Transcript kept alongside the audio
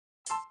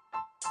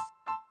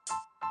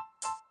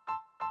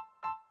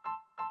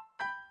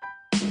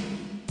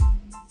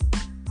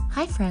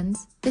Hi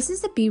friends, this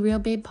is the Be Real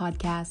Babe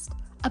podcast,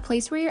 a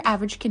place where your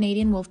average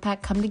Canadian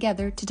wolfpack come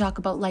together to talk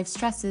about life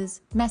stresses,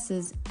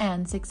 messes,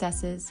 and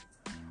successes.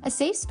 A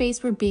safe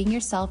space where being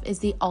yourself is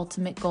the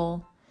ultimate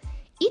goal.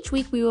 Each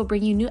week we will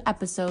bring you new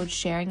episodes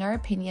sharing our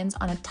opinions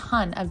on a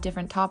ton of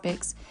different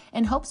topics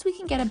in hopes we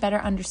can get a better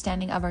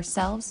understanding of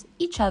ourselves,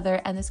 each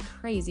other, and this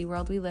crazy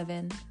world we live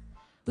in.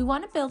 We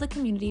want to build a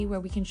community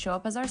where we can show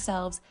up as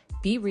ourselves,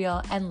 be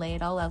real, and lay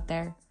it all out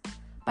there.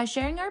 By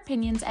sharing our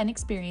opinions and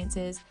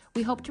experiences,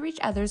 we hope to reach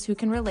others who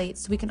can relate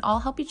so we can all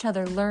help each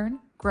other learn,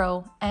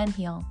 grow, and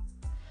heal.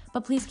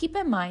 But please keep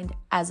in mind,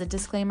 as a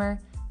disclaimer,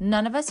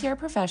 none of us here are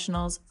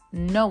professionals.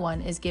 No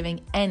one is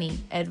giving any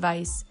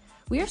advice.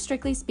 We are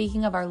strictly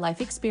speaking of our life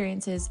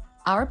experiences,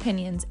 our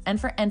opinions, and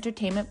for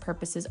entertainment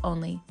purposes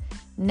only.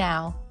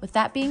 Now, with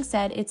that being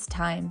said, it's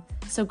time.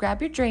 So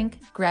grab your drink,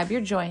 grab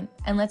your joint,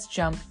 and let's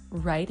jump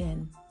right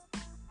in.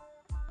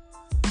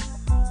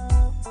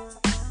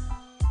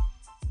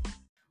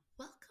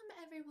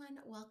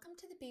 Welcome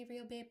to the Be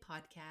Real Babe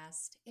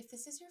podcast. If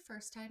this is your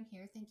first time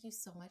here, thank you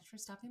so much for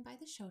stopping by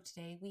the show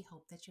today. We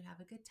hope that you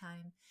have a good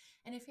time.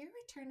 And if you're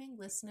a returning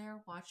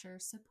listener, watcher,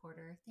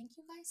 supporter, thank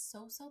you guys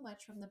so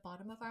much from the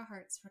bottom of our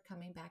hearts for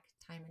coming back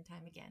time and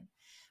time again.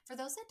 For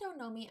those that don't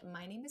know me,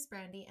 my name is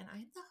Brandy and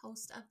I'm the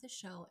host of the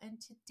show.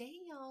 And today,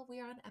 y'all, we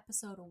are on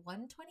episode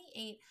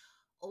 128,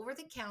 Over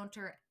the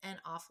Counter and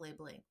Off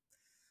Labeling.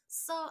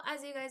 So,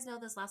 as you guys know,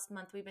 this last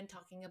month we've been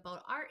talking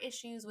about our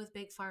issues with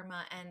Big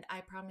Pharma, and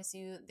I promise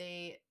you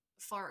they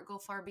go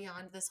far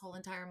beyond this whole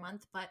entire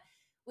month, but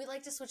we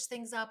like to switch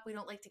things up. We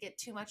don't like to get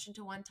too much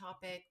into one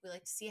topic. We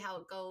like to see how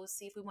it goes,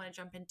 see if we want to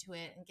jump into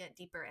it and get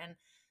deeper. And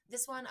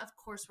this one, of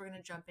course, we're going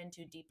to jump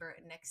into deeper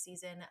next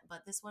season.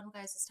 But this one,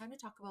 guys, it's time to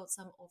talk about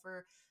some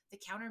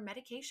over-the-counter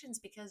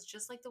medications, because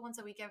just like the ones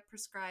that we get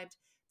prescribed,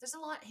 there's a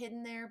lot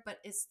hidden there, but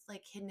it's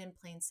like hidden in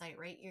plain sight,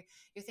 right?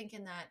 You're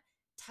thinking that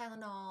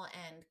Tylenol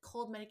and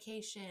cold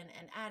medication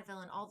and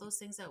Advil and all those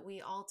things that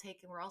we all take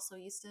and we're all so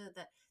used to,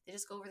 that they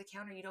just go over the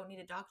counter. You don't need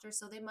a doctor,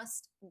 so they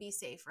must be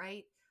safe,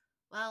 right?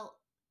 Well,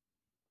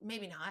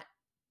 maybe not.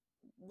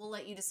 We'll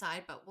let you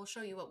decide, but we'll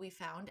show you what we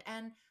found.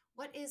 And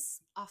what is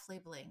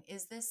off-labeling?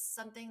 Is this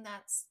something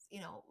that's,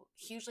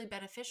 hugely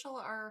beneficial,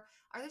 or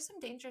are there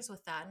some dangers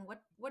with that? And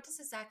what does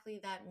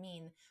exactly that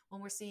mean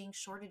when we're seeing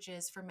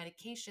shortages for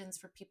medications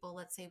for people,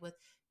 let's say with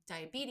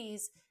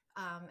diabetes,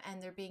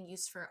 and they're being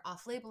used for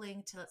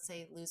off-labeling to, let's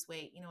say, lose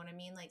weight? You know what I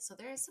mean? Like, so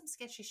there is some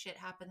sketchy shit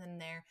happening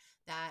there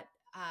that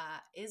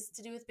is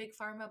to do with Big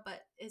Pharma,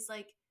 but is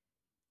like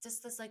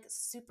just this like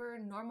super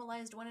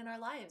normalized one in our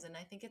lives. And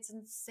I think it's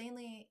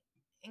insanely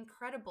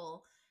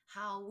incredible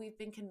how we've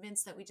been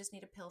convinced that we just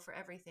need a pill for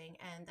everything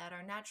and that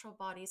our natural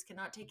bodies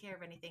cannot take care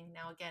of anything.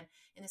 Now, again,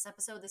 in this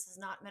episode, this is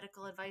not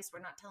medical advice. We're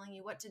not telling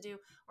you what to do.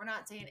 We're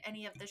not saying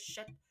any of this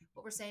shit.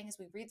 What we're saying is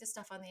we read this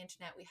stuff on the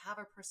internet. We have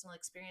our personal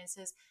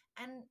experiences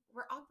and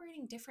we're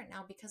operating different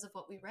now because of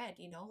what we read.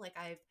 Like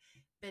I've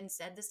been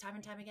said this time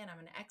and time again, I'm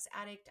an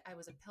ex-addict. I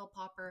was a pill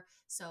popper.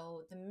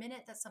 So the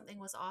minute that something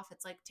was off,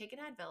 it's like, take an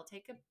Advil,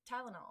 take a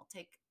Tylenol,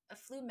 take a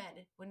flu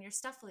med when you're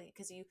stuffy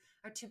because you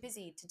are too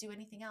busy to do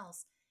anything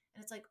else.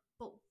 And it's like,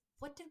 but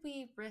what did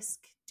we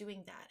risk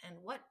doing that? And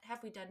what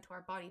have we done to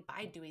our body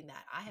by doing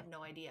that? I have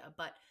no idea,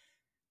 but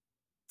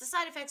the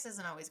side effects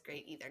isn't always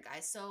great either,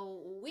 guys.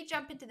 So we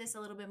jump into this a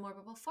little bit more.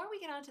 But before we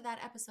get on to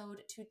that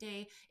episode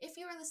today, if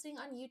you are listening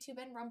on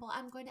YouTube and Rumble,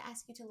 I'm going to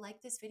ask you to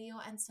like this video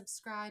and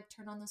subscribe.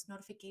 Turn on those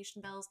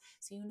notification bells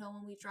so you know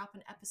when we drop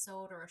an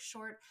episode or a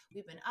short.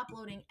 We've been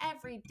uploading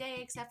every day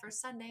except for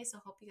Sunday, so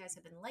hope you guys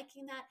have been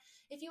liking that.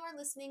 If you are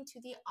listening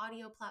to the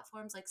audio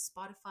platforms like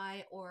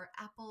Spotify or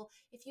Apple,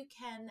 if you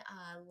can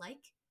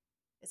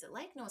is it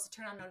like? No, it's a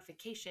turn on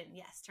notification.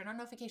 Yes, turn on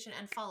notification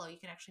and follow. You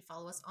can actually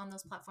follow us on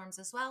those platforms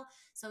as well,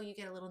 so you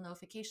get a little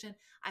notification.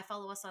 I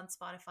follow us on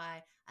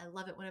Spotify. I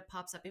love it when it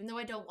pops up, even though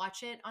I don't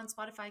watch it on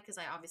Spotify because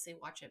I obviously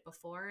watch it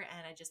before,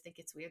 and I just think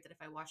it's weird that if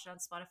I watch it on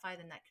Spotify,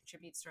 then that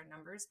contributes to our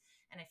numbers,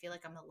 and I feel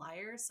like I'm a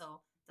liar,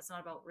 so that's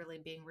not about really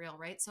being real,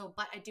 right? So,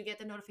 but I do get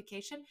the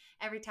notification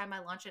every time I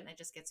launch it, and I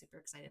just get super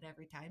excited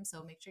every time.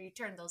 So make sure you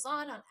turn those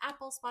on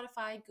Apple,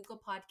 Spotify, Google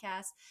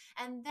Podcasts.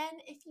 And then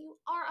if you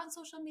are on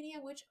social media,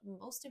 which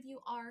most of you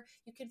are,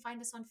 you can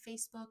find us on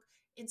Facebook,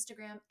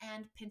 Instagram,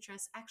 and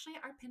Pinterest. Actually,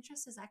 our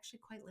Pinterest is actually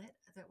quite lit.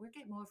 We're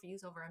getting more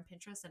views over on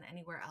Pinterest than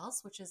anywhere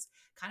else, which is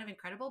kind of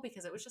incredible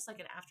because it was just like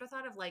an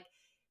afterthought of like,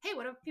 hey,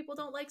 what if people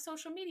don't like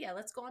social media?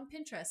 Let's go on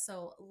Pinterest.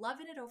 So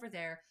loving it over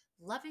there.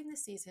 Loving the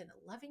season,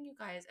 loving you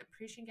guys,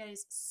 appreciating you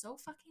guys so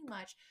fucking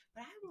much.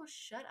 But I will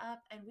shut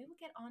up and we will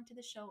get on to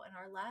the show in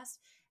our last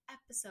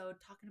episode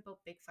talking about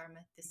Big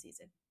Pharma this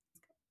season.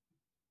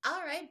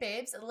 All right,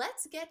 babes,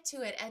 let's get to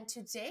it. And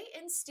today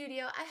in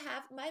studio, I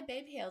have my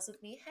babe Hales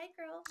with me. Hey,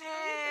 girl.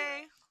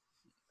 Hey.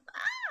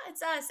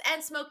 It's us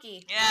and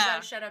Smokey. Yeah. We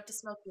gotta shout out to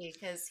Smokey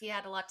because he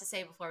had a lot to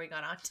say before we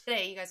got on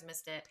today. You guys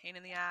missed it. Pain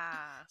in the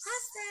ass.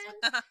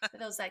 Awesome. For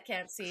those that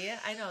can't see it,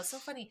 I know, it's so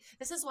funny.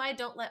 This is why I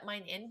don't let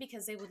mine in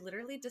because they would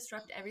literally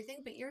disrupt everything.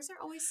 But yours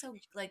are always so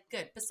like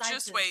good. Besides,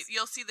 just wait,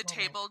 you'll see the moment.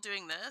 table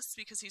doing this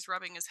because he's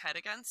rubbing his head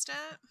against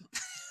it.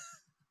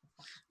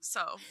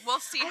 So we'll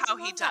see I how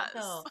he love that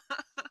does. though.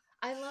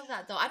 I love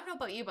that though. I don't know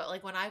about you, but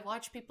like when I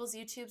watch people's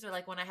YouTubes or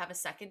like when I have a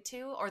second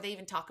to, or they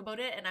even talk about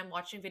it and I'm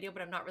watching video,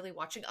 but I'm not really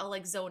watching, I'll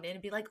like zone in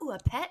and be like, ooh, a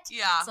pet.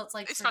 Yeah, So it's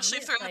like for especially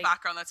me, if they're it's in the like,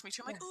 background. That's me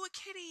too. I'm yeah, like, oh, a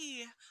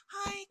kitty.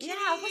 Hi, yeah,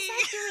 what's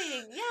that kitty.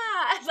 doing?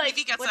 Yeah. Like,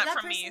 Evie gets what did that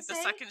that from me. person The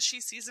say? second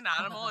she sees an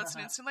animal, it's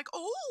an instant like,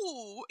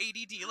 oh,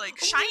 ADD, like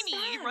What is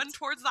shiny, that? run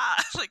towards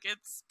that. Like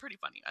it's pretty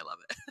funny. I love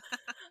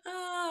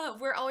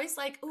it. We're always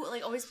like, ooh,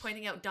 like always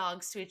pointing out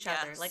dogs to each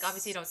other. Like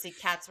obviously you Yes. don't see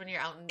cats when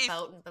you're out and If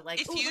about, but like,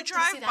 if ooh, you look, did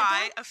you see drive that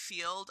dog? by a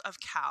field of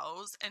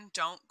cows and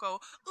don't go,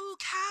 ooh,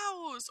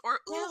 cows or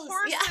ooh, Cows.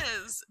 Yeah.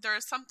 horses, there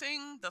is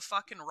something the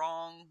fucking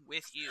wrong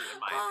with you, in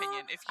my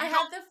opinion. If I you had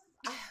don't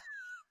the.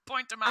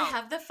 point them I out.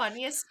 have the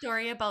funniest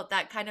story about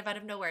that kind of out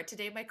of nowhere.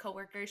 Today, my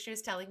coworker, she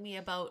was telling me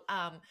about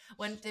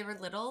when they were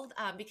little,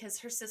 because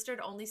her sister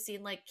had only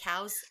seen like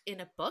cows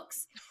in a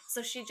books,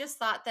 so she just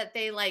thought that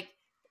they like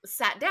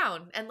sat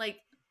down and like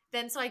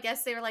then so I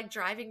guess they were like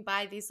driving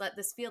by these like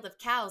this field of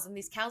cows and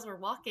these cows were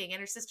walking and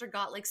her sister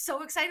got like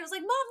so excited, was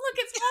like, "Mom, look,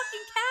 it's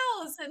walking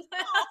cows!" And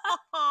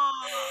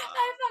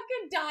I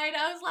fucking died.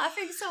 I was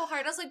laughing so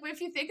hard. I was like, but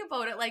if you think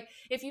about it, like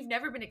if you've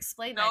never been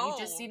explained that and you've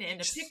just No, seen it you in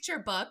a just picture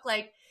book,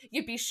 like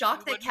you'd be you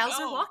shocked that wouldn't cows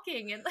are know.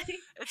 walking and like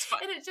It's fun.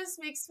 and it just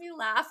makes me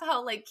laugh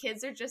how like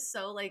kids are just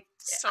so like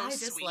So I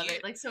just love sweet.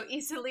 it like so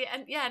easily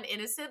and yeah and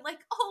innocent like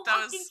oh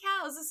That walking was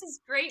cows, this is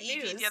great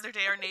Evie the news. other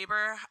day. Our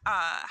neighbor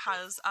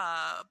has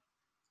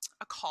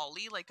a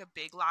collie, like a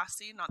big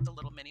lassie, not the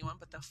little mini one,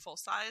 but the full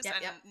size. Yep,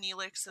 And yep.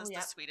 Neelix Oh is the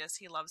yep. sweetest.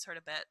 He loves her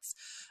to bits.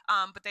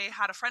 But they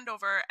had a friend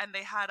over and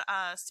they had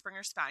a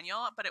Springer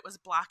Spaniel, but it was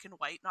black and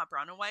white, not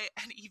brown and white.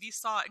 And Evie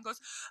saw it and goes,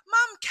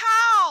 "Mom,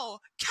 cow,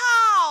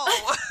 cow!"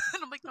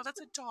 And I'm like, "No, that's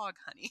a dog,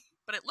 honey.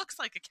 But it looks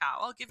like a cow.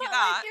 I'll give But you like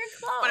that."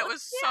 you're But it close,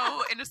 was yeah.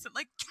 so innocent,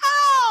 like,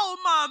 "Cow,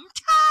 Mom,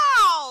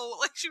 cow!"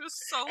 Like she was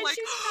so And like,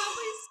 she's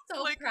probably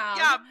so like, proud.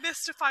 yeah,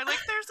 mystified. Like,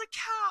 there's a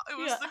cow. It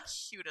was Yeah. the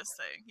cutest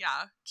thing.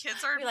 Yeah,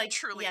 kids are You're like,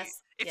 truly.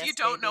 yes, If you yes,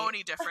 don't know baby.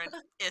 any different,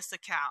 it's a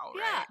cow,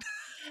 Yeah. right?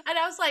 And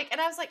I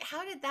was like,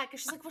 how did that?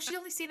 Because she's like, well, she'd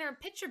only seen her in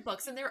picture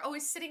books, and they were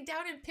always sitting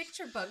down in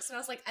picture books. And I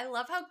was like, I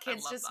love how I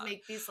kids love just that.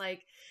 make these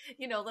like,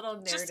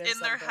 little Just narratives in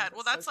their of them. head.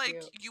 Well, It's so that's like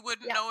cute. you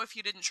wouldn't Yeah, know if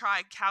you didn't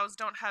try. Cows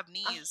don't have a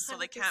knees, so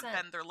they hundred can't percent.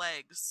 bend their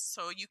legs.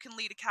 So you can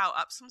lead a cow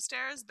up some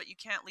stairs, but you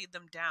can't lead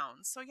them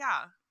down. So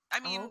yeah, I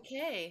mean,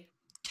 Okay,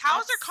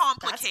 cows are that's I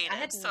complicated,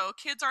 hadn't. so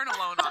kids aren't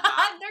alone on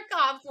that. They're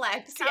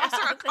complex. Cows Yeah,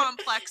 are a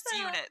complex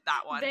unit.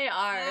 That one. they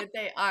are.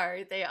 They are.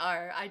 They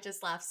are. I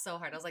just laughed so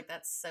hard. I was like,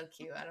 that's so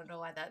cute. I don't know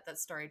why that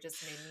story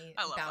just made me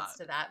I love bounce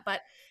that. to that.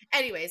 But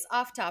anyways,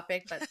 off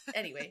topic. But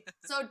anyway,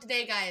 so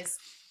today, guys,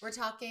 we're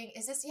talking.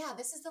 Is this? Yeah,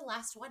 this is the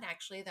last one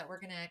actually that we're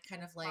gonna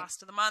kind of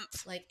Last of the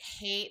month. like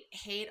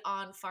hate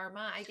on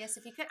pharma. I guess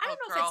if you could. I Oh,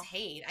 don't know if it's girl.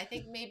 hate. I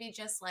think maybe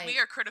just like We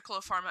are critical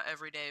of pharma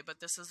every day, but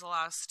this is the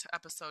last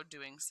episode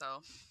doing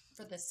so.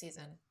 for this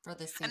season. For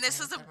this season, And this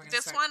is then we're gonna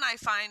this start. one I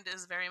find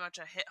is very much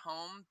a hit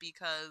home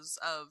because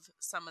of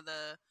some of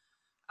the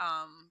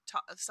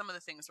some of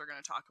the things we're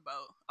going to talk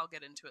about. I'll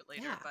get into it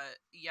later, Yeah. but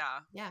yeah.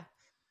 Yeah.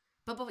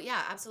 But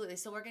yeah, absolutely.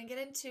 So we're gonna get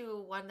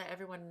into one that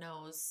everyone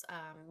knows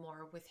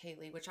more with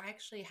Haley, which I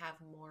actually have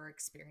more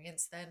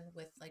experience than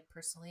with like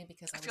personally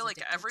because I I feel was like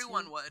addicted to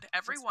everyone would. this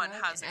Everyone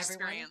drug has and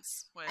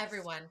experience with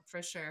everyone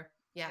for sure.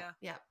 Yeah,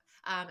 yeah.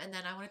 yeah. And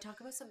then I want to talk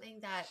about something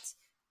that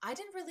I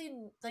didn't really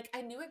like.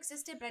 I knew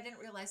existed, but I didn't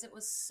realize it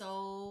was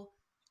so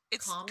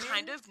It's common.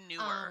 kind of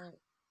newer.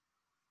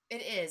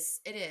 It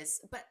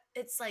is, but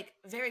it's like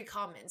very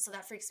common, so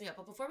that freaks me out.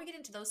 But before we get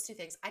into those two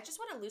things, I just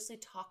want to loosely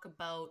talk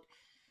about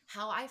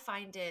how I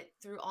find it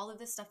through all of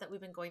this stuff that we've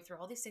been going through,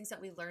 all these things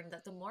that we learned,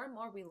 that the more and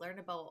more we learn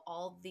about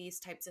all these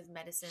types of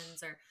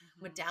medicines or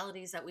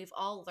modalities that we've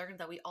all learned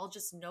that we all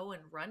just know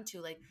and run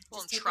to, like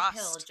Well, just and take a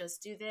pill, trust.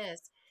 just do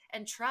this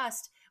and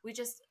trust. We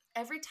just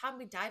every time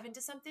we dive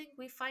into something,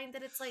 we find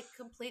that it's like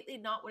completely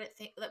not what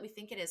that we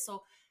think it is.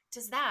 So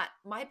does that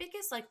my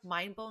biggest like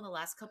mind blow in the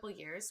last couple of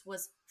years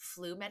was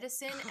flu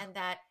medicine and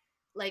that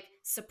like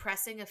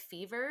suppressing a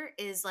fever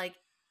is like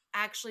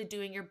actually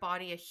doing your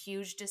body a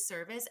huge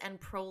disservice and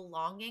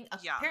prolonging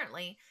Yeah.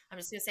 apparently I'm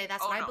just going to say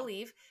that's Oh what I no.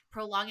 believe,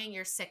 prolonging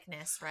your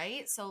sickness,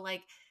 right? So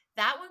like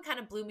that one kind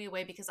of blew me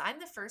away because I'm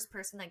the first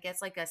person that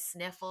gets like a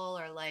sniffle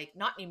or like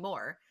not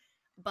anymore,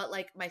 but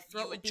like my You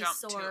throat would would be jump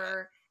to it.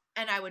 sore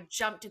and I would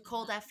jump to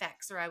cold Hmm.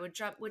 FX or I would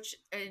jump, which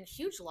in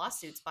huge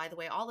lawsuits, by the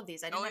way, all of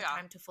these. I Oh didn't have yeah.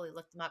 time to fully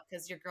look them up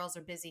because your girls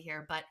are busy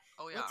here, but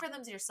Oh look yeah. for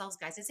them yourselves,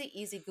 guys. It's an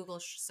easy Google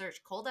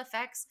search. Cold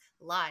FX,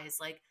 lies.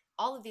 Like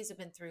all of these have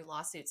been through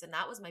lawsuits, and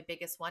that was my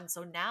biggest one.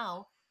 So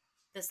now,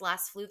 this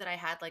last flu that I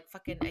had, like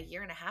fucking a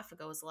year and a half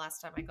ago, was the last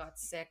time I got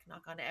sick.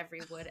 Knock on every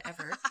wood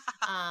ever.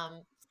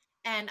 Um,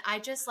 and I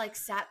just like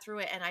sat through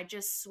it and I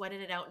just sweated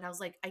it out. And I was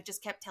like, I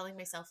just kept telling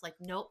myself, like,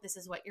 nope, this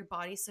is what your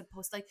body's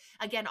supposed to like.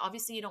 Again,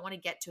 obviously, you don't want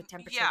to get to a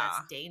temperature that's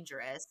Yeah.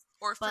 dangerous,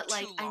 Or for but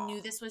like, too I knew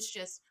long. this was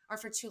just, or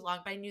for too long,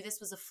 but I knew this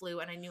was a flu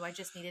and I knew I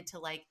just needed to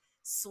like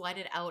sweat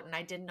it out. And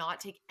I did not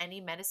take any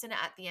medicine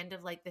at the end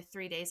of like the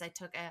 3 days. I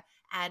took a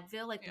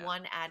Advil, like Yeah.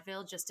 one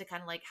Advil just to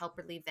kind of like help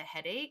relieve the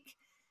headache.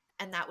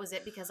 And that was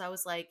it, because I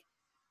was like,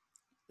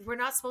 we're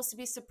not supposed to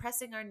be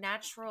suppressing our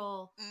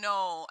natural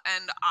No,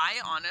 and I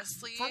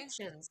honestly,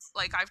 functions.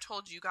 like I've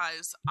told you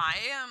guys,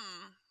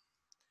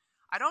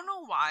 I don't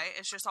know why,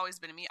 it's just always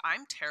been in me.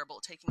 I'm terrible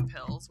at taking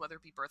pills, whether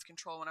it be birth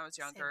control when I was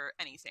younger,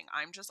 anything.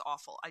 I'm just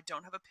awful. I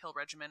don't have a pill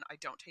regimen. I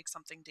don't take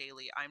something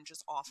daily. I'm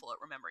just awful at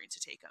remembering to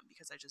take them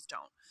because I just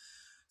don't.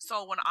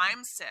 So when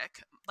I'm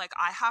sick, like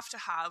I have to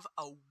have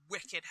a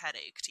wicked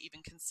headache to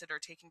even consider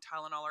taking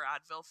Tylenol or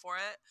Advil for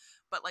it.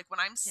 But like when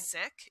I'm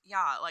sick,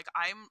 yeah, like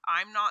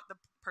I'm not the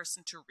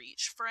person to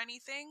reach for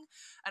anything,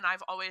 and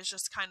I've always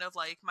just kind of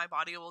like my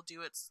body will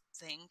do its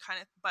thing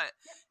kind of. But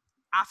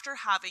after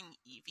having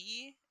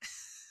Evie,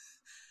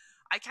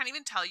 I can't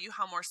even tell you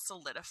how more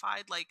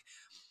solidified, like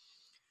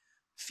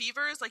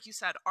fevers, like you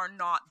said, are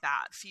not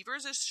bad.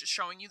 Fevers is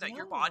showing you that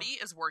your body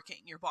is working.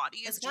 Your body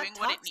is doing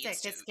what it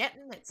needs to. It's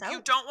getting its out.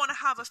 You don't want to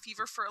have a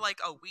fever for like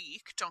a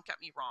week. Don't get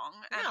me wrong.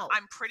 And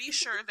I'm pretty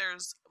sure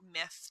there's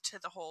myth to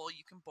the whole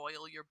you can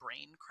boil your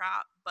brain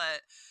crap,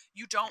 but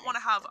you don't want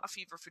to have a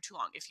fever for too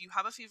long. If you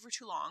have a fever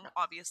too long,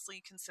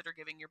 obviously consider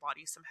giving your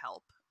body some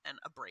help and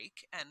a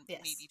break and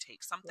maybe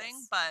take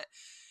something. But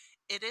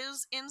it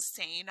is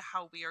insane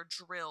how we are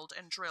drilled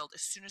and drilled.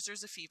 As soon as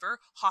there's a fever,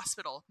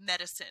 hospital,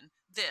 medicine,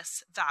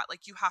 this, that,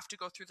 like you have to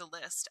go through the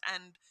list.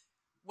 And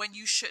when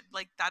you should,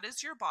 like, that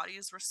is your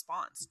body's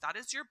response. That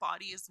is your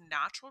body's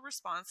natural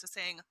response to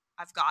saying,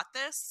 I've got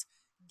this.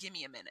 Give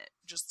me a minute.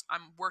 Just,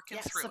 I'm working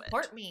through it.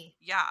 Support me.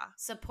 Yeah.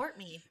 Support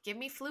me. Give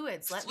me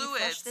fluids. Let me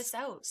flush this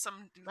out.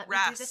 Some Let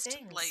rest. Me do the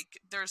things. Like,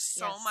 there's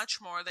so much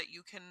more that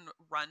you can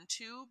run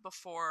to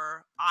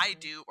before I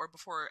do, or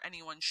before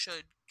anyone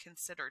should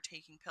consider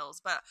taking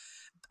pills. But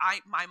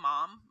my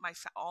mom,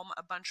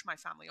 a bunch of my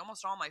family,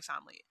 almost all my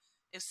family,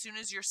 as soon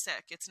as you're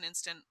sick, it's an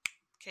instant,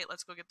 okay,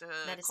 let's go get the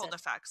cold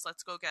effects.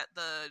 Let's go get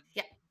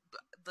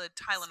the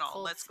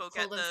Tylenol. Let's go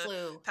get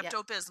the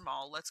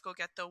Pepto-Bismol. Let's go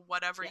get the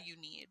whatever you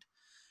need.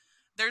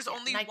 There's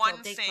only one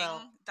thing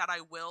that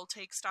I will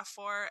take stuff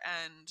for,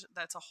 and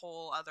that's a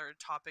whole other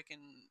topic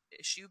and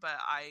issue, but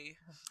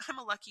I'm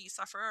a lucky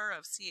sufferer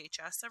of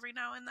CHS every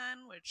now and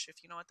then, which,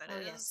 if you know what that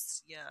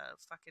is,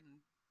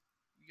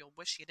 you'll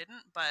wish you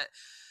didn't, but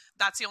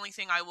that's the only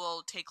thing I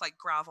will take, like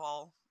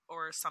Gravol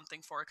or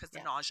something for, because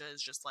the nausea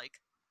is just like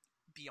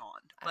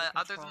beyond. But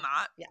other than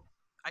that,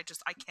 I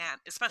can't,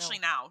 especially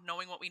now,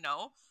 knowing what we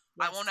know,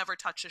 I won't ever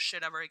touch this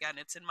shit ever again.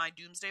 It's in my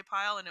doomsday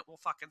pile, and it will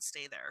fucking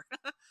stay there.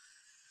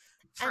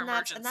 And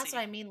that's what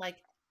I mean, like,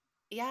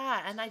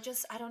 and I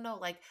don't know,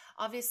 like,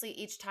 obviously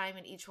each time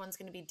and each one's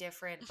going to be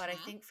different, but I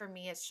think for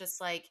me it's just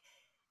like,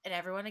 and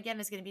everyone again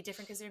is going to be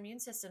different because their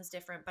immune system's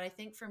different, but I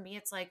think for me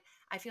it's like,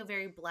 I feel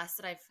very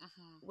blessed that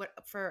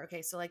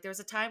so like there was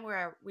a time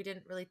where we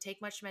didn't really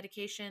take much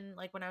medication,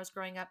 like when I was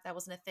growing up, that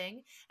wasn't a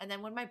thing. And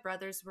then when my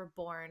brothers were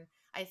born,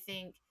 I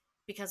think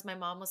because my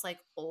mom was like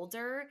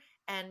older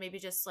and maybe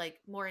just like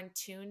more in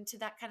tune to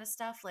that kind of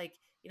stuff, like,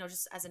 you know,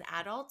 just as an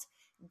adult,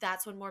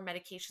 that's when more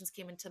medications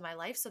came into my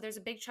life. So there's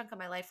a big chunk of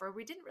my life where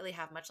we didn't really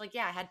have much. Like,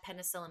 I had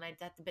penicillin, I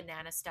had the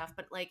banana stuff,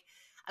 but like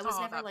I was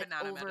never like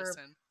over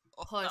medicine.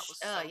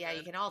 Pushed. So good.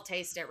 You can all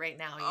taste it right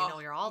now. You know,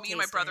 you're all tasting it.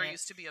 Me and my brother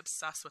used to be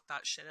obsessed with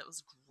that shit. It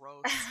was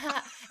gross.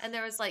 And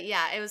there was like,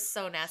 it was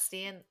so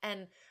nasty.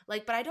 And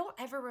like, but I don't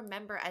ever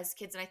remember as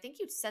kids, and I think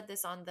you said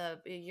this on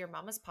your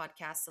mama's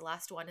podcast, the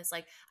last one, is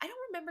like, I don't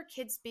remember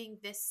kids being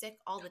this sick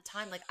all the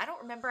time. Like, I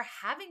don't remember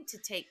having to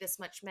take this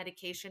much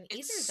medication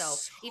either, though.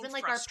 So even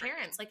like our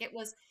parents, like it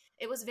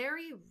was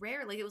very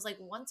rare. Like it was like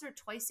once or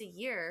twice a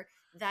year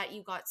that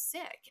you got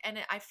sick. And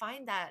I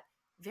find that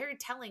very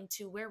telling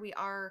to where we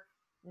are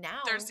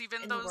now. There's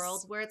even in the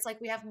world where it's like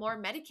we have more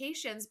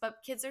medications, but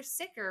kids are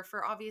sicker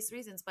for obvious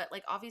reasons. But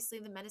like obviously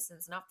the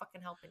medicine's not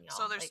fucking helping y'all.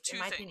 So there's like, two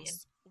in my things. Opinion.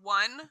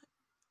 One,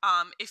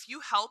 if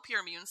you help your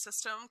immune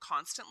system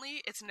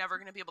constantly, it's never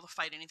going to be able to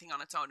fight anything on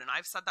its own. And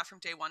I've said that from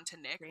day one to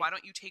Nick. Great. Why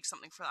don't you take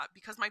something for that?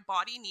 Because my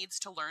body needs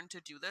to learn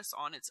to do this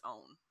on its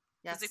own.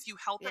 Because if you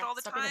help it all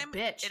the time,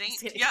 it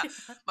ain't.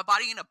 My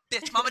body ain't a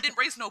bitch. Mama didn't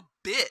raise no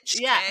bitch.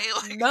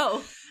 Like,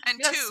 no. And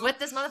you two, sweat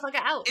this motherfucker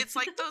out. It's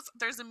like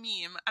there's a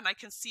meme, and I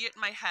can see it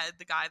in my head.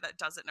 The guy that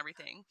does it and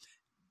everything.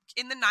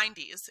 In the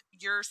 90s,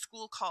 your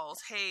school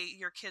calls, hey,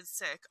 your kid's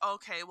sick.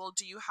 Okay, well,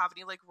 do you have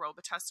any like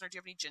Robitussin or do you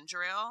have any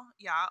ginger ale?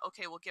 Yeah.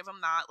 Okay, we'll give them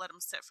that. Let them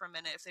sit for a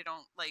minute. If they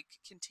don't like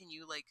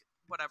continue, like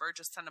whatever,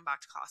 just send them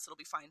back to class. It'll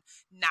be fine.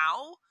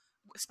 Now,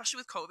 especially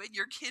with COVID,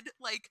 your kid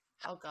like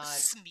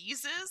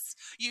sneezes,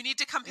 you need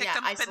to come pick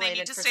them up and they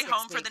need to stay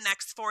home for the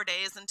next 4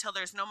 days until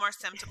there's no more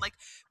symptom. Like,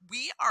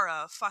 we are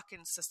a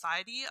fucking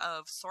society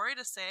of, sorry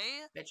to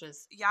say,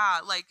 bitches.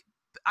 Like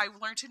I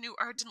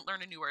didn't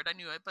learn a new word, I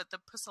knew it, but the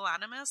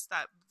pusillanimous,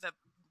 that the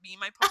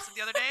meme I posted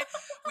the other day,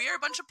 we are a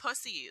bunch of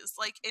pussies.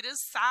 Like, it is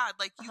sad.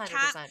 Like, you 100%.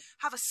 Can't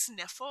have a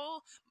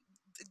sniffle.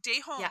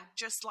 Dayhome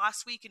just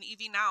last week, and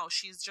Evie now,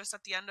 she's just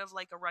at the end of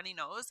like a runny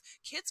nose.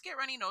 Kids get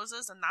runny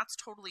noses, and that's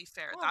totally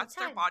fair. That's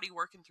their body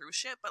working through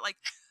shit. But like,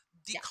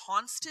 the Yeah.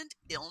 constant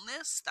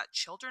illness that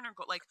children are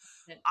like,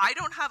 Yeah. I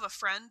don't have a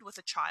friend with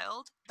a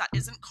child that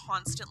isn't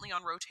constantly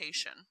on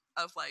rotation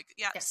of like,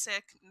 yeah, Yes.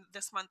 sick,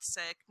 this month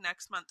sick,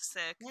 next month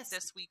sick, Yes.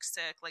 this week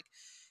sick. Like,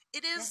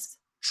 it is Yes.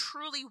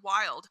 truly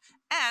wild.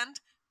 And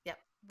Yep.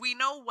 we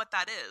know what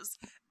that is.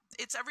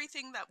 It's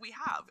everything that we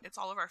have. It's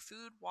all of our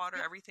food, water,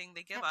 Yep. everything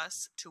they give Yep.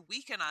 us to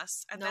weaken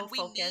us. And No then we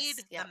focus.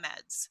 need Yep. the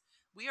meds.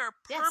 We are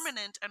Yes.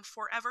 permanent and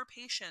forever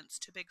patients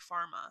to Big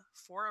Pharma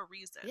for a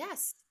reason.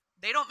 Yes.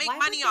 They don't make Why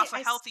money would off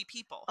they- of healthy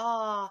people.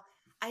 Oh,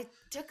 I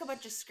took a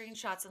bunch of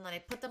screenshots and then I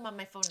put them on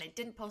my phone. I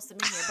didn't post them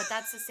in here, but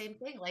that's the same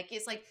thing. Like,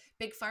 it's like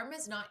Big Pharma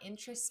is not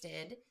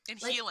interested In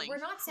like, healing. We're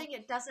not saying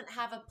it doesn't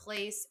have a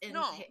place in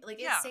No, like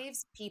it yeah.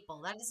 saves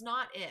people. That is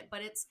not it.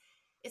 But it's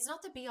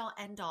not the be all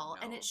end all,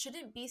 and No. it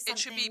shouldn't be It something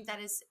should be that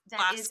is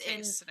last in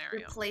case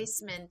scenario.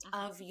 replacement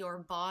of your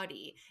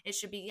body. It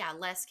should be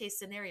less case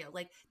scenario.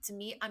 Like, to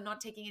me, I'm not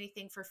taking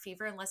anything for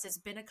fever unless it's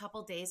been a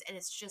couple days and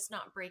it's just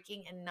not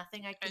breaking and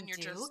nothing I can And you're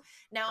do. just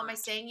Now, am I burnt.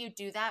 saying you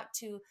do that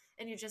to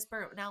and you're just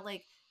burnt? Now,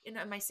 like,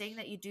 am I saying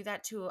that you do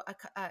that to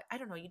I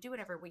don't know, you do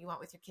whatever you want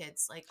with your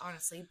kids, like,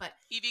 honestly, but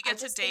Evie I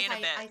gets a just day think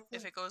and a bit. I If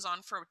think it goes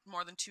on for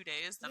more than 2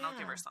 days, then I'll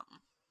give her Yeah.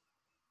 something.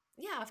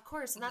 Yeah, of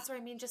course. And that's what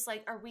I mean. Just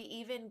like, are we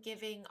even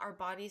giving our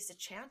bodies the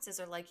chances?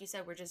 Or like you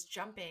said, we're just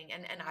jumping.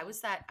 And I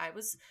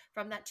was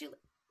from that too.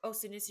 Oh, as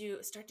soon as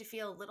you start to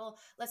feel a little,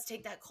 let's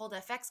take that cold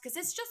FX because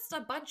it's just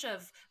a bunch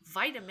of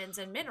vitamins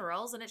and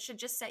minerals and it should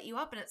just set you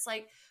up. And it's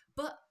like,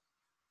 but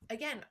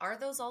again, are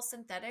those all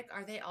synthetic?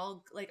 Are they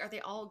all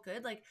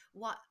good? Like,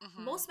 what Mhm.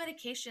 most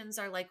medications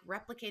are like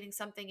replicating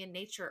something in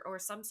nature or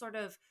some sort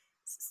of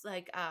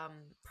like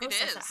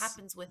process that is.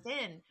 happens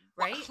within,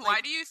 right? Why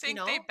Like, do you think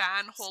they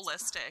ban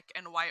holistic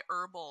and why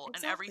herbal and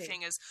Exactly.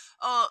 everything is,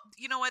 oh,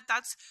 you know what?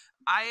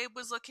 I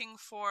was looking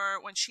for,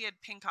 when she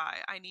had pink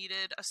eye, I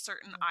needed a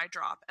certain eye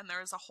drop and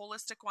there was a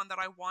holistic one that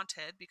I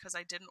wanted because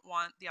I didn't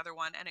want the other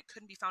one and it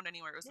couldn't be found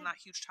anywhere. It was in that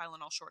huge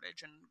Tylenol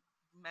shortage and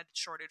med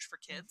shortage for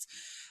kids.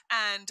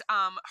 And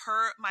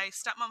my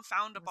stepmom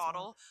found a That's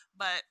bottle,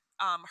 but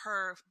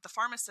the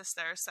pharmacist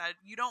there said,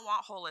 you don't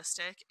want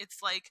holistic.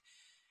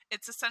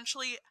 It's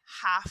essentially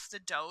half the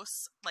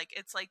dose. Like,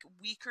 it's like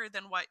weaker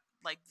than what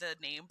like the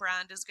name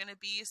brand is going to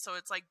be. So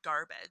it's like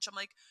garbage. I'm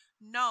like,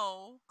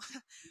 no,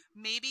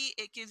 maybe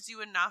it gives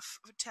you enough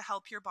to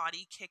help your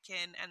body kick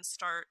in and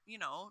start,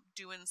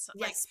 doing some,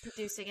 Yes,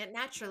 producing it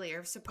naturally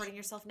or supporting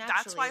yourself naturally.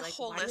 That's why like,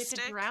 why do we have to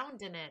holistic drown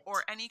in it?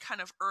 or any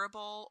kind of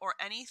herbal or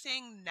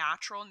anything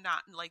natural,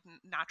 not like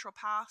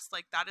naturopaths,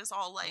 like that is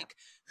all like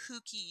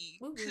hooky,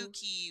 Woo-woo.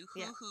 kooky,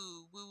 Yeah.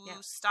 hoo-hoo, woo-woo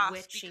Yeah. stuff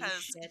Witchy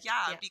because shit.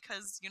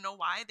 because you know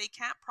why? They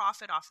can't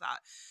profit off that.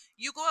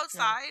 You go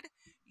outside,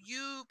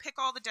 you pick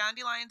all the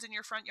dandelions in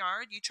your front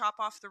yard, you chop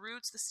off the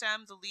roots, the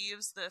stem, the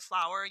leaves, the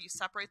flower, you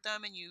separate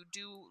them and you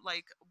do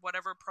like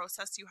whatever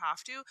process you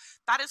have to.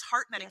 That is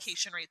heart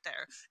medication right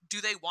there.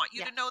 Do they want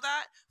you to know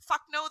that?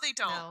 Fuck no, they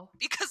don't. No.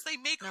 Because they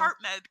make No. heart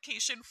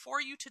medication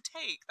for you to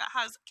take that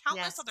has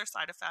countless Yes. other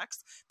side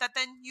effects that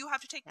then you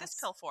have to take this Yes.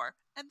 pill for,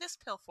 and this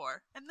pill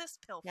for, and this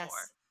pill Yes.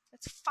 for.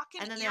 It's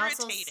fucking And then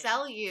irritating. they also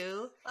sell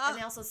you, Ugh. and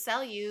they also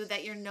sell you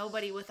that you're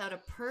nobody without a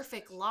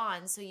perfect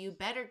lawn, so you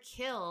better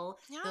kill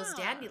those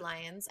Yeah.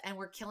 dandelions. And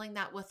we're killing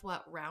that with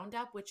what?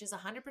 Roundup, which is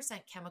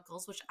 100%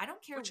 chemicals, which I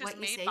don't care Which what is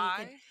you made say. by...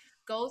 You could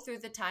go through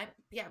the time,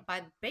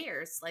 by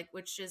Bayers, like,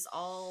 which is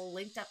all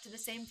linked up to the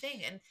same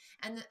thing.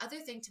 And the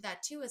other thing to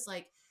that too is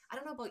like, I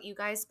don't know about you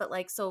guys, but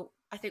like, so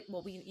I think,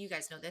 well, you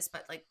guys know this,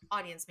 but like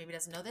audience maybe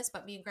doesn't know this,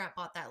 but me and Grant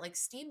bought that like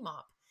steam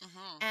mop.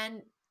 Mhm.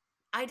 And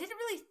I didn't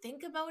really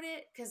think about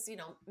it because,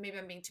 maybe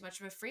I'm being too much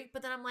of a freak.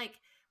 But then I'm like,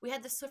 we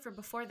had the Swiffer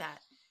before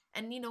that.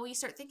 And, you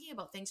start thinking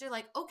about things. You're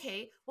like,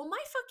 okay, well,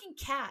 my fucking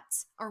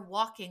cats are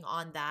walking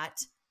on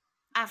that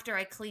after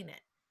I clean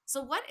it.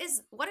 So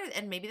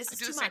and maybe this I is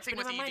do too the same much, thing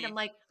but in with my mind, Edie. I'm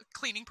like,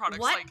 Cleaning products,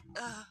 what? like,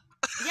 ugh.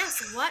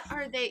 Yes, what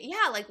are they?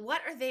 Like,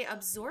 what are they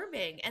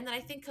absorbing? And then I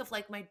think of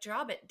like my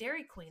job at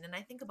Dairy Queen, and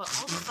I think about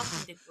all the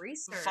fucking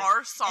degreasers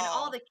Varsol. and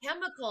all the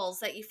chemicals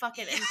that you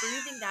fucking and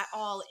breathing that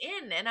all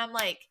in, and I'm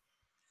like,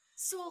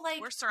 so like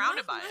We're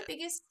surrounded by my it.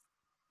 biggest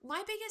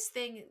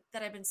thing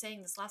that I've been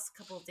saying this last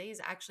couple of days,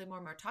 actually more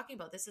and more talking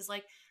about this, is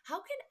like, how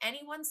can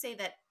anyone say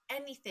that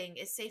anything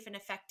is safe and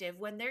effective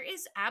when there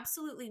is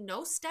absolutely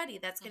no study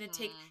that's going to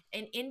take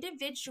an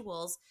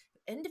individual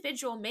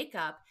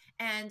makeup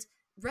and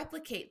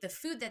replicate the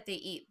food that they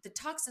eat, the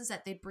toxins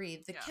that they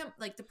breathe, the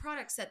the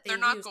products that They're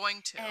use, not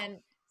going to. and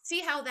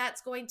see how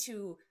that's going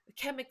to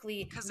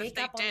chemically Because make if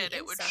they up on did, the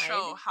it would inside.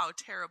 show how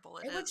terrible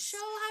it is. It would show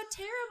how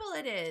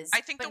terrible it is.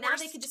 I think but the now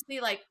worst- they could just be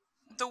like,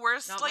 the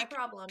worst not like my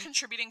problem.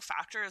 contributing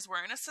factor is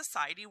we're in a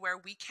society where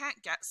we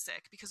can't get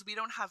sick because we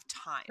don't have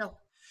time. No.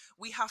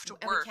 We have to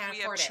And work. we can't We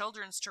have afford it.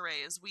 children to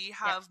raise. We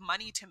have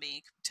money to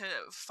make to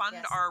fund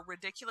Yes. our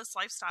ridiculous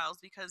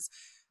lifestyles because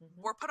Mhm.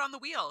 we're put on the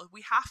wheel.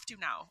 We have to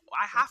now.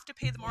 I have to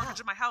pay the mortgage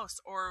of my house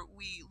or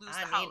we lose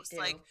I the need house. to.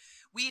 Like,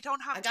 we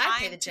don't have I gotta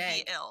pay time the to be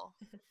jag. ill.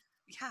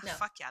 Yeah, No.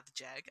 fuck yeah, the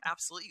Jag.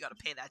 Absolutely, you got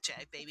to pay that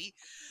Jag, baby.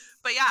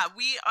 But yeah,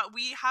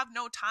 we have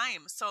no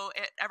time. So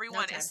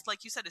everyone No time. is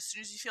like you said. As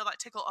soon as you feel that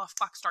tickle, oh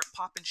fuck, start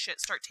popping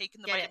shit. Start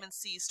taking the Get it. vitamin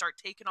C. Start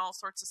taking all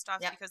sorts of stuff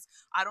Yep. because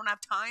I don't have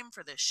time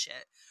for this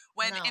shit.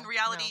 When in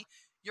reality,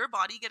 your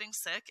body getting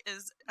sick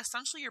is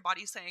essentially your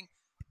body saying,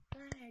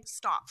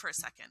 "Stop for a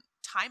second.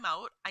 Time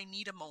out. I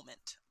need a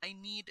moment.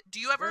 Do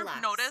you ever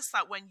Relax. notice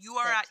that when you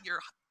are at your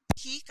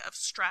peak of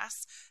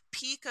stress,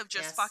 peak of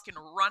just fucking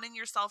running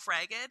yourself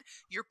ragged,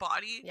 your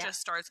body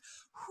just starts,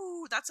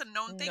 whoo, that's a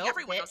known thing.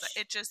 Everyone knows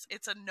that.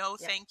 It's a no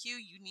thank you.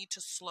 You need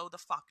to slow the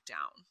fuck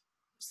down.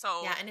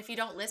 So yeah, and if you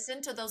don't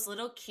listen to those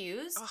little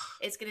cues,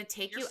 it's going to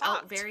take you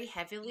out very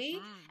heavily.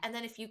 And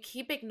then if you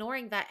keep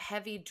ignoring that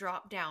heavy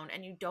drop down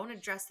and you don't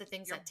address the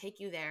things that take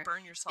you there,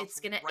 burn yourself it's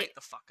gonna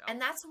the fuck out.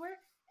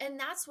 And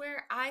that's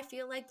where I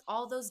feel like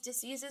all those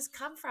diseases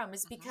come from,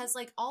 is because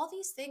like all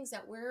these things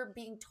that we're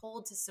being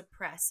told to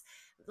suppress,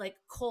 like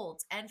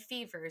colds and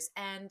fevers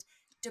and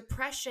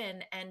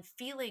depression and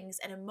feelings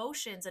and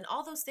emotions and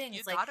all those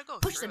things, like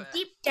push them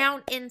deep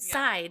down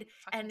inside,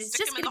 and it's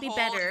just going to be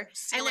better.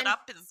 Seal it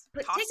up and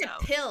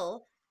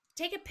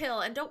take a pill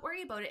and don't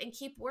worry about it and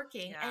keep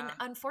working. And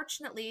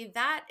unfortunately,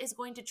 that is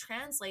going to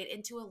translate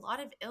into a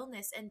lot of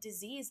illness and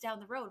disease down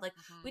the road. Like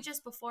we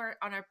just before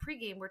on our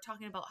pregame, we're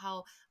talking about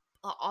how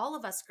all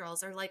of us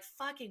girls are like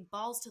fucking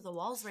balls to the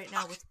walls right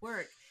now with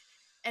work.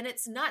 And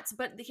it's nuts.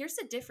 But here's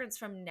the difference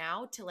from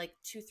now to like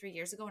 2-3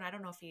 years ago. And I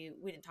don't know if we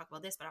didn't talk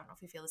about this, but I don't know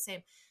if you feel the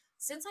same.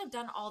 Since I've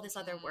done all this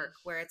other work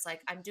where it's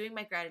like I'm doing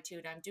my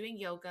gratitude, I'm doing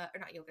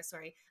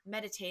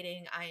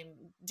meditating, I'm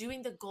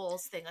doing the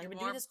goals thing. I've been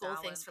doing this goal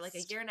things for like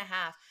a year and a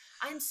half.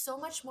 I'm so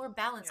much more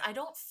balanced. I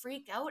don't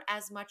freak out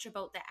as much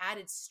about the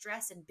added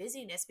stress and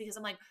busyness because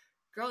I'm like,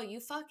 girl, you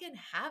fucking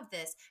have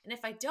this. And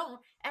if I don't,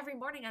 every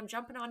morning I'm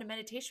jumping on a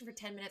meditation for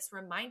 10 minutes,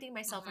 reminding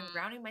myself and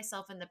grounding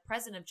myself in the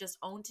present of just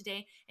own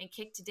today and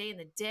kick today in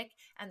the dick,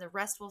 and the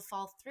rest will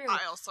fall through.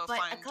 But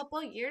a couple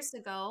of years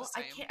ago,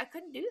 I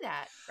couldn't do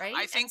that, right?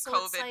 I think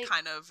COVID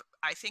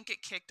I think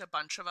it kicked a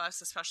bunch of us,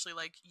 especially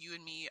like you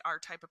and me, our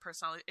type of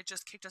personality. It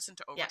just kicked us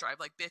into overdrive.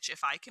 Like, bitch,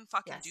 if I can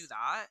fucking do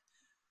that,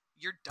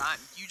 you're done.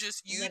 You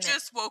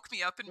just woke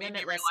me up and made me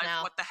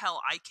realize what the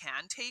hell I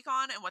can take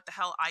on and what the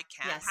hell I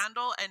can't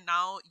handle. And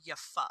now you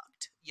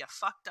fucked. You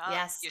fucked up.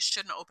 You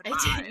shouldn't open my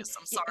eyes.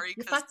 I'm sorry.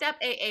 You fucked up,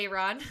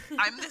 Ron.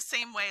 I'm the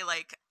same way.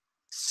 Like,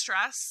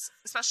 stress,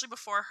 especially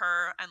before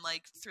her and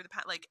like through the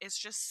like, it's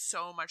just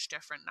so much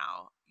different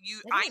now.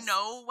 I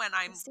know when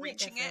I'm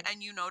reaching it,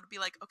 and you know to be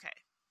like, okay,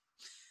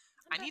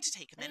 I need to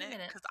take a minute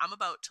because I'm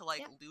about to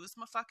like lose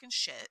my fucking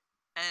shit.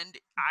 And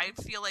I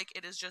feel like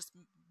it has just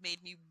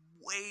made me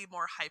way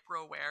more hyper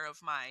aware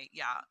of my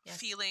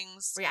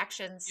feelings,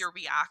 your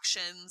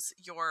reactions,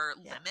 your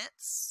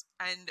limits,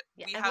 and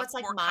we have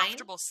more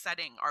comfortable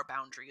setting our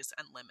boundaries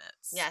and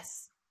limits.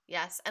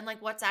 Yes. And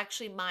like, what's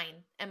actually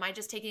mine? Am I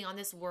just taking on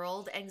this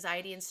world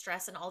anxiety and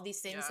stress and all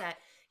these things that,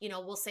 you know,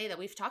 we'll say that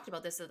we've talked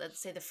about this, so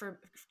let's say the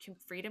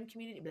freedom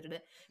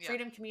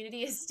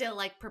community is still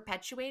like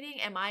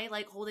perpetuating. Am I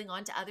like holding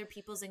on to other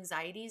people's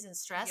anxieties and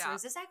stress, or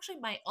is this actually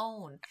my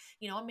own?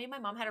 You know, me and my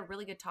mom had a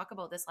really good talk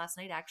about this last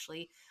night,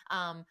 actually.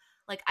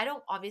 Like, I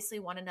don't obviously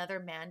want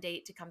another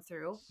mandate to come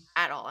through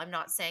at all. I'm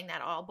not saying that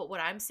at all. But what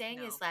I'm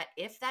saying is that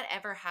if that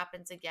ever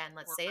happens again,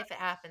 let's say if it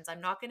happens,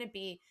 I'm not going to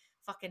be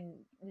fucking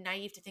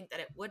naive to think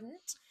that it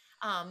wouldn't.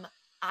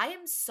 I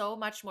am so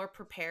much more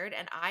prepared,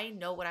 and I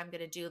know what I'm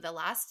going to do. The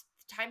last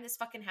time this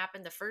fucking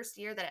happened, the first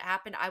year that it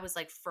happened, I was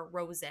like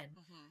frozen.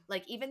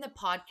 Like, even the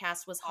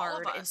podcast was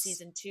hard in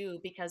season 2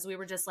 because we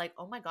were just like,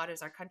 oh my God,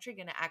 is our country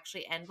going to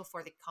actually end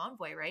before the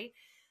convoy, right?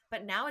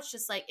 But now it's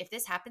just like, if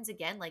this happens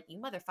again, like, you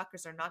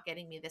motherfuckers are not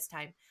getting me this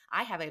time.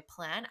 I have a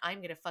plan. I'm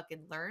going to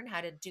fucking learn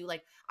how to do,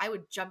 like, I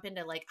would jump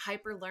into like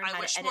hyper learn how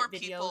to edit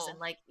videos and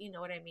like, you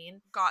know what I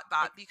mean? Got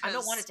that, like, because I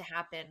don't want it to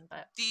happen,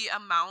 but the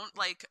amount,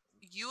 like,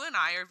 you and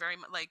I are very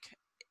much like,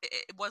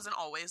 it wasn't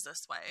always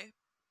this way,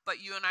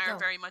 but you and I are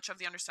very much of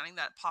the understanding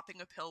that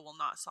popping a pill will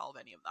not solve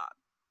any of that.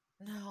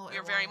 No,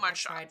 we're very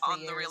much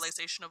on the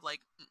realization of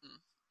like,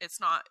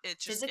 it's not, it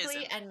just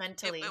physically isn't. And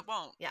mentally. It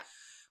won't. Yeah.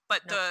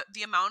 But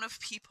the amount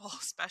of people,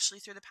 especially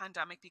through the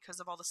pandemic,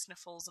 because of all the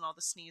sniffles and all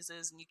the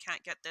sneezes, and you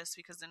can't get this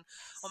because then,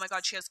 oh my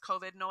God, she has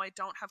COVID. No, I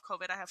don't have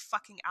COVID. I have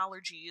fucking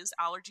allergies.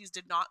 Allergies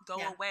did not go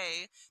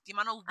away. The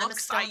amount of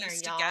looks I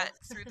used to get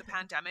through the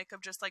pandemic of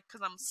just like,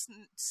 because I'm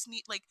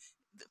like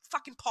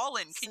fucking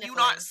pollen. Can Sniffling. You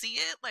not see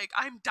it? Like,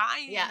 I'm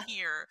dying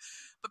here,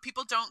 but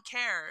people don't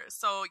care.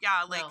 So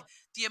like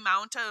the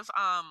amount of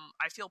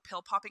I feel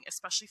pill popping,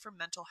 especially for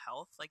mental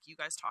health, like you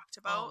guys talked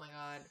about. Oh my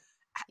God.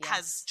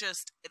 Has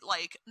just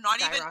like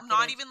not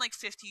even like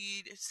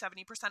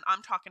 50-70%.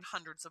 I'm talking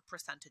hundreds of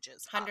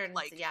percentages. Like,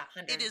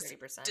 130%. It is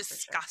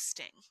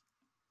disgusting.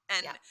 Sure.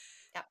 And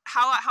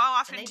how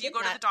often do you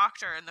go to the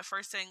doctor and the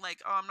first thing like,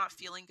 oh, I'm not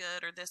feeling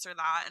good or this or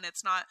that, and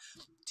it's not,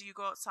 do you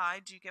go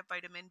outside, do you get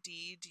vitamin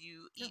D, do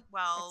you eat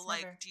well,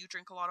 like never. Do you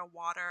drink a lot of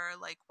water,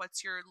 like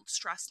what's your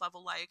stress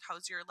level like,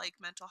 how's your like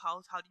mental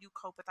health, how do you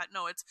cope with that?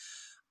 No, it's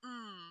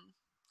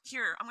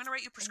Here, I'm going to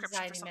write you a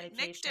prescription for something.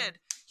 Nick did.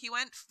 He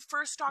went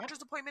first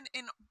doctor's appointment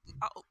in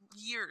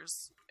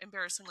years,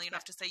 embarrassingly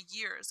enough to say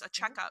years, a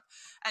checkup.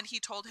 And he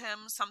told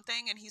him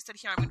something and he said,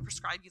 here, I'm going to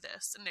prescribe you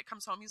this. And Nick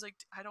comes home. He's like,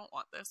 I don't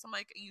want this. I'm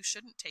like, you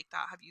shouldn't take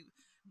that. Have you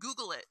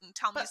Google it and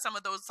tell me some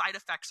of those side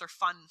effects are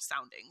fun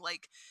sounding.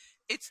 Like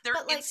it's their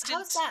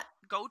instant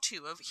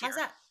go-to of here. How's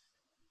that?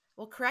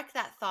 Well, correct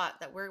that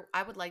thought that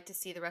I would like to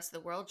see the rest of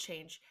the world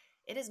change.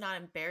 It is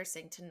not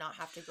embarrassing to not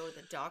have to go to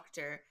the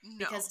doctor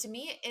because to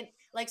me,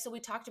 so we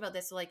talked about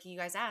this. So like you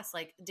guys asked,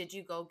 like, did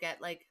you go get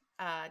like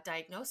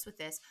diagnosed with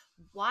this?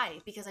 Why?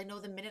 Because I know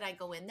the minute I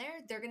go in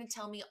there, they're going to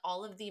tell me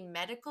all of the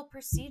medical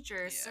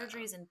procedures,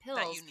 surgeries, and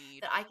pills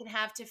that I can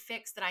have to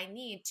fix that I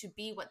need to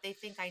be what they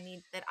think I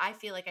need, that I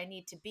feel like I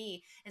need to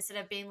be, instead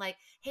of being like,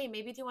 hey,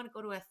 maybe do you want to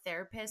go to a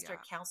therapist or a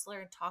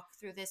counselor and talk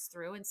this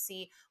through and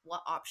see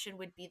what option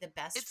would be the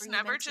best for you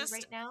mentally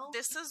right now?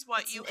 This is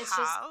what you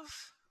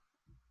have.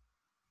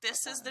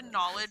 This is the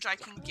knowledge I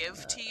can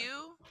give to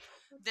you.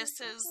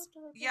 This is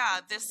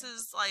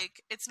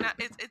like,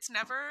 it's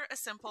never a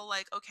simple,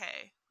 like,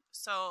 okay,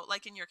 so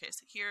like in your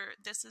case here,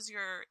 this is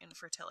your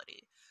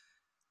infertility.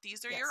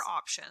 These are your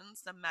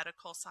options, the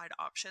medical side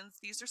options.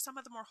 These are some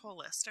of the more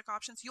holistic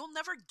options. You'll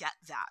never get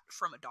that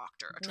from a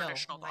doctor, a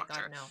traditional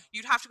doctor. God, no.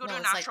 You'd have to go to a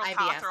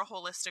naturopath or a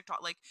holistic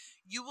doctor. Like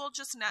you will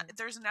just,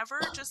 there's never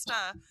just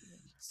a,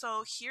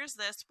 so here's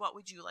this, what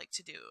would you like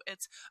to do?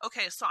 It's,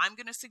 okay, so I'm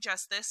going to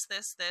suggest this.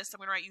 I'm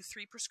going to write you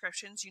 3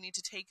 prescriptions. You need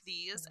to take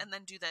these and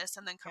then do this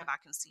and then come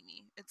back and see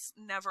me. It's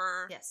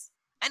never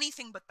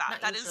anything but that.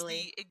 That is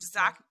the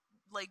exact,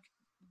 like,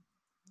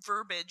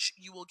 verbiage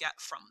you will get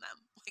from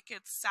them. Like,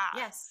 it's sad.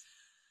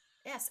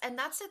 Yes. And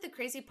that's the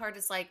crazy part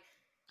is like,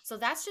 so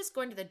that's just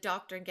going to the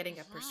doctor and getting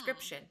a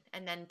prescription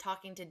and then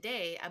talking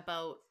today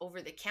about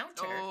over the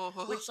counter,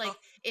 which like,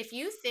 if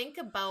you think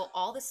about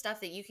all the stuff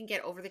that you can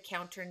get over the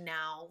counter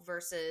now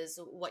versus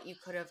what you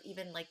could have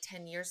even like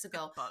 10 years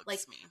ago, like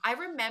me. I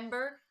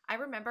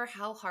remember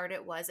how hard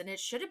it was, and it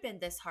should have been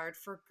this hard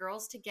for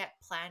girls to get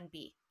Plan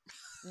B.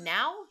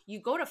 Now you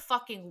go to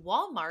fucking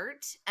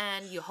Walmart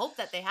and you hope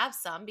that they have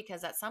some,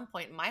 because at some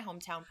point in my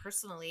hometown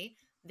personally,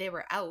 they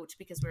were out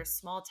because we're a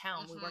small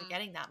town. We weren't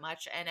getting that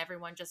much. And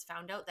everyone just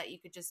found out that you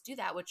could just do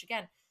that, which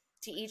again,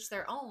 to each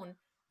their own.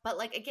 But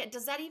like, again,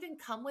 does that even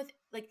come with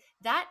like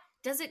that?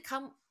 Does it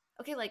come?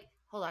 Okay. Like,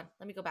 hold on.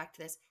 Let me go back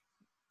to this.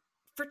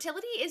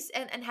 Fertility is,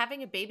 and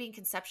having a baby and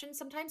conception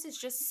sometimes is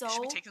just so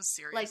should be taken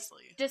seriously,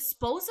 like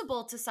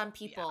disposable to some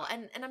people.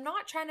 And I'm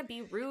not trying to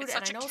be rude.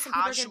 And I know some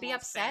people are going to be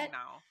upset,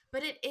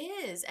 but it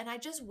is. And I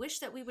just wish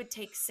that we would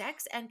take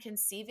sex and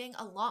conceiving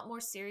a lot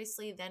more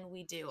seriously than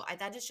we do.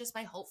 That is just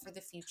my hope for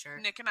the future.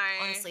 Nick and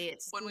I, honestly,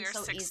 it's when we were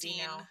so 16,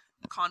 easy now.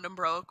 Condom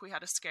broke. We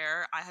had a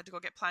scare. I had to go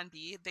get Plan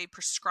B. They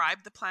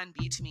prescribed the Plan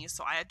B to me,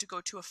 so I had to go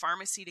to a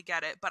pharmacy to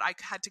get it. But I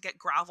had to get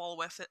Gravol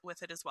with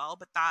it as well.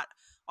 But that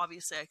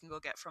obviously I can go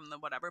get from the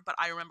whatever. But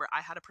I remember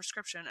I had a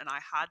prescription and I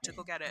had to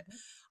go get it.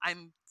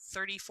 I'm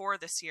 34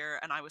 this year,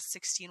 and I was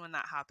 16 when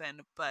that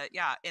happened. But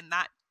yeah, in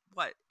that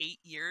 8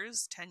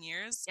 years, 10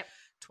 years,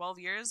 12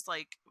 years,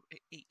 like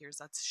 8 years.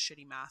 That's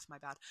shitty math. My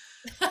bad.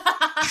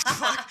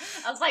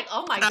 I was like,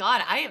 oh my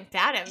God, I am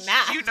bad at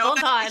math. You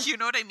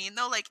know what I mean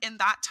though? Like in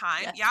that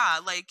time,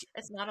 like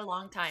it's not a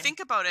long time. Think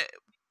about it.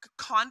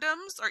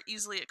 Condoms are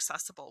easily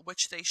accessible,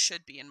 which they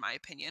should be in my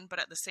opinion. But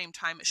at the same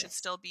time, it should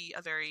still be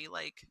a very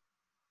like,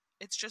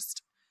 it's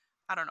just,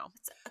 I don't know.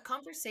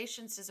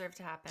 Conversations deserve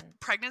to happen.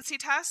 Pregnancy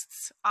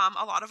tests.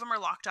 A lot of them are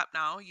locked up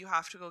now. You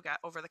have to go get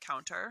over the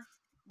counter,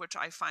 which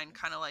I find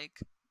kind of like,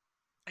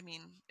 I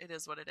mean, it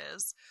is what it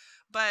is.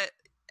 But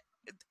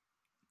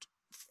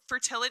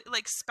fertility,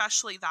 like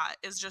especially that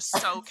is just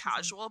so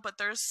casual, but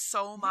there's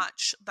so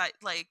much that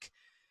like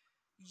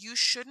you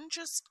shouldn't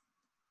just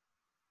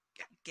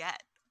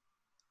get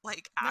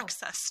like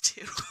access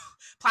to.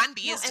 Plan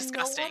B is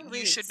disgusting.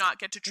 You should not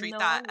get to treat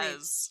that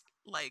as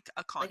like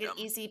a condom. Like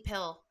an easy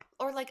pill.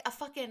 Or like a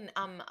fucking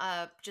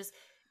just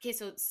okay,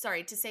 so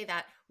sorry to say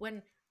that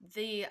when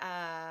the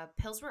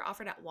pills were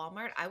offered at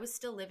Walmart, I was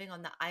still living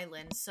on the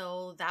island,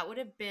 so that would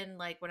have been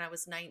like when I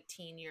was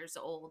 19 years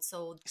old.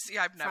 So see,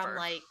 they've never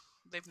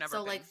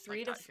been like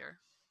 3 to here.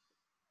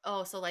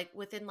 Oh, so like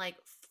within like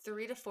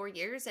 3 to 4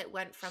 years, it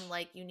went from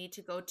like you need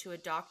to go to a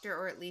doctor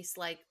or at least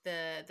like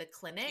the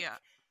clinic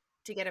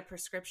to get a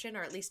prescription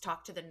or at least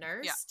talk to the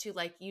nurse to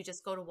like you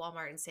just go to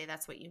Walmart and say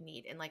that's what you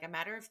need in like a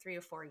matter of 3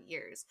 or 4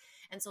 years.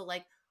 And so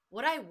like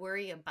what I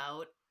worry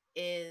about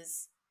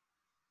is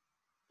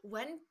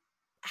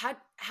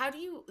how do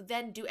you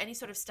then do any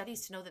sort of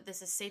studies to know that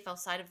this is safe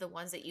outside of the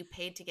ones that you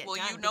paid to get done?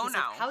 You know, because,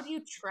 now. Like, how do you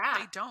track?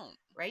 They don't.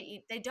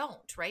 Right? They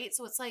don't, right?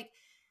 So it's like,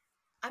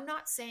 I'm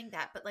not saying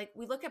that, but like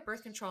we look at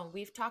birth control and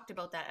we've talked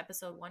about that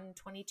episode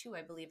 122,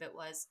 I believe it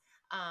was.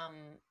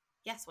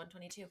 Yes,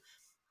 122.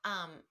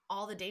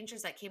 All the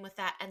dangers that came with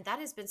that. And that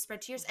has been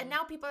spread to years. And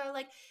now people are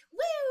like,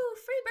 woo,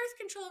 free birth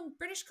control in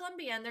British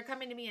Columbia. And they're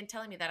coming to me and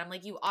telling me that. I'm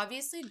like, you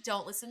obviously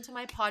don't listen to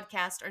my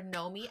podcast or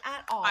know me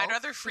at all. I'd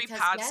rather free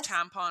pads,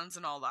 tampons,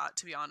 and all that,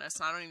 to be honest.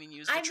 And I don't even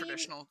use the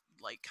traditional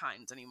like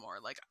kinds anymore.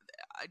 Like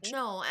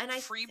No, and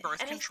free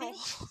birth I control.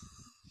 think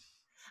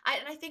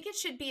I think it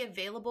should be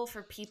available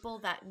for people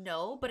that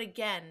know, but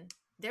again,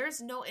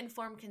 there's no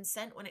informed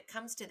consent when it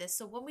comes to this.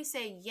 So when we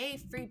say yay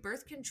free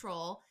birth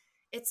control,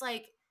 it's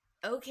like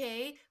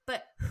okay,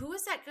 but who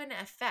is that going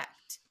to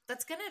affect?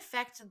 That's going to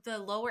affect the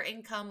lower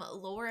income,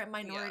 lower Yeah.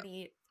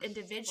 minority Well, that's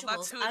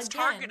individuals who it's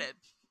again. targeted.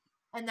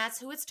 And that's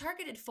who it's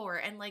targeted for.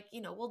 And like,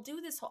 we'll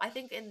do this whole, I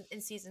think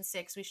in season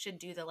 6, we should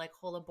do the like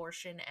whole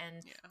abortion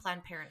and Yeah.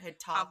 Planned Parenthood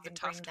Have talk the and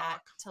tough bring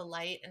that talk. to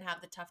light and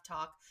have the tough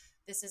talk.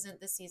 This isn't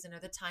the season or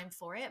the time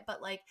for it.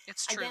 But like,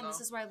 It's true, again, though.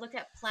 this is where I look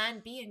at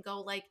Plan B and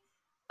go like,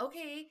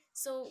 okay,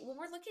 so when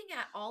we're looking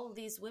at all of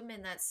these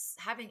women that's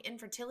having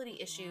infertility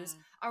issues,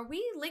 are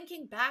we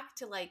linking back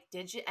to like,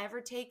 did you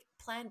ever take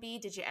Plan B?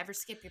 Did you ever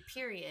skip your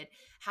period?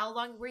 How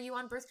long were you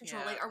on birth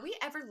control? Yeah. Like, are we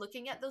ever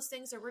looking at those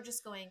things, or we're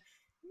just going,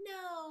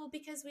 no,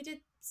 because we did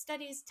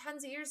studies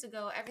tons of years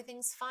ago,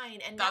 everything's fine.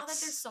 And now that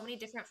there's so many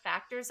different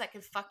factors that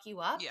could fuck you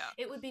up, Yeah.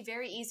 it would be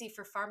very easy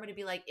for pharma to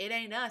be like, it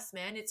ain't us,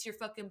 man. It's your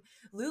fucking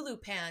Lulu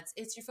pants.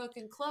 It's your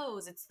fucking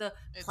clothes. It's the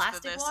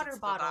plastic water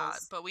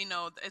bottles. But we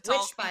know it's Which,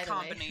 all by in the way,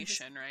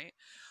 combination, right?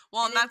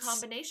 Well, and and in that's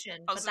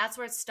combination, but that's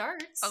where it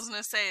starts. I was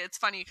gonna say it's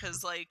funny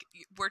because like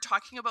we're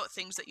talking about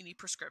things that you need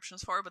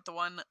prescriptions for, but the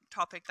one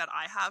topic that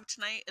I have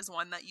tonight is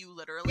one that you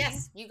literally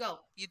Yes, you go.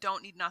 you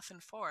don't need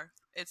nothing for.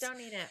 Don't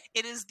need it.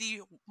 It is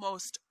the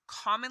most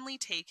commonly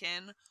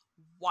taken,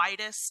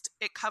 widest.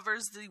 It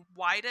covers the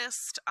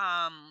widest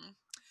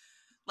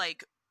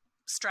like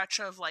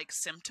stretch of like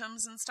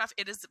symptoms and stuff.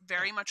 It is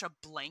very much a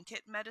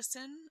blanket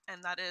medicine,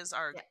 and that is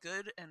our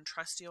good and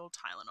trusty old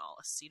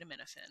Tylenol,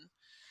 acetaminophen.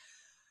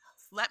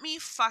 Let me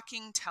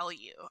fucking tell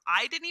you,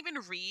 I didn't even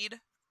read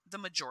the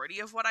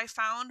majority of what I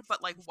found,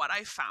 but like what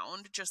I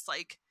found, just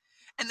like,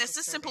 and this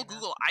is simple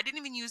Google. I didn't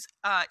even use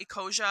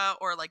Ecosia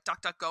or like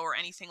DuckDuckGo or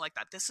anything like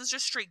that. This is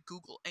just straight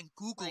Google, and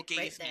Google like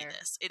gave me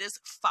this. It is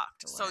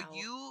fucked. Wow. So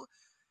you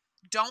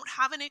don't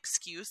have an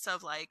excuse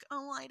of like,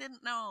 oh, I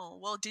didn't know.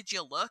 Well, did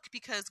you look?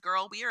 Because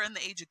girl, we are in the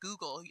age of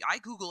Google. I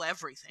Google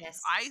everything.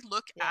 Yes. I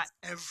look at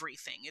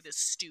everything. It is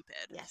stupid.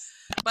 Yes.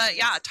 But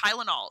yeah,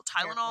 Tylenol.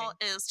 Tylenol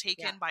is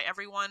taken by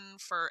everyone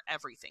for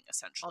everything,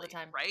 essentially. All the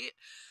time. Right?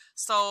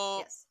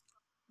 So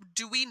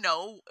do we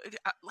know,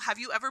 have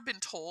you ever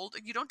been told,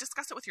 you don't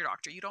discuss it with your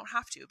doctor. You don't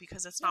have to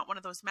because it's not one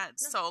of those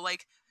meds. So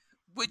like,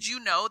 would you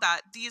know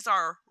that these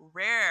are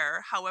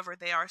rare, however,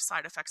 they are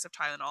side effects of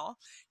Tylenol?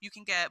 You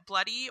can get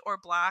bloody or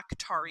black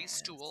tarry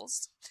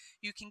stools.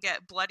 You can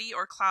get bloody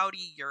or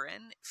cloudy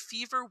urine,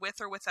 fever with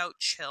or without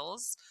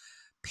chills,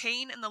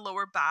 pain in the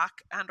lower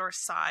back and or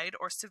side,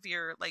 or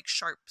severe like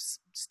sharp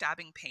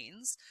stabbing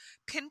pains,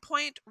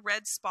 pinpoint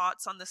red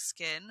spots on the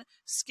skin,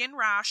 skin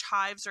rash,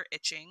 hives or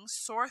itching,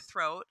 sore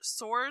throat,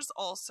 sores,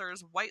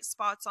 ulcers, white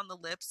spots on the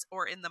lips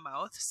or in the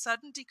mouth,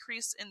 sudden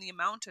decrease in the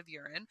amount of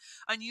urine,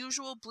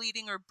 unusual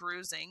bleeding or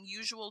bruising,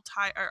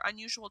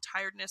 unusual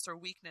tiredness or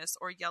weakness,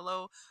 or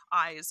yellow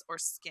eyes or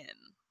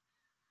skin.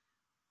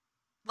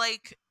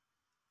 Like,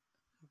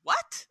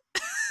 what?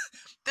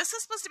 This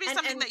is supposed to be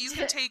something that you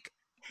can take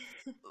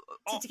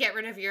to get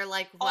rid of your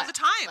like what, all the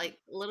time, like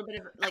a little bit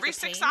of like every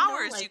 6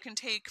 hours like, you can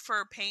take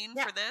for pain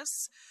for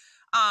this.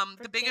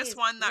 For the biggest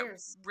one that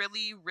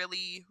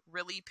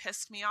really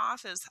pissed me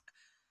off is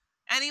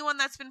anyone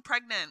that's been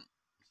pregnant.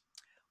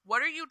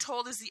 What are you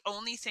told is the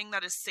only thing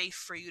that is safe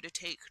for you to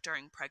take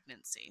during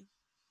pregnancy?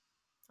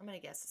 I'm gonna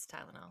guess it's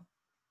Tylenol.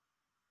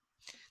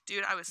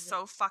 Dude, I was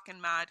so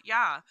fucking mad.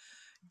 Yeah.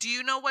 Do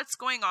you know what's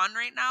going on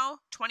right now?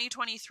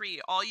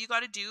 2023. All you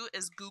got to do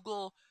is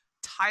Google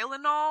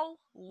Tylenol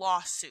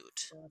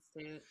lawsuit.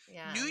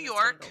 Yeah, New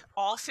York,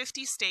 all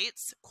 50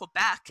 states,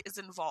 Quebec is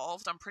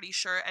involved, I'm pretty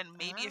sure, and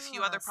maybe a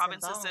few other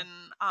provinces in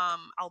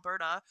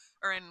Alberta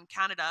or in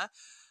Canada.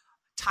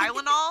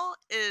 Tylenol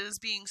is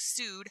being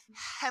sued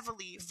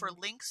heavily for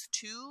links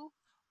to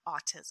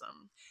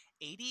autism,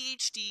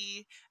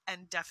 ADHD,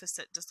 and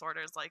deficit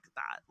disorders like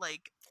that.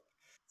 Like,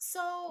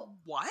 so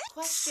what?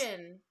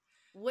 Question.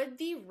 Would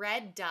the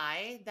red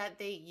dye that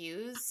they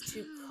use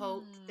to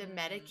coat the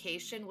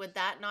medication, would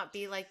that not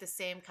be like the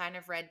same kind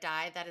of red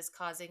dye that is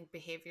causing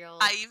behavioral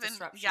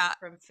disruption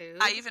from food?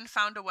 I even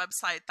found a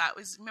website that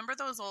was, remember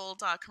those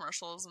old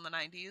commercials in the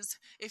 90s?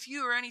 If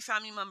you or any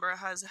family member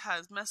has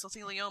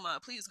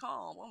mesothelioma, please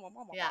call. Blah, blah,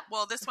 blah, blah. Yeah.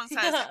 Well, this one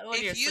says,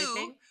 if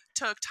you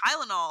took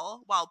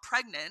Tylenol while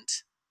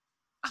pregnant,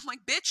 I'm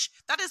like, bitch,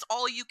 that is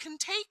all you can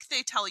take,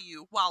 they tell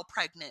you, while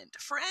pregnant,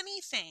 for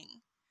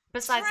anything.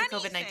 Besides the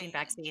COVID-19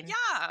 vaccine.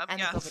 Yeah. And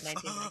the COVID-19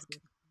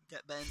 vaccine.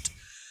 Get bent.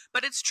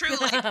 But it's true,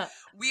 like,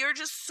 we are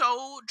just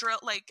so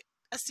like,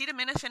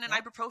 acetaminophen and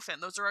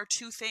ibuprofen, those are our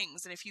two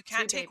things. And if you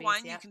can't take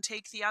one, you can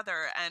take the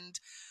other. And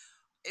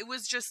it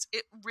was just,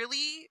 it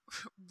really,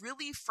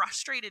 really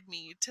frustrated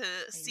me to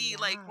see,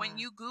 like, when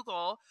you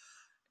Google,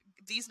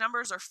 these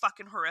numbers are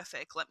fucking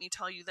horrific, let me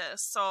tell you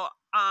this. So,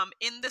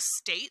 in the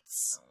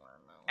States,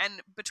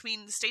 and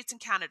between the States and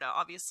Canada,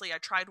 obviously, I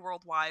tried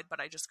worldwide, but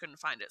I just couldn't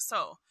find it.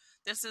 So,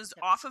 this is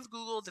off of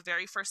Google, the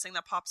very first thing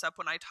that pops up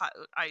when I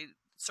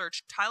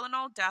search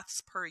Tylenol deaths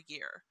per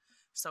year.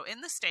 So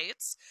in the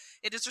States,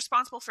 it is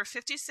responsible for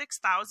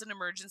 56,000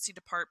 emergency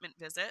department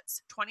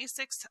visits,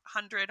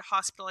 2,600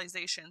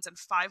 hospitalizations, and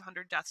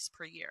 500 deaths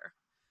per year.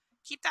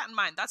 Keep that in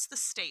mind. That's the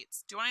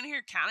States. Do you want to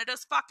hear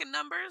Canada's fucking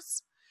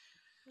numbers?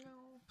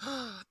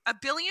 No. 1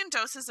 billion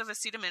doses of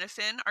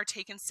acetaminophen are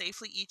taken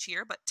safely each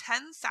year, but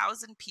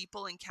 10,000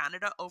 people in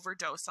Canada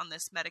overdose on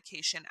this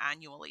medication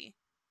annually.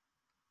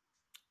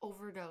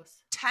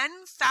 Overdose.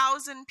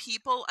 10,000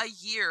 people a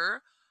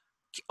year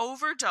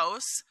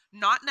overdose,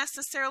 not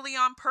necessarily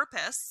on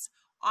purpose,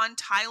 on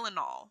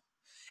Tylenol.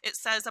 It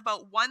says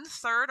about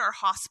 1/3 are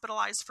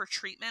hospitalized for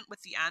treatment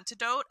with the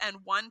antidote,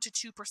 and 1 to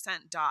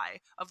 2% die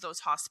of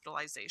those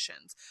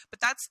hospitalizations. But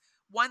that's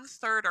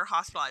 1/3 are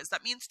hospitalized.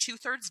 That means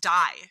 2/3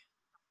 die.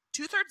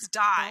 2/3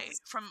 die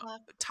That's from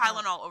fucked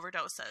Tylenol up.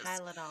 overdoses.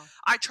 Tylenol.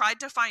 I tried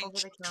to find Over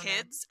the counter.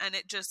 kids, and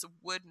it just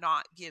would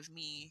not give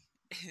me.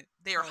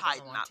 They are No, it doesn't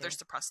hiding want that. to. They're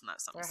suppressing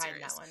that. Something They're hiding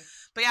serious. that one.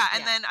 But yeah,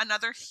 and Yeah. then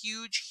another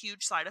huge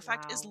side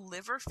effect is Wow.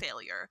 liver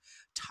failure.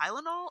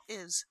 Tylenol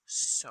is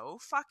so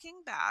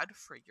fucking bad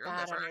for your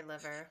Bad liver. on your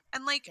liver.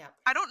 And like, Yep.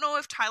 I don't know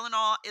if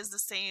Tylenol is the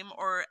same,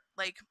 or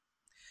like,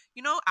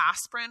 you know,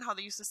 aspirin, how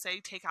they used to say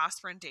take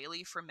aspirin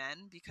daily for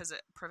men because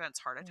it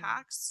prevents heart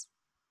attacks.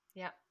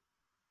 Yep.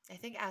 I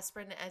think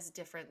aspirin is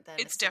different than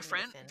It's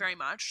different, acetaminophen. very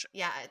much.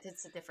 Yeah,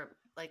 it's a different,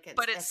 like,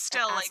 But it's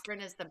still like,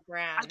 aspirin is the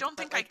brand. I don't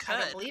but, think like, I could.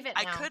 I don't believe it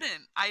I now.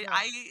 couldn't. No.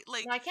 I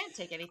like. No, I can't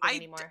take anything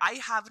anymore. I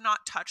have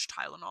not touched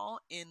Tylenol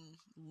in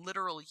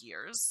literal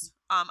years.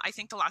 I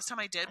think the last time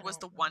I did I was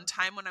the don't one know.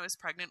 time when I was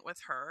pregnant with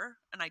her,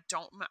 and I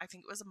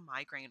think it was a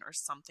migraine or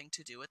something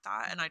to do with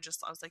that. And I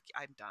was like,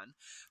 I'm done.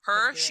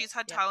 Couldn't do She's it.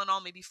 had Yep.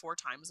 Tylenol maybe 4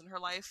 times in her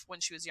life when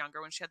she was younger,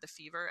 when she had the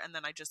fever, and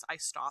then I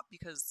stopped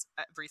because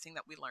everything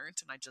that we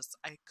learned, and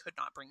I could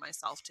not bring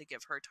myself to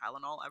give her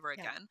Tylenol ever Yep.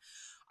 again.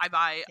 I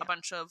buy a Yep.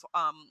 bunch of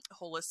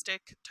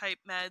holistic type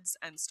meds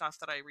and stuff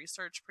that I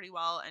research pretty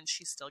well, and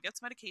she still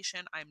gets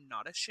medication. I'm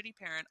not a shitty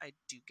parent. I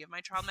do give my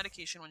child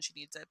medication when she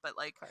needs it, but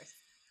like, Of course.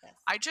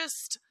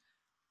 Yes.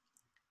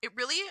 it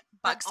really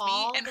But bugs me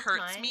all and the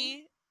hurts time-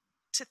 me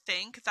to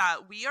think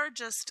that we are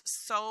just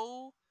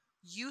so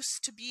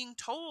used to being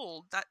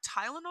told that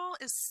Tylenol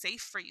is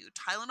safe for you.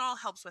 Tylenol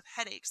helps with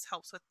headaches,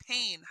 helps with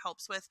pain,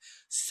 helps with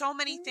so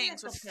many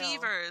things, with Miracle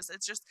pill. fevers.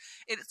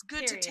 It's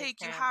good to Period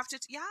take. You cramps. have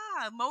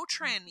to,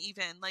 Motrin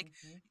even. Like,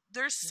 Mhm.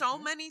 there's so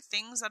Mhm. many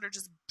things that are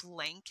just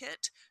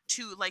blanket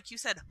to, like you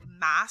said,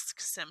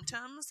 mask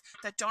symptoms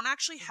that don't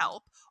actually Mhm.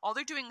 help. All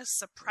they're doing is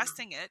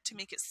suppressing it to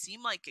make it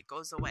seem like it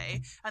goes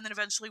away. And then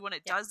eventually when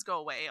it Yep. does go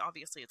away,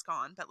 obviously it's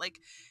gone. But like,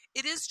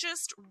 it is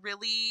just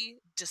really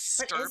But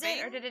disturbing. is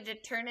it, or did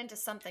it turn into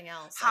something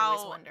else? I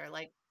always How- wonder.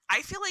 Like,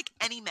 I feel like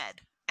any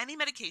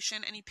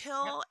medication, any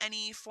pill,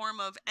 any form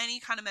of any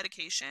kind of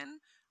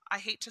medication, I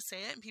hate to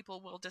say it, and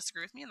people will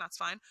disagree with me, and that's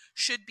fine,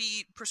 should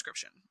be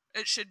prescription.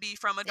 It should be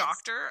from a Yes.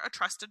 doctor, a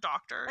trusted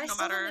doctor, I no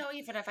still matter. don't know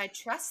even if I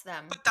trust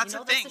them. But that's the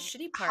the thing. That's the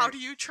shitty part. How do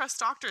you trust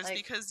doctors? Like,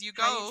 Because you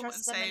how do you go trust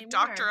and them say, anymore?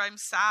 "Doctor, I'm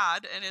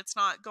sad," and it's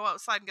not go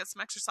outside and get some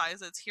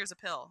exercise. It's here's a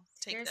pill.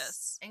 Take Here's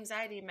this.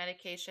 anxiety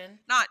medication.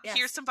 Not Yes.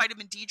 here's some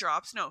vitamin D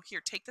drops. No, here,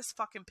 take this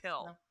fucking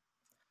pill. No.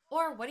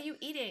 Or what are you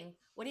eating?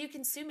 What are you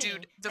consuming?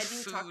 Dude, the Have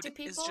you talked to food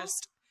people? is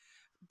just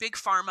big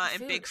pharma The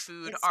and big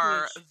food, food it's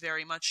are huge.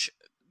 very much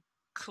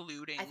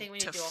colluding I think we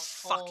need to to do a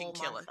fucking whole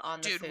kill month it.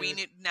 on the Dude, we food.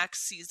 need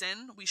next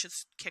season we should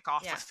kick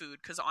off Yeah. with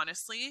food, because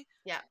honestly,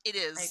 Yeah, it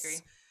is. I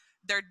agree.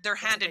 They're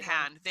That's a hand in big one.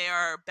 hand. They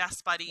are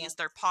best buddies. Yes.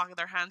 Their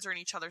hands are in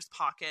each other's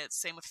pockets.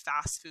 Same with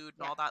fast food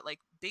and Yeah. all that. Like,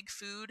 big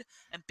food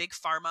and big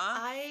pharma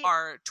I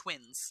are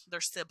twins.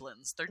 They're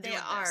siblings. They're They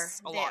doing are. this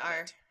a They lot are.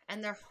 of it.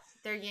 And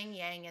they're yin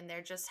yang, and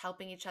they're just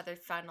helping each other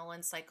funnel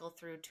and cycle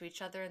through to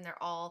each other, and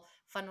they're all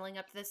funneling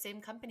up to the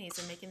same companies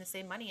and making the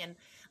same money. And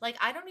like,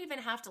 I don't even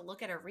have to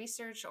look at a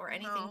research or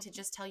anything No. to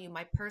just tell you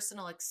my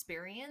personal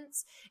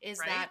experience is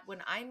Right? that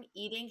when I'm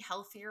eating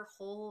healthier,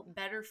 whole,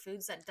 better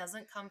foods that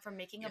doesn't come from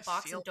making a You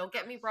box, feel and don't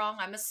get me wrong,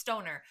 I'm a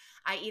stoner.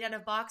 I eat out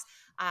of box.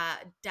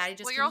 Daddy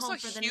just Well, came you're also home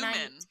for the night.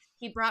 human.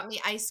 He brought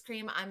me ice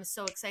cream. I'm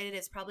so excited.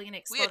 It's probably going to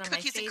We explode had on my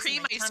cookies face and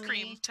cream my ice tummy.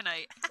 cream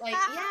tonight. Like,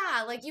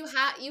 yeah, like you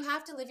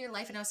have to live your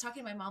life. And I was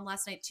talking to my mom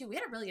last night too. We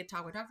had a really good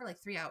talk. We talked for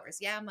like 3 hours.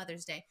 Yeah,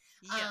 Mother's Day.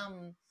 Yeah.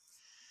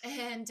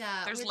 And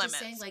There's we were just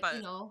saying, limits, like, but-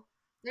 you know,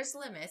 there's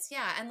limits.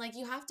 Yeah. And like,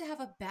 you have to have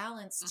a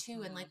balance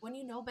too. And Mhm. like, when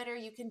you know better,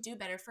 you can do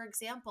better. For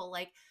example,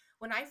 like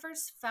when I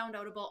first found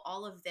out about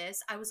all of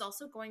this, I was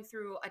also going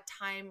through a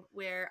time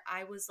where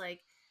I was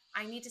like,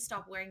 I need to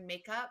stop wearing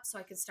makeup so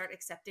I can start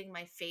accepting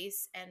my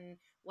face and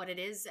what it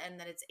is, and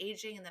that it's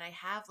aging, and that I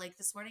have, like,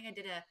 this morning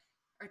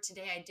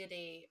today I did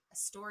a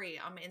story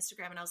on my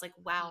Instagram, and I was like,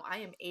 wow, I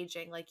am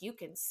aging. Like, you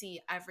can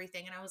see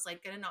everything. And I was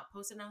like, gonna not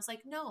post it. And I was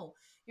like, no,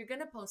 you're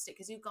gonna post it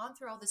because you've gone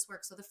through all this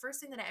work. So the first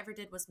thing that I ever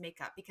did was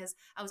makeup, because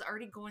I was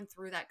already going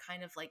through that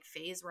kind of like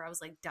phase where I was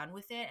like done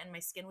with it and my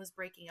skin was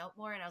breaking out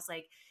more. And I was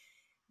like,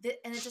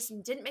 and it just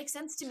didn't make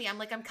sense to me. I'm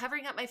like, I'm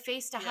covering up my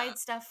face to Yeah. hide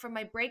stuff from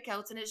my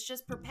breakouts, and it's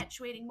just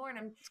perpetuating more. And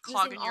I'm It's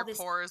clogging using all your this,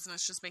 pores, and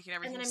it's just making and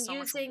everything then I'm so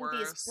much using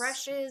worse. these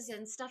brushes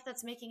and stuff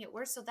that's making it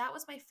worse. So that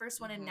was my first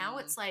one, and now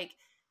Mhm. it's like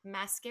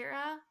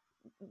mascara,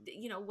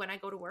 when I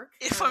go to work,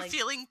 If or I'm like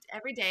feeling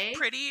every day,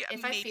 pretty,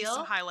 if I maybe feel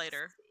some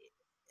highlighter.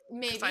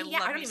 maybe, I yeah,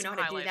 love I don't me even some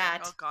know how to do highlighter.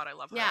 that. Oh God, I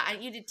love Yeah,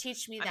 highlighter. you did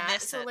teach me I that.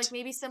 miss So it. like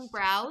maybe some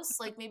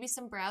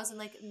brows, and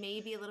like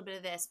maybe a little bit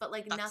of this, but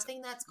like That's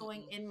nothing that's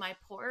going mm-mm. in my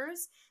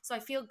pores. So I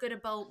feel good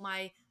about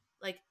my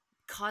like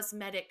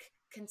cosmetic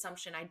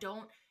consumption. I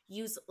don't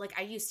use, like,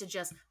 I used to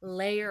just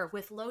layer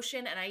with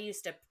lotion, and I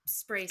used to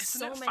spray Isn't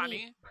so it many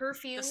funny? The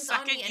perfumes on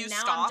second me, you and now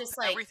I'm stop, just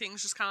like,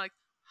 everything's just kind of like,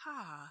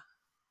 ha.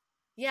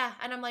 yeah,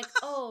 and I'm like,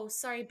 oh,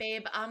 sorry,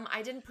 babe.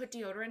 I didn't put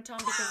deodorant on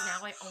because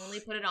now I only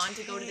put it on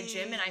to go to the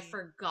gym, and I Okay.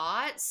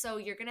 forgot. So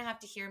you're gonna have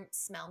to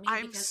smell me,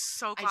 I'm because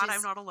so I glad I'm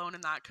just not alone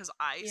in that, because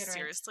I deodorant.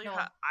 seriously, No,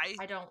 I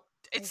I don't. I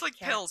it's like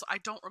can't. pills. I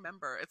don't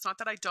remember. It's not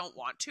that I don't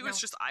want to. It's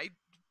No. just I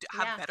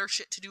have Yeah. better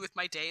shit to do with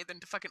my day than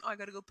to fucking, oh, I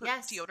gotta go put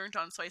Yes. deodorant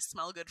on so I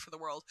smell good for the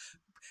world.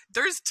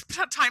 There's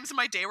times in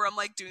my day where I'm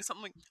like doing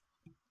something like,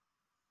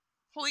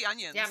 holy Yeah, I'm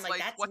onions, like, like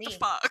that's what the me.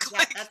 fuck? Yeah,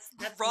 Like that's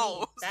gross.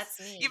 me. That's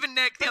me. Even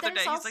Nick the But other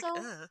then day, it's he's like,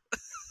 also ugh. But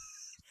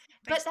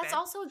Thanks, that's babe.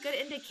 also a good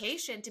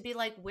indication to be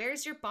like,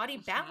 where's your body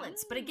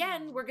balance? But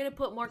again, Mhm. we're going to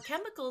put more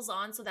chemicals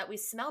on so that we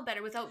smell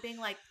better without being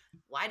like,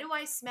 why do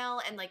I smell?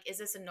 And like, is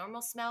this a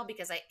normal smell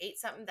because I ate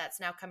something that's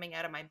now coming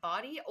out of my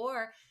body?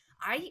 Or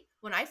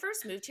when I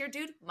first moved here,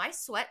 dude, my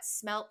sweat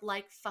smelled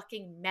like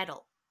fucking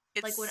metal.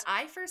 Like when It's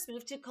I first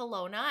moved to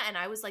Kelowna and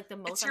I was like the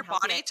most it's your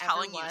unhealthy body I ever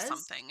telling you was.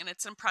 something, and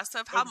it's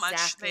impressive how much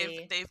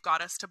Exactly. they've got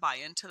us to buy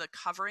into the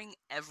covering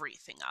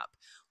everything up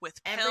with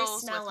Every pills,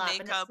 with smell up.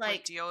 And it's makeup, with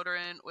like,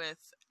 deodorant, with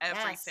yes.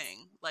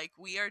 everything. Like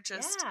we are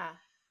just Yeah.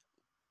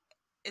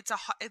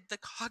 the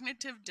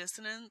cognitive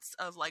dissonance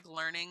of like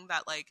learning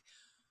that like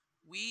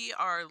we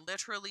are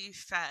literally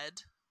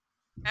fed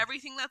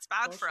everything that's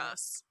bad for Bullshit.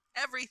 us.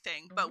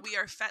 Everything, but Hmm. we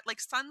are fed like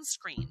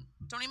sunscreen.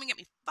 Don't even get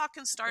me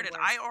fucking The started.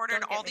 I worst.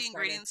 ordered Don't all get me the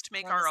started. ingredients to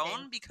make We're on the our same.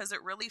 own because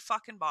it really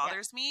fucking Yeah.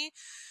 bothers me.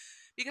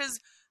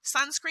 Because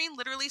sunscreen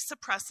literally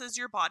suppresses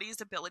your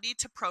body's ability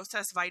to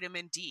process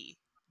vitamin D.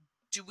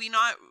 Do we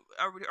not,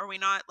 are we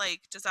not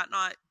like, does that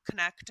not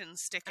connect and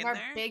stick And in our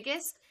there?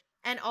 biggest,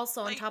 and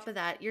also on Like, top of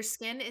that, your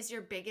skin is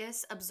your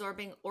biggest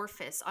absorbing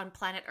orifice on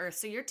planet Earth.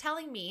 So you're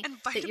telling me and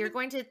that vitamin,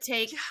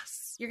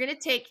 yes, you're going to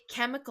take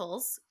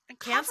chemicals, and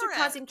cancer cover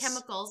causing it.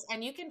 chemicals,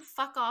 and you can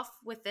fuck off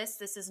with this.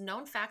 This is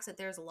known facts that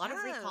there's a lot of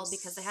recall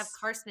because they have Yes.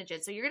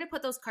 carcinogens. So you're going to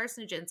put those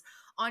carcinogens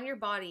on your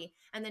body,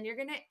 and then you're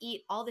going to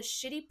eat all the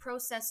shitty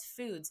processed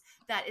foods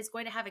that is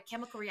going to have a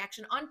chemical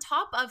reaction on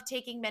top of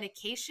taking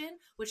medication,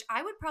 which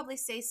I would probably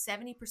say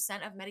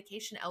 70% of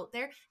medication out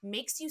there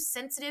makes you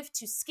sensitive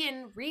to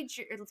skin,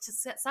 to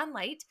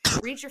sunlight,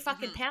 read your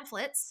fucking Hmm.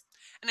 pamphlets,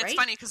 And it's right?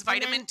 funny because And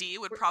then vitamin D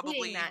would we're eating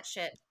probably that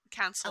shit.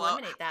 cancel out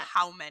Eliminate that.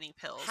 how many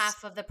pills?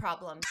 Half of the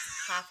problems,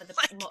 half of the,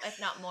 Like, if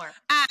not more.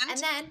 and And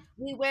then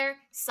we wear which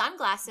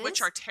sunglasses are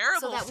so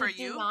terrible that for we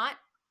do you. not,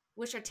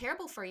 which are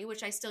terrible for you,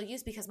 which I still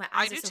use because my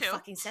I eyes are do so too.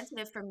 fucking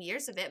sensitive from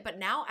years of it. But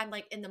now I'm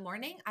like, in the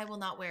morning, I will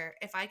not wear.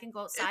 If I can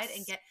go outside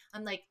and It's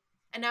I'm like,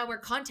 and now I wear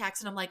contacts,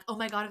 and I'm like, oh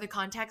my God, are the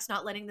contacts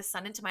not letting the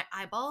sun into my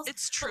eyeballs?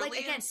 it's But like, truly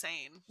again,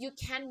 insane. you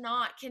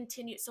cannot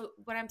continue. So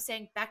what I'm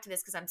saying, back to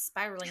this, because I'm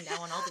spiraling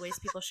now on all the ways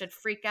people should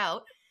freak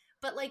out,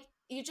 but like,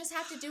 you just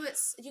have to do it.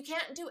 You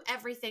can't do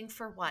everything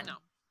for one. No.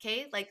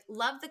 Okay. Like,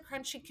 love the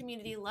crunchy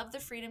community, love the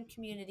freedom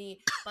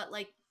community, but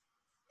like,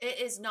 it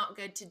is not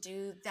good to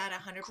do that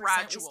 100%.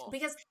 Gradual.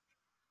 Because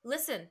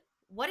listen,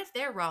 what if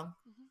they're wrong?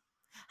 Mhm.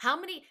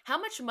 How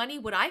much money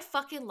would I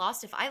fucking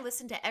lost if I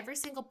listened to every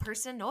single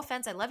person, no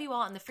offense, I love you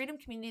all, in the freedom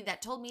community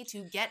that told me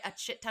to get a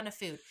shit ton of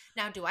food?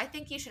 Now, do I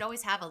think you should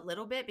always have a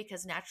little bit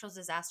because natural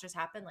disasters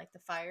happen, like the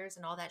fires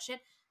and all that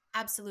shit?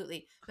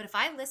 Absolutely. But if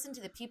I listened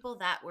to the people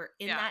that were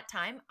in Yeah. that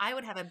time, I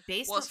would have a Well,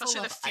 basement full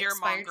especially of the fear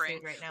expired mongering.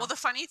 food right now. Well, the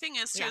funny thing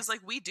is too, Yeah. is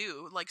like we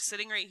do, like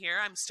sitting right here,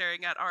 I'm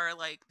staring at our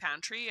like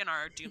pantry and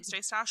our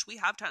doomsday stash. We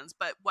have tons,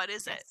 but what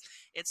is it? Yes.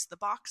 It's the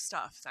box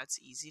stuff that's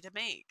easy to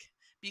make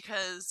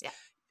because Yeah.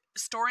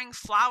 storing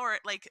flour,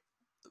 like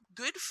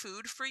good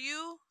food for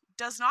you,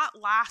 does not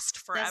last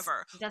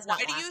forever. Does Why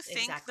not do you last.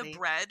 think Exactly. the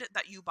bread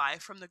that you buy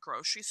from the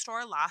grocery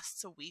store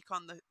lasts a week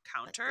on the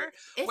counter?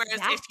 If Whereas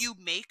that. if you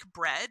make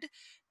bread,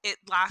 it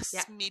Yeah.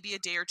 lasts maybe a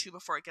day or two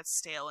before it gets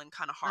stale and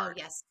kind of Oh, hard.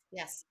 yes.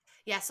 Yes.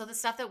 Yeah. So the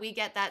stuff that we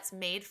get that's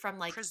made from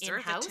like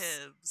in-house.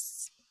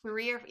 Preservatives.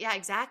 Yeah,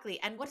 exactly.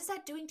 And what is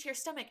that doing to your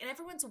stomach? And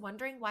everyone's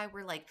wondering why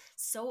we're like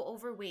so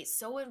overweight,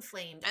 so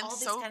inflamed, And all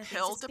these so kind of things.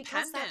 pill It's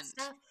because that dependent.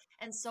 stuff,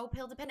 and so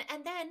pill dependent.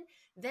 And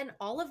then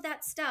all of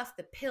that stuff,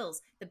 the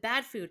pills, the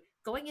bad food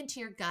going into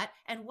your gut.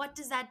 And what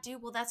does that do?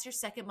 Well, that's your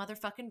second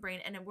motherfucking brain.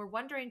 And then we're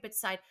wondering,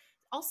 beside,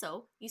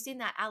 also, you seen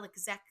that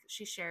Alex Zek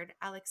she shared?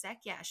 Alex Zek,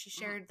 yeah, she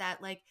shared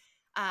that like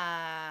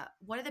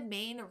one of the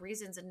main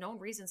reasons and known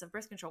reasons of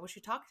birth control, which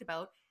we talked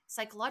about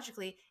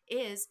psychologically,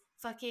 is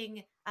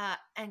fucking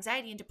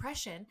anxiety and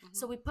depression.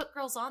 So we put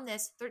girls on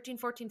this 13,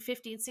 14,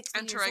 15, 16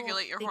 And to years old.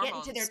 regulate your They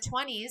hormones. get into their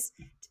 20s.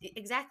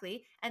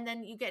 Exactly. And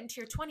then you get into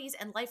your 20s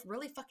and life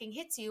really fucking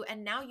hits you.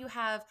 And now you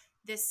have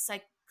this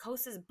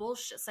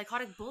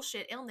psychotic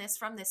bullshit illness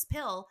from this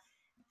pill.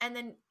 And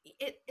then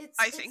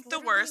I think the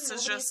worst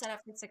is just set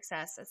up for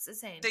success. It's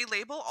insane. they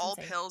label It's all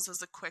insane. pills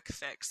as a quick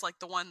fix, like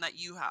the one that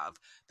you have.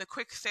 The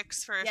quick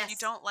fix for if you Yes.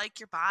 don't like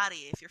your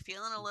body, if you're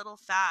feeling a little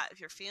fat, if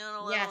you're feeling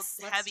a little Yes,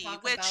 let's heavy,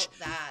 talk which about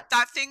that.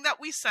 that thing that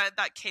we said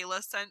that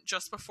Kayla sent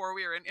just before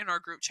we were in our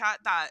group chat,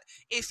 that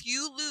if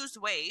you lose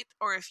weight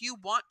or if you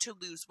want to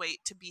lose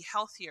weight to be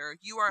healthier,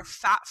 you are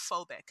fat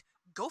phobic.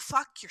 Go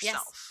fuck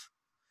yourself.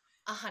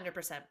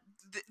 100%.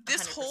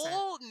 This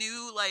whole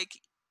new like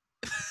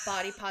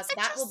body positive,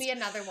 that will be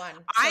another one.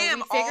 So I am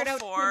we figured all out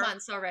for 2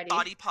 months already.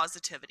 Body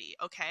positivity,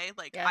 okay?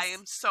 Like, Yes. I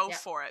am so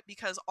for it,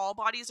 because all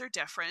bodies are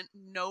different.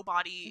 No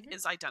body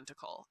is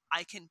identical.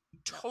 I can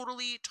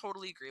totally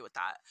agree with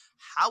that.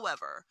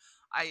 However,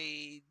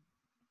 I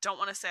don't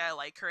want to say I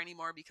like her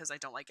anymore because I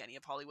don't like any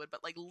of Hollywood,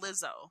 but like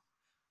Lizzo,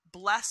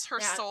 bless her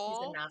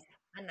soul.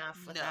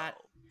 Enough with that.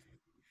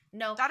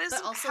 No, that isn't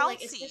but also healthy.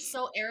 like it's just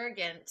so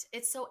arrogant.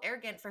 It's so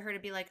arrogant for her to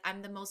be like,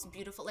 I'm the most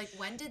beautiful. Like,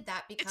 when did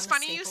that become? It's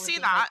funny you see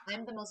that. Like,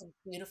 I'm the most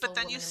beautiful. But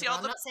then you see all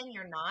I'm not saying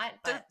you're not,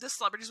 but the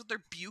celebrities with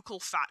their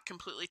buccal fat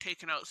completely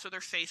taken out, so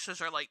their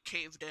faces are like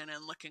caved in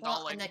and looking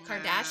all like. And the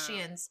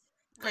Kardashians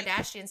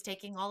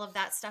taking all of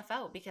that stuff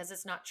out because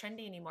it's not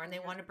trendy anymore, and they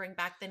want to bring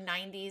back the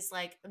 '90s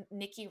like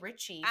Nicki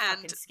Richie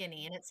fucking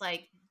skinny, and it's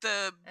like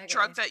the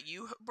drug that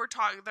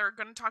they're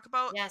going to talk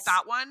about. Yes.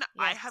 That one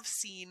I have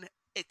seen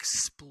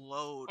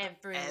explode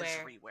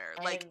everywhere.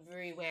 Like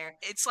everywhere.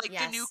 It's like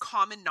the new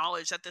common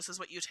knowledge that this is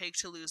what you take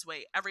to lose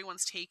weight.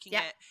 Everyone's taking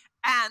it,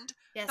 and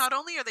not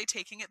only are they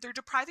taking it, they're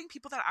depriving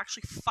people that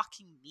actually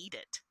fucking need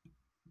it.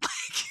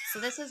 So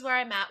this is where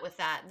I'm at with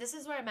that.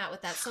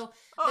 So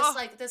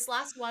this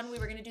last one, we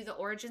were going to do the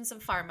origins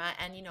of pharma,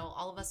 and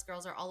all of us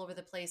girls are all over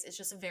the place. It's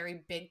just a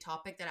very big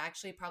topic that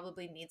actually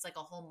probably needs like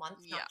a whole month,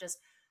 not just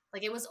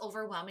like, it was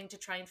overwhelming to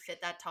try and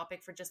fit that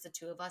topic for just the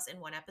two of us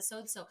in one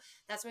episode. So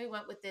that's why we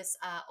went with this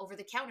over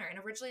the counter. And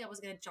originally I was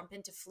going to jump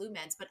into flu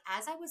meds, but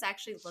as I was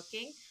actually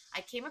looking,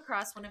 I came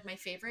across one of my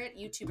favorite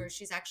YouTubers.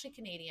 She's actually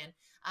Canadian.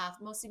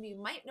 Most of you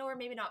might know her,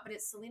 maybe not, but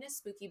it's Selena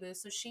Spooky Boo.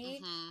 So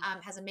she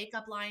has a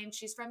makeup line.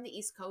 She's from the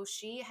East Coast.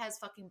 She has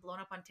fucking blown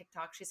up on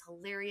TikTok. She's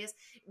hilarious.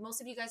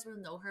 Most of you guys will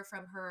know her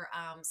from her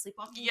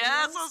sleepwalking videos.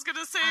 I was going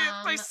to say,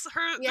 my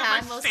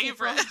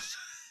favorite.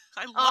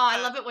 I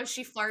love it when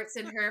she farts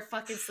in her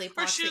fucking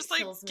sleepwalk. Or she just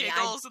like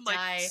giggles and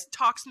like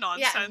talks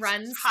nonsense,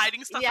 runs,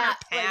 hiding stuff in her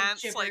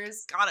pants. Like,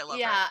 God, I love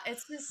her.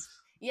 It's just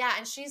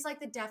and she's like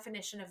the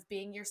definition of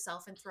being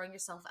yourself and throwing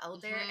yourself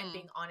out there and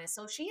being honest.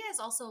 So she has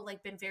also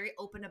like been very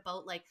open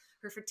about like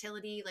her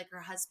fertility, like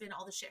her husband,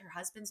 all the shit her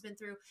husband's been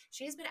through.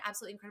 She has been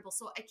absolutely incredible.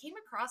 So I came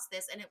across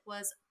this, and it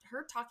was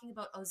her talking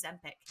about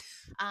Ozempic.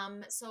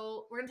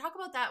 So we're gonna talk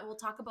about that. We'll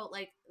talk about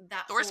like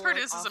that. The worst part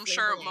is I'm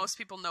sure most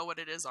people know what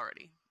it is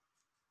already.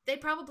 They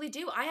probably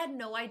do. I had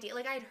no idea.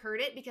 Like, I had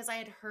heard it because I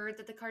had heard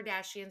that the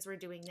Kardashians were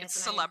doing this.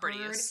 It's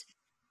celebrities.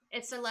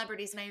 It's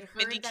celebrities, and I had heard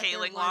Mindy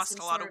Kaling lost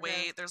a lot of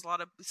weight. There's a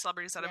lot of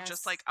celebrities that have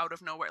just like out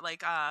of nowhere,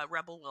 like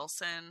Rebel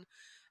Wilson.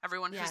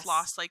 Everyone who's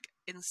lost like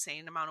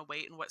insane amount of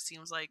weight in what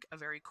seems like a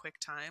very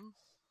quick time.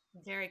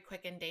 Very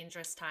quick and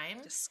dangerous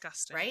time.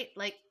 Disgusting. Right?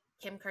 Like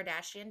Kim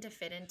Kardashian to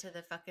fit into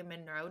the fucking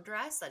Monroe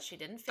dress that she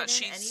didn't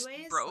fit in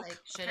anyways. Broke, like,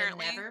 should have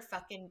never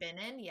fucking been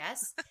in.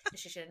 Yes.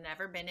 She should have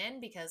never been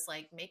in, because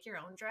like, make your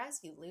own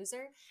dress, you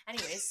loser.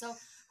 Anyways, so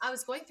I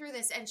was going through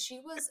this, and she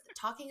was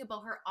talking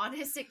about her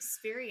honest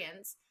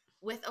experience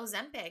with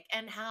Ozempic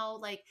and how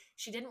like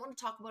she didn't want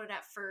to talk about it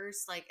at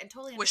first. Like, and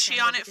totally was she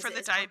on it for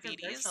the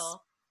diabetes?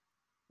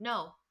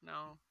 No.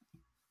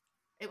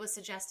 It was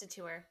suggested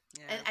to her.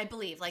 Yeah, I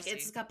believe. Like,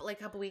 it's a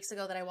couple weeks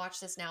ago that I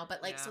watched this now.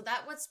 But like, so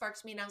that what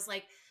sparked me, and I was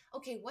like,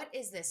 okay, what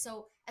is this?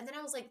 So, and then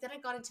I was like, then I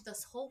got into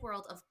this whole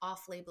world of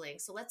off-labeling.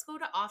 So let's go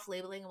to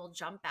off-labeling, and we'll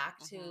jump back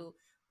to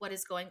what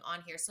is going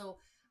on here. So,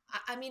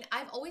 I mean,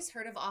 I've always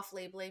heard of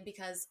off-labeling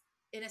because,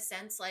 in a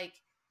sense, like,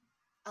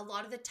 a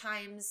lot of the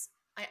times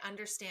I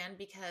understand,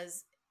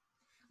 because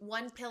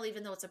one pill,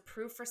 even though it's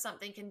approved for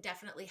something, can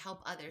definitely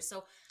help others.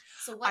 So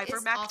what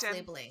is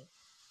off-labeling?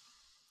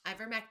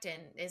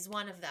 Ivermectin is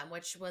one of them,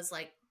 which was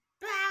like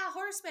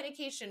horse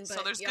medication. But,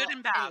 so there's good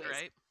and bad,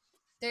 right?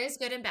 There is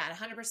good and bad,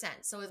 100%.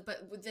 So,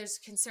 but there's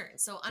concern.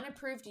 So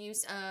unapproved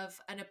use of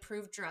an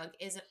approved drug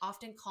is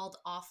often called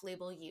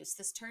off-label use.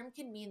 This term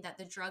can mean that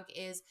the drug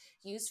is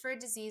used for a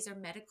disease or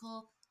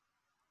medical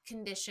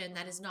condition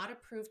that is not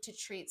approved to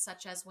treat,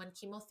 such as when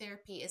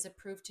chemotherapy is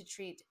approved to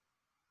treat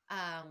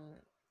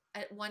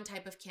one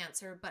type of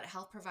cancer, but a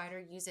health provider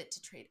use it to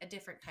treat a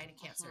different kind of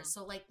cancer.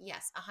 So like,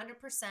 yes,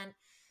 100%.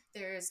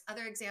 There's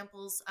other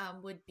examples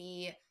would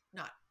be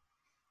not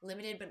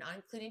limited, but not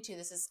including to.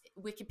 This is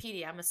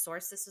Wikipedia. I'm a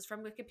source. This is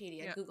from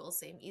Wikipedia. Yeah. Google,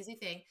 same easy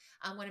thing.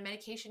 When a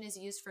medication is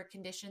used for a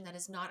condition that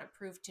is not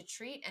approved to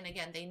treat, and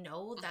again, they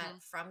know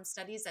that from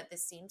studies that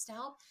this seems to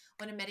help,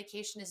 when a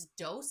medication is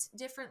dosed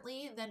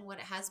differently than when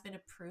it has been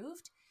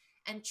approved,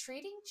 and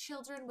treating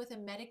children with a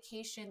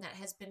medication that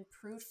has been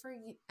approved for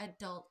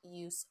adult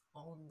use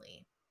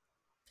only.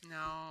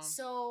 No.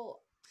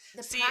 So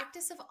the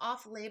practice of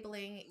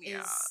off-labeling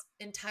is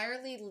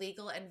entirely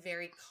legal and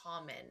very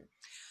common.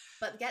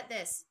 But get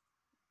this,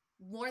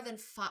 more than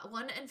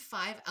 1 in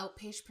 5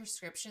 outpatient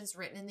prescriptions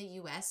written in the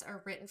US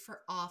are written for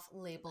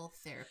off-label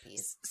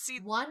therapies. See,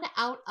 1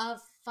 out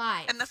of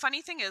 5. and the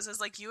funny thing is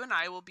like you and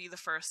I will be the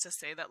first to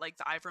say that like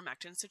the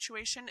ivermectin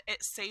situation,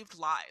 it saved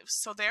lives.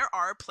 So there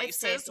are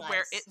places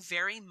where it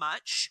very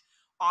much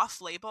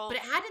off-label but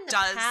it had in the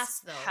does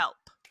past, though. help.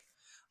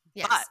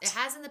 Yes, but it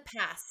has in the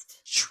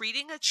past.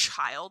 Treating a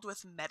child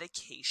with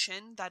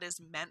medication that is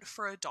meant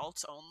for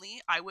adults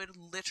only, I would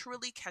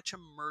literally catch a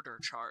murder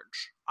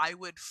charge. I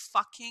would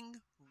fucking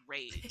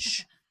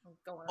rage.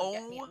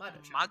 Oh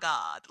my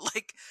God.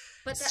 Like,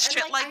 but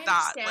shit like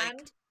that.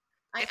 Like,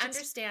 I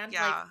understand.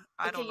 Yeah,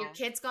 like, okay, your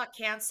kid's got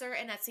cancer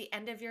and that's the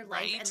end of your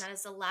life, and that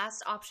is the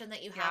last option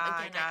that you have.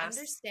 Yeah, Again, I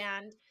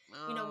understand.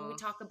 You know, when we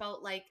talk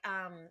about like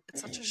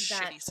it's such a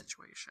shitty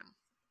situation.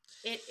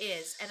 It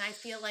is, and I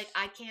feel like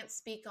I can't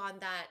speak on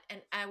that,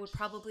 and I would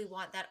probably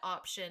want that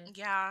option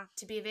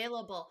to be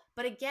available.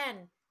 But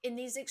again, in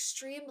these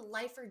extreme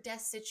life or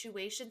death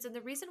situations, and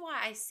the reason why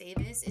I say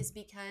this is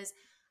because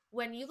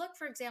when you look,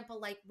 for example,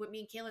 like what me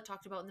and Kayla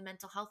talked about in the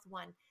mental health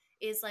one,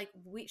 is like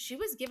she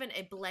was given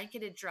a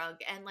blanketed drug,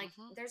 and like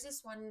there's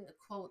this one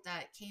quote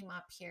that came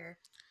up here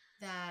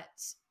that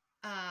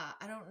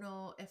I don't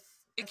know if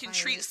it can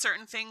treat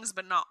certain things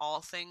but not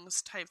all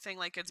things type thing,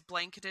 like it's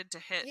blanketed to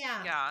hit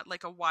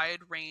like a wide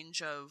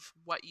range of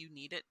what you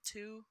need it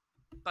to,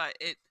 but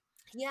it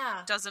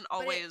doesn't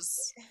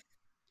always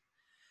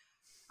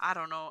I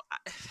don't know,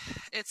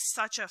 it's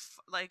such a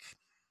like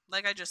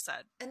I just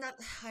said, and that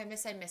I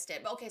missed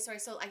it, but okay, sorry.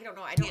 So I don't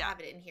know, I don't have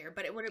it in here,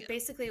 but what it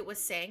basically it was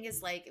saying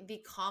is like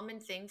the common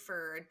thing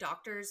for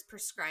doctors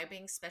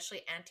prescribing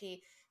especially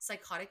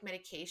antipsychotic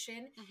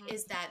medication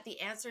is that the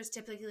answer is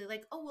typically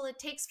like, oh well, it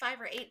takes 5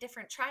 or 8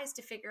 different tries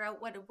to figure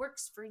out what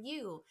works for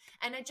you.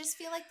 And I just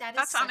feel like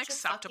that's such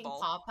unacceptable. A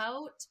fucking pop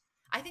out.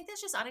 I think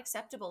that's just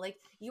unacceptable. Like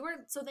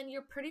then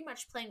you're pretty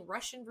much playing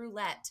Russian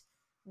roulette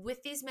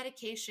with these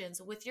medications,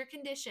 with your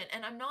condition.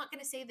 And I'm not going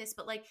to say this,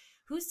 but like,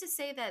 who's to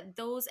say that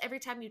those, every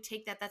time you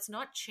take that's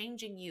not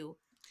changing you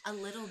a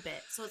little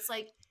bit? So it's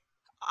like,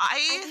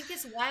 I think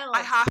it's wild.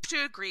 I have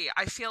to agree.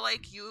 I feel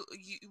like you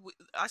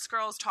us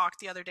girls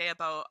talked the other day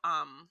about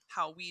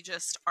how we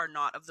just are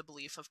not of the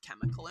belief of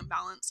chemical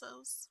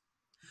imbalances.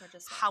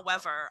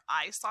 However,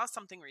 I saw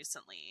something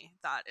recently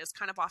that is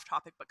kind of off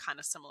topic but kind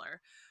of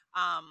similar.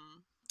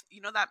 You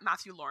know that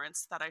Matthew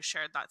Lawrence that I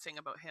shared that thing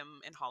about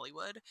him in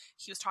Hollywood?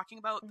 He was talking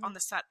about on the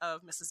set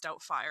of Mrs.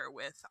 Doubtfire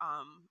with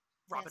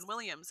Robin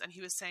Williams, and he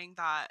was saying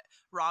that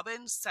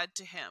Robin said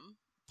to him,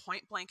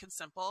 point blank and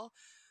simple,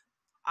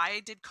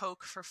 I did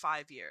coke for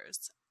 5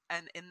 years,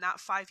 and in that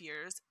 5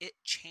 years, it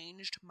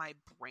changed my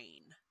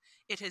brain.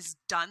 It has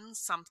done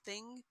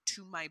something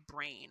to my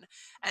brain.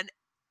 And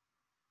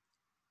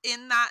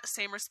in that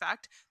same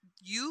respect,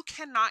 you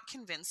cannot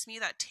convince me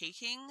that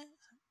taking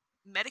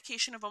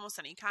medication of almost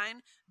any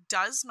kind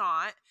does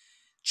not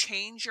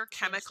change your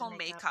chemical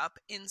makeup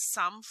in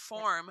some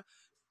form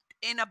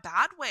in a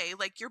bad way.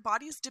 Like, your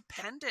body's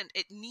dependent.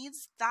 It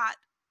needs that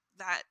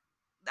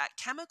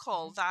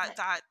chemical,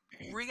 that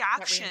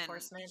reaction.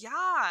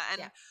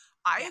 And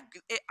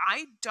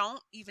I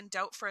don't even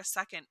doubt for a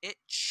second it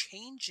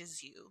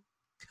changes you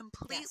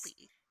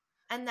completely.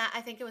 And that,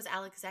 I think it was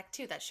Alex Zek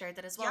too that shared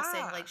that as well,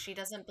 saying like she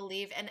doesn't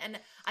believe. And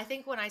I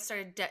think when I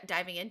started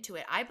diving into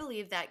it, I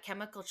believe that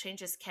chemical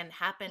changes can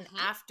happen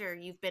after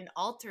you've been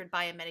altered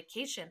by a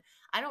medication.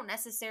 I don't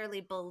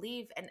necessarily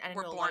believe, and I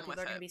know a lot of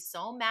people are going to be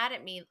so mad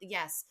at me.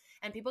 Yes.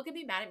 And people can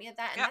be mad at me at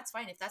that. And that's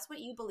fine. If that's what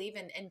you believe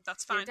in, and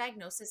that's your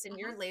diagnosis and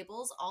your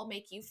labels all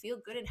make you feel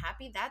good and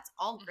happy, that's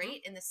all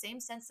great, in the same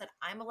sense that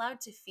I'm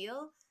allowed to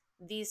feel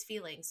these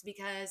feelings.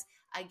 Because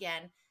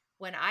again,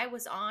 when I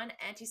was on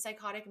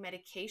antipsychotic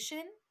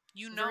medication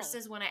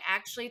versus when I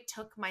actually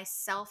took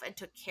myself and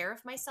took care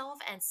of myself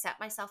and set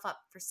myself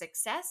up for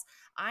success,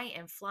 I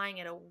am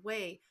flying at a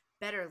way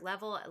better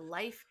level of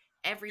life,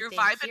 everything.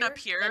 You're vibing up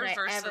here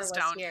versus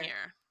down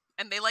here.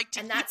 And they like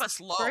to keep us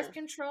low. Birth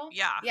control.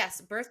 Yeah.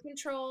 Yes. Birth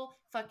control,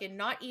 fucking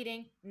not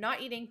eating,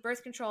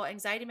 birth control,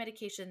 anxiety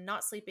medication,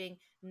 not sleeping,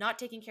 not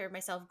taking care of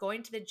myself,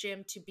 going to the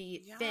gym to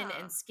be thin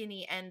and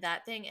skinny and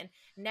that thing. And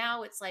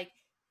now it's like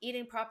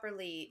eating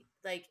properly,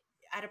 like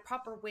at a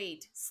proper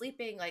weight,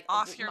 sleeping, like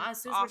as soon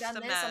as we're done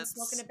this, I'm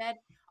smoking a bed,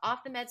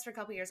 off the meds for a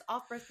couple years,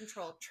 off birth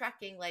control,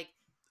 trekking, like,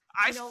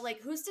 you know,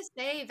 like who's to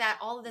say that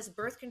all of this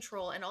birth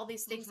control and all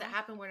these things that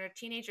happen when we're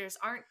teenagers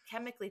aren't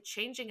chemically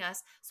changing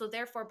us? So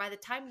therefore, by the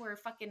time we're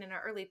fucking in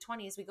our early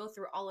 20s, we go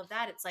through all of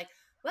that. It's like,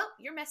 well,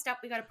 you're messed up.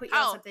 We got to put you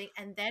on something.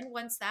 And then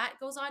once that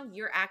goes on,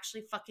 you're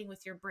actually fucking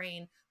with your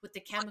brain with the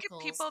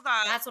chemicals. People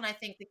that's when I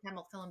think the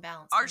chemical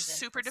imbalance are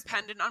super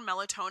dependent on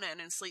melatonin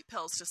and sleep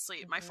pills to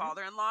sleep. My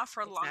father-in-law,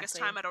 for the longest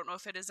time, I don't know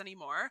if it is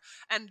anymore.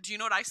 And do you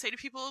know what I say to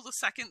people the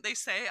second they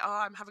say,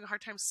 oh, I'm having a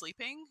hard time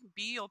sleeping?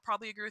 B, you'll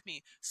probably agree with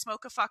me.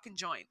 Smoke a fucking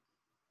joint.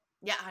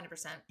 Yeah,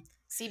 100%.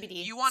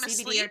 CBD. You want to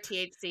CBD sleep? or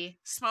THC.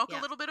 Smoke a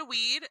Yeah. little bit of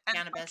weed, and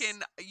Cannabis.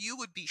 fucking, you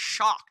would be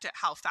shocked at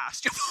how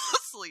fast you fall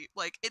asleep.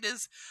 Like, it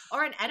is,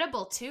 Or an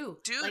edible too.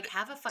 dude, Like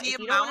have a fun. the If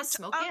you don't want amount to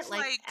smoke of it, like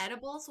like,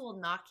 edibles will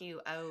knock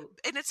you out.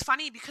 and it's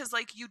funny because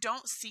like you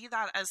don't see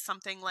that as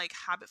something like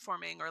habit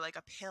forming or like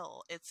a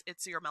pill.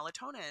 It's your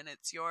melatonin.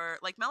 It's your,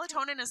 like,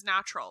 melatonin is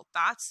natural.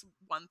 That's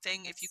one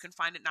thing. If you Yes. can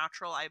find it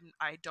natural. I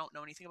don't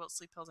know anything about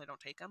sleep pills. I don't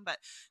take them, but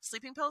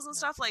sleeping pills and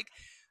No. stuff, like,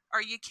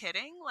 are you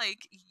kidding?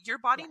 Like, your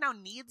body Yeah. now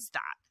needs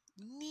that.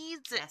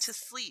 Needs it to Yes.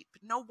 sleep.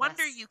 No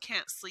wonder Yes. you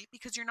can't sleep,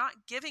 because you're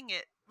not giving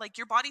it, like,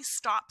 your body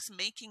stops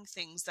making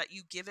things that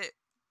you give it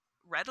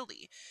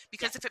readily,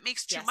 because Yeah. if it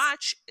makes too Yes.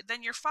 much,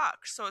 then you're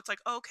fucked. So it's like,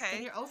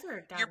 Then okay, you're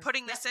over. you're Done.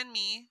 putting Yep. this in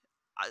me,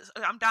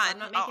 I'm So done, I'm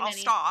not making I'll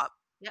any. stop.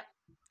 Yep.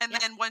 And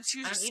Yep. then once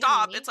you I don't need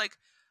stop, any it's meat. like,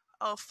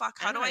 oh fuck,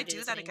 I how don't know do how I to do do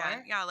this that again?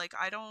 anymore. Yeah, like,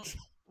 I don't,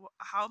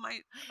 how am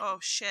I, oh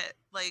shit,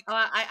 like,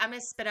 Oh, I'm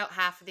gonna spit out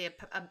half of the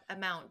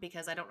amount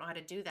because I don't know how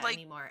to do that like,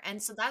 anymore.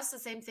 And so that's the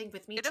same thing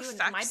with me it too.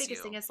 And my affects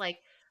biggest thing you. is like,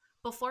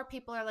 before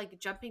people are like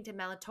jumping to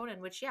melatonin,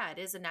 which yeah, it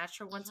is a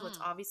natural one, so it's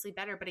Mhm. obviously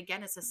better. But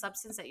again, it's a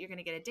substance that you're going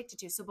to get addicted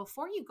to. So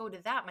before you go to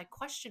that, my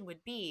question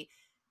would be,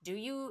 do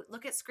you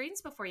look at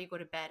screens before you go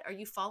to bed? Are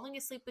you falling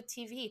asleep with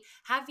TV?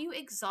 Have you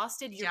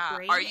exhausted your Yeah,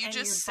 brain are you and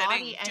just your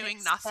sitting body and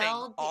doing nothing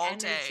expelled the all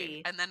day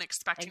energy? and then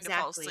expecting to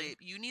fall asleep?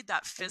 Exactly. You need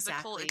that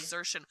physical Exactly.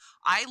 exertion.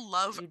 I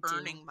love You do.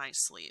 earning my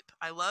sleep.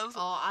 I love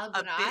Oh,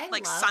 a what bit, I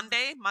like, love,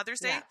 Sunday, Mother's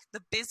Day, yeah,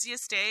 the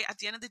busiest day. At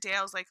the end of the day,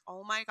 I was like,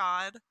 oh my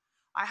God,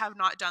 I have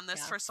not done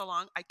this for yes, so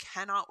long. I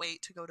cannot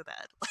wait to go to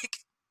bed. Like,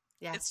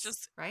 it's yes,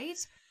 just, right?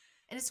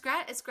 And it's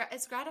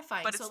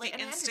gratifying. but So it's the like,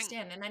 and I instant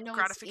understand, and I know it's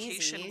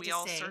gratification easy we to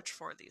all say, search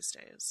for these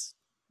days.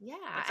 yeah,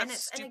 Like, and that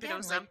it's and stupid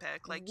again, like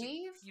Ozempic. Like,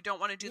 we've you don't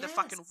want to do the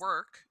fucking yes,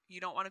 work. You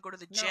don't want to go to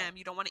the no, gym.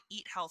 You don't want to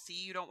eat healthy.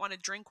 You don't want to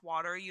drink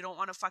water. You don't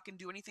want to fucking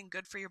do anything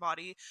good for your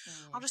body.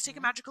 I'll just take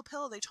a hmm magical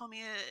pill. They told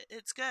me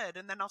it's good.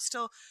 And then I'll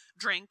still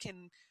drink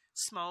and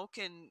smoke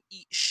and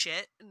eat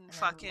shit and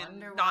and then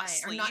wonder fucking not why,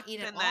 or sleep not eat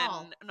at and then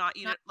all, not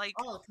eat not it. Like,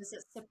 at all, because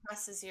it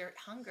suppresses your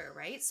hunger,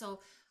 right?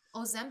 So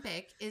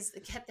Ozempic is,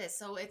 get this,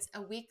 so it's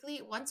a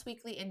once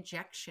weekly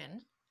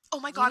injection oh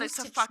my God, it's used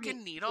a to treat fucking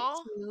type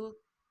needle. 2,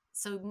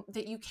 so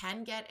that you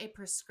can get a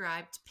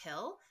prescribed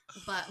pill,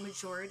 but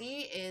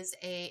majority is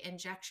a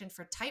injection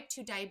for type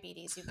 2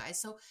 diabetes, you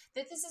guys. So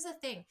that this is a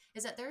thing,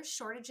 is that there's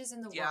shortages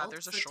in the Yeah, world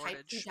there's a for type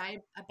 2 shortage.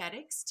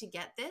 diabetics to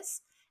get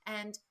this,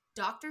 and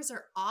doctors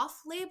are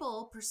off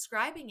label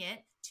prescribing it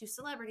to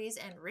celebrities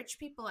and rich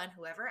people and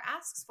whoever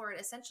asks for it,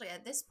 essentially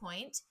at this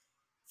point,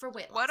 for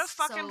weight What a loss.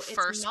 fucking So it's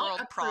first not world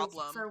approved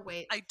problem. for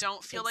weight. I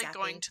don't feel like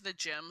going Exactly. to the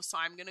gym, so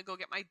I'm going to go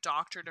get my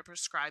doctor to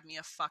prescribe me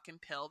a fucking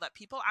pill that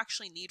people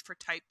actually need for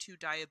type 2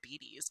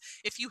 diabetes.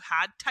 If you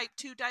had type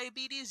 2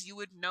 diabetes, you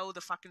would know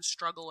the fucking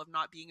struggle of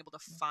not being able to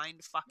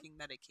find fucking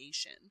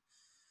medication.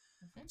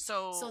 Mhm.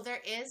 So, So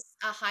there is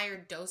a higher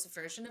dose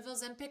version of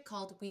Ozempic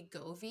called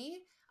Wegovy,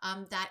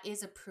 that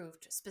is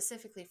approved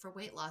specifically for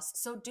weight loss.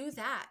 So do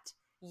that.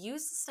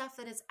 Use the stuff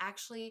that is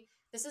actually.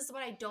 This is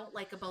what I don't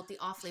like about the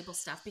off-label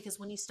stuff, because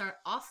when you start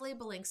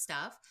off-labeling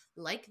stuff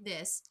like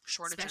this,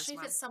 shortages, especially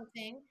if man. it's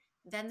something,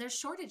 then there's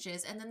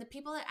shortages, and then the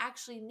people that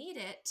actually need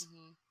it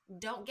Hmm.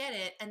 don't get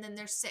it, and then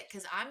they're sick.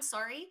 Because I'm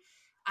sorry,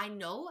 I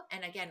know,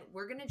 and again,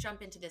 we're gonna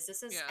jump into this.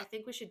 This is, Yeah. I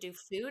think we should do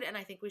food, and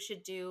I think we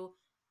should do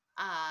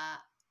uh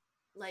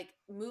like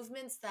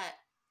movements that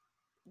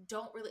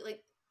don't really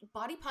like,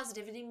 body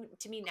positivity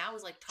to me now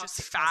is like Just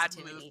toxic fad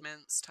positivity.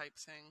 movements type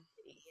thing.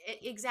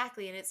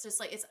 Exactly, and it's just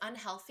like it's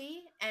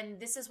unhealthy, and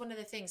this is one of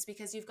the things,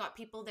 because you've got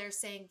people there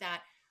saying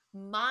that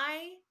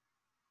my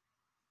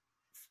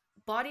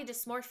body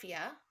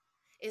dysmorphia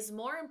is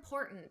more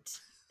important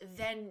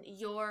than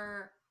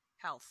your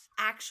Health.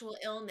 actual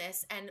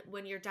illness. And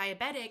when you're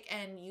diabetic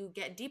and you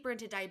get deeper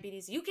into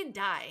diabetes, you can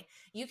die.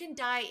 You can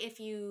die if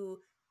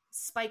you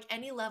spike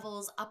any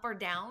levels up or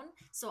down.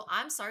 So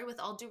I'm sorry, with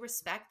all due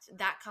respect,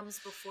 that comes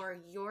before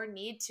your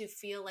need to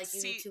feel like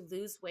you need See, to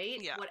lose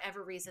weight, yeah.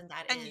 whatever reason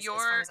that And is, as far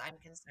your as I'm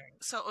concerned.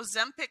 So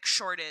Ozempic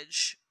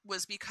shortage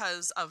was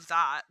because of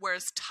that,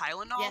 whereas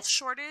Tylenol's Yes,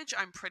 shortage,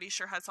 I'm pretty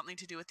sure had something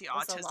to do with the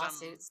also autism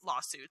lawsuits.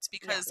 lawsuits.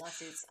 Yeah, Because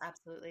lawsuits,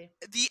 absolutely.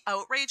 the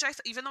outrage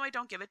even though I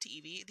don't give it to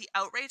Evie, the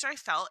outrage I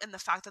felt in the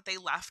fact that they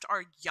left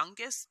our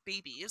youngest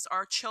babies,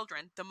 our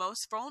children, the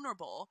most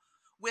vulnerable,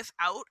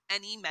 without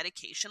any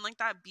medication like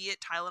that, be it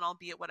Tylenol,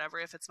 be it whatever,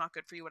 if it's not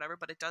good for you, whatever,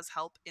 but it does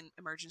help in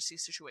emergency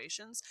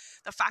situations.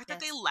 The fact that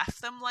they Yes,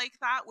 left them like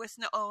that with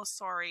no, oh,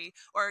 sorry,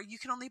 or you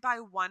can only buy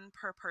one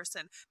per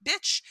person.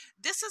 Bitch,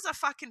 this is a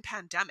fucking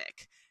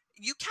pandemic.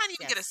 You can't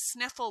even get a yes.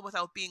 sniffle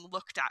without being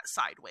looked at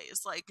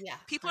sideways. Like, Yeah,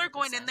 people are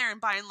going in 100%. there and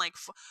buying like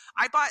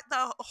I bought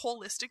the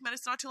holistic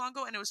medicine not too long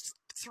ago, and it was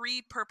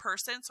 3 per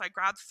person, so I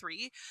grabbed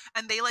 3,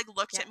 and they like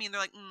looked Yeah, at me and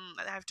they're like,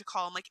 I have to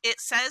call. I'm like, it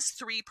says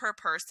 3 per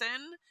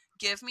person.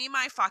 Give me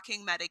my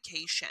fucking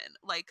medication.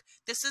 Like,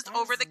 this is that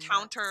over is the nuts.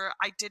 counter.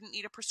 I didn't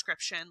need a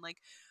prescription. Like,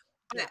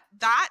 But Yeah.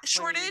 that What are you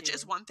shortage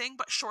is doing? one thing,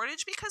 but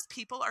shortage because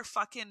people are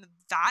fucking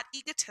that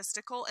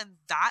egotistical and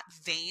that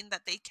vain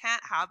that they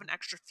can't have an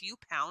extra few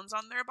pounds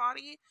on their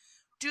body.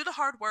 Do the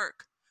hard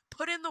work.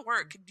 Put in the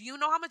work. Do you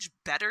know how much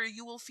better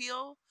you will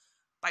feel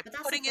by But that's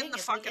the putting in thing. the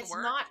It's like fucking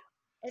work?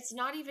 it's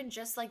not even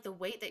just like the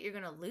weight that you're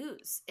going to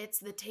lose. It's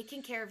the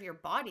taking care of your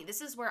body.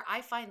 This is where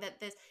I find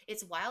that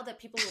it's wild that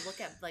people will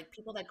look at like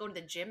people that go to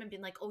the gym and be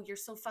like, "Oh, you're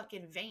so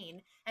fucking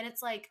vain." And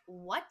it's like,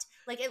 "What?"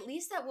 Like at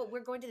least that what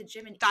we're going to the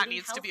gym and That eating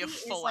needs to be healthy a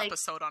is full like,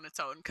 episode on its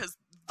own, because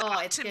 "Oh,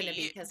 that it's to going to be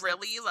me because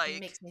really it like,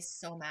 makes me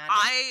so mad."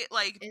 I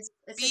like It's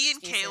me and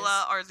excuses.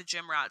 Kayla are the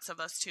gym rats of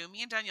us two.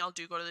 Me and Danielle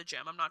do go to the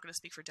gym. I'm not going to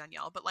speak for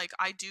Danielle, but like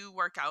I do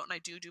work out and I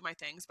do my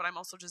things, but I'm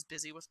also just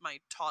busy with my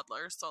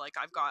toddler. So like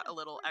I've got a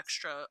little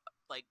extra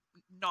like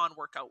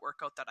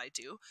workout that I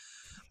do.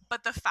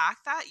 But the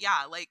fact that,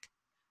 yeah, like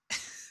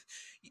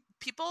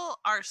people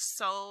are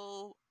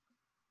so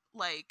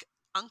like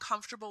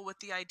uncomfortable with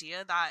the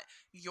idea that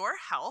your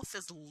health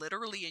is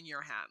literally in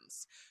your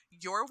hands.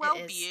 Your It is.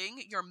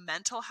 well-being, your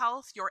mental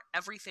health, your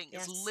everything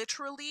is Yes.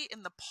 literally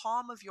in the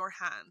palm of your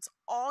hands.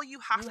 All you You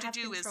have to have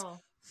do is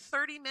control.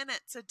 30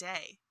 minutes a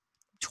day.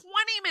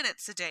 20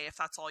 minutes a day if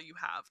that's all you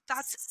have.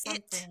 That's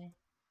it. Something.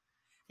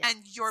 Yeah,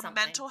 And your something.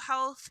 mental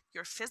health,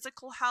 your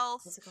physical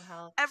health, Physical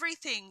health,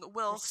 everything your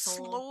will soul.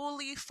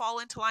 slowly fall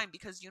into line,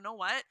 because you know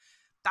what?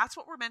 That's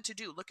what we're meant to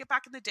do. Look at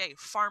back in the day,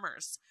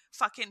 farmers,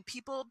 fucking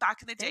people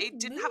back in the They day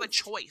didn't have a moved.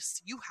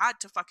 choice. You had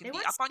to fucking They be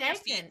weren't up on your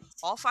feet stagnant.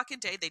 all fucking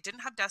day. They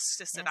didn't have desks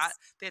to sit at. Yes.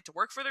 They had to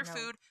work for their No.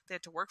 food. They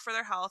had to work for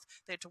their health.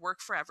 They had to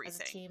work for As a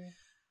everything. team.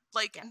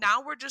 Like Yeah.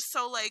 now we're just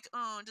so like,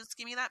 oh, just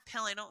give me that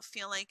pill. I don't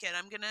feel like it.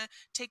 I'm gonna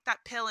take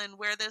that pill and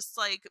wear this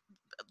like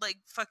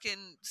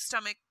fucking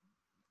stomach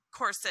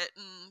corset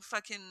and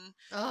fucking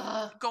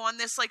Ugh. go on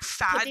this like Put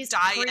fad these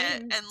diet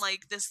creams. and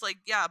like this like,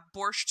 yeah,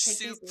 borscht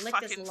soup Lick this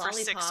fucking for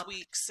 6 lollipop.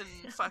 weeks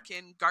and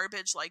fucking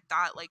garbage like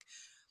that. Like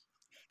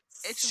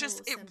it's So just,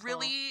 it simple.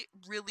 really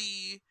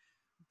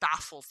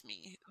baffles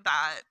me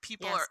that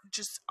people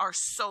Yes. are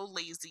so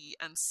lazy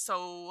and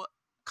so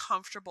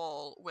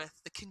comfortable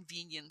with the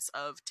convenience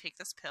of take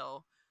this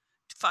pill.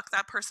 Fuck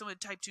that person with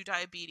type 2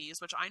 diabetes,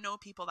 which I know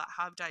people that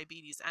have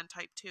diabetes and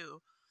type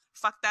 2.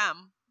 Fuck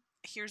them.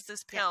 Here's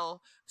this Yeah.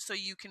 pill so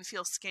you can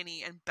feel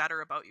skinny and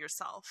better about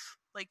yourself.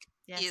 Like,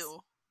 Yes.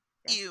 ew.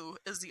 Yes. Ew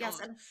is the Yes.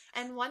 only.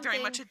 And one Very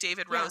thing. much a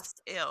David Rose.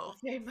 Yes. Ew.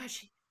 Very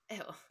much.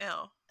 Ew.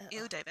 Ew.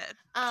 Ew, David.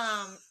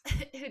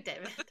 Ew,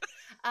 David.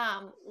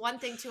 One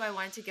thing too, I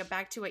wanted to get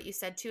back to what you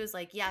said too is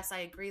like, yes, I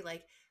agree.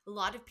 Like a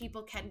lot of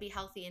people can be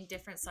healthy in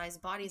different size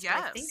bodies, but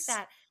I think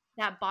Yes.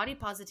 that body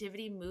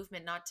positivity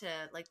movement, not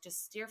to like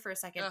just steer for a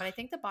second, but I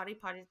think the body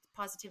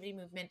positivity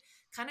movement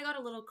kind of got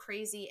a little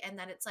crazy, and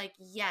that it's like,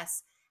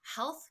 yes,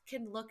 health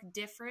can look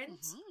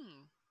different.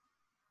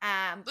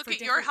 Look For at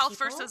your different health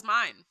people. versus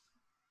mine.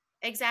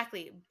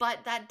 Exactly.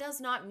 But that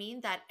does not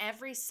mean that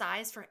every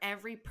size for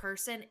every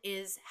person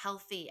is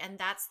healthy. And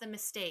that's the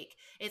mistake.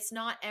 It's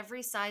not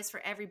every size for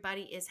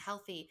everybody is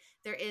healthy.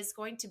 There is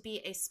going to be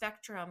a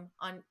spectrum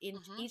on in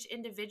each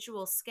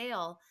individual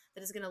scale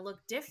that is going to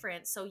look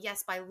different. So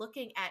yes, by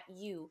looking at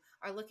you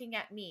or looking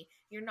at me,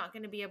 you're not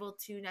going to be able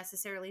to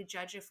necessarily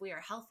judge if we are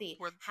healthy.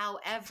 We're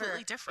However,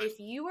 completely different. if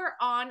you are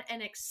on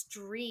an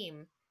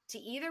extreme to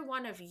either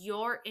one of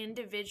your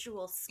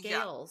individual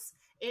scales,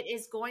 it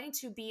is going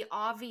to be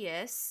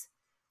obvious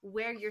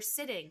where you're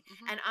sitting.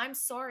 And I'm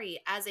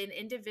sorry, as an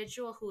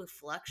individual who has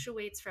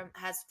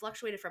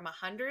fluctuated from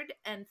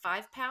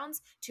 105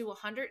 pounds to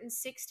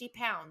 160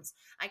 pounds,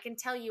 I can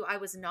tell you I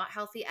was not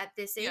healthy at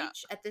this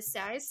age, at this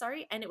size,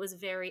 sorry, and it was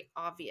very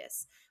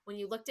obvious. When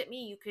you looked at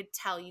me, you could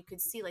tell, you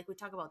could see, like we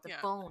talk about the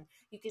bone,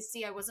 you could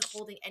see I wasn't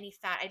holding any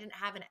fat. I didn't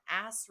have an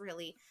ass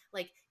really.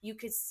 Like you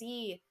could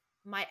see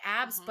my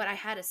abs, but I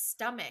had a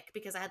stomach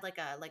because I had like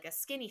a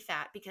skinny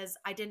fat because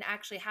I didn't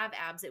actually have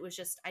abs. It was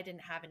just I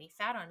didn't have any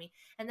fat on me.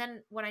 And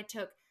then when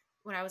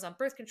I was on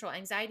birth control,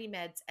 anxiety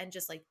meds, and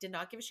just like did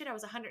not give a shit, I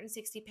was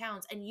 160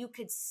 pounds, and you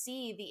could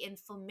see the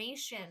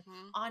inflammation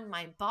on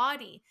my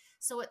body.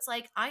 So it's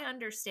like I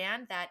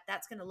understand that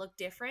that's going to look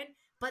different,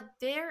 but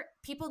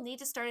people need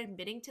to start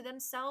admitting to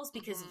themselves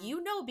because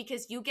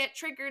because you get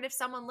triggered if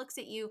someone looks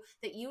at you,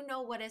 that you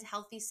know what a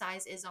healthy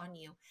size is on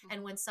you.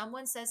 And when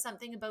someone says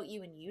something about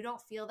you and you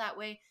don't feel that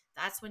way,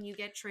 that's when you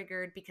get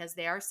triggered because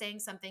they are saying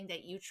something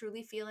that you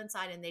truly feel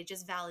inside and they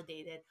just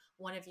validated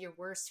one of your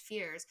worst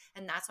fears.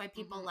 And that's why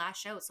people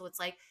lash out. So it's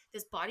like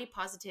this body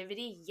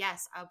positivity.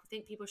 Yes, I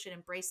think people should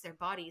embrace their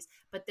bodies,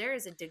 but there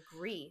is a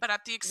degree, but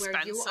at the expense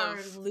where you are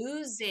of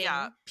losing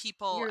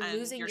people, you're and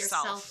losing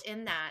yourself. yourself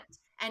in that.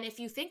 And if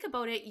you think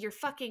about it, you're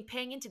fucking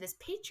paying into this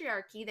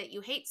patriarchy that you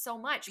hate so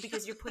much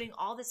because you're putting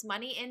all this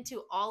money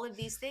into all of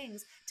these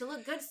things to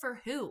look good for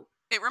who?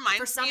 It reminds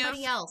for somebody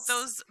me of else.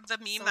 the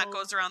meme that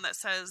goes around that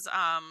says,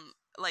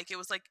 like it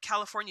was like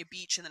California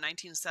Beach in the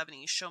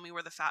 1970s. Show me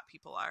where the fat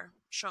people are.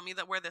 Show me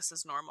where this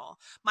is normal.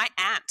 My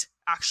aunt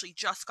actually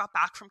just got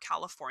back from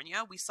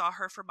California. We saw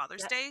her for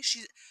Mother's Day.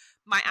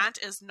 My aunt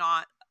is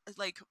not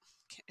like,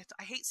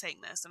 I hate saying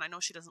this, and I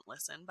know she doesn't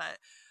listen, but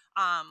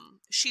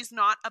She's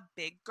not a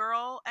big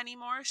girl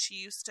anymore.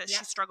 She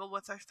struggled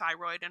with her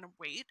thyroid and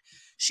weight.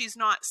 She's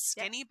not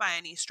skinny by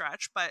any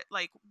stretch, but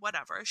like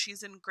whatever.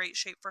 She's in great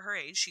shape for her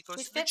age. She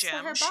goes to the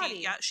gym.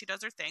 She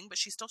does her thing, but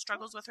she still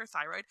struggles with her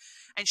thyroid.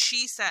 And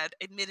she said,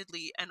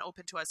 admittedly and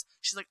open to us,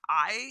 she's like,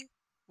 I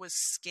was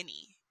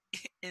skinny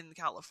in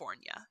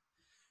California.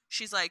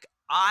 She's like,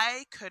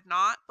 I could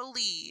not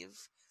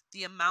believe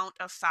the amount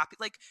of fat.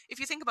 Like, if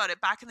you think about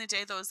it, back in the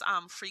day, those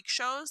freak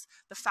shows,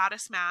 the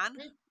fattest man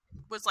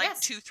was like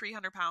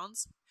 200-300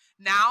 pounds.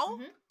 Now,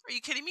 are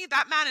you kidding me?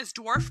 That man is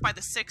dwarfed by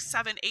the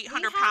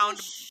 600-700-800 pound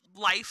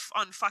life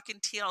on fucking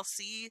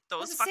TLC.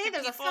 Those fucking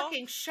people. There's a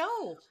fucking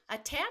show, a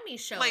Tammy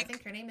show. Like, I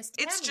think her name is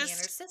Tammy, and her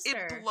sister.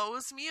 It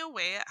blows me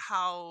away at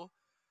how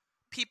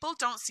people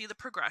don't see the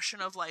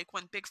progression of like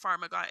when Big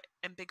Pharma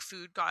and Big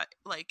Food got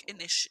like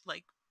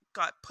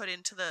got put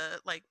into the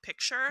like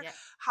picture.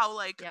 How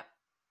like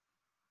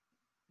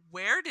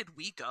where did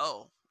we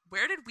go?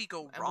 Where did we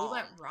go wrong? We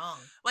went wrong.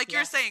 Like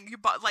you're saying, you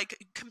bought like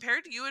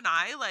compared to you and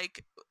I,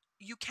 like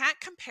you can't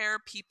compare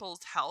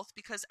people's health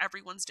because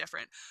everyone's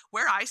different.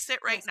 Where I sit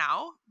right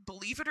now,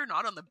 believe it or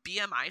not, on the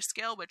BMI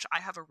scale, which I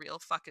have a real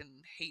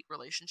fucking hate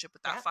relationship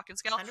with that fucking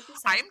scale, 100%.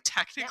 I'm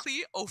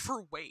technically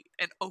overweight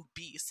and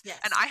obese.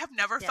 And I have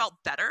never felt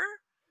better.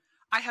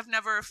 I have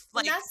never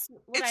like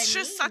it's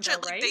just such a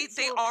like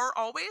they are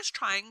always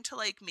trying to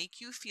like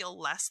make you feel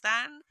less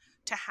than,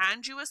 to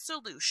hand you a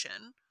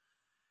solution,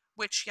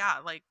 which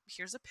like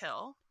here's a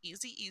pill,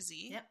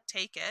 easy,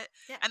 take it.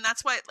 And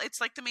that's why it's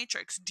like the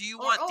Matrix. Do you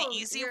want the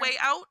easy way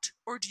out,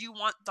 or do you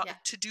want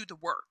to do the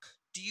work?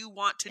 Do you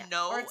want to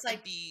know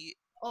and be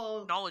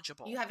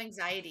knowledgeable? You have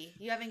anxiety.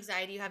 You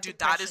have Dude,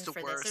 that is the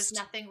worst. There's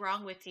nothing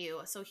wrong with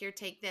you, so here,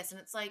 take this.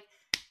 And it's like,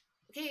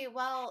 okay,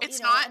 well, it's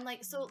you know, not. And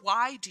like, so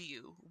why do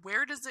you?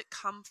 Where does it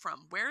come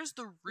from? Where's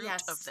the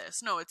root of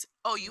this? No, it's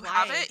you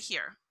have it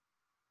here.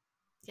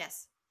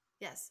 Yes.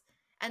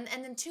 And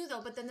then too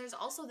though, but then there's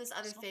also this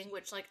other thing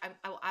which like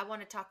I want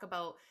to talk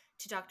about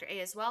to Dr. A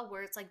as well,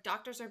 where it's like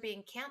doctors are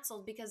being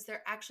canceled because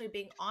they're actually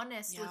being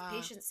honest with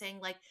patients, saying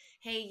like,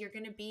 hey, you're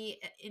going to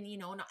be in, you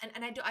know,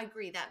 and I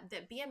agree that the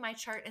BMI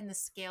chart and the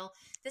scale,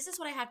 this is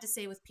what I have to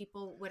say with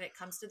people when it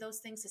comes to those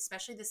things,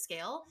 especially the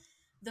scale.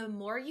 The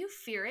more you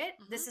fear it,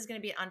 this is going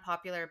to be an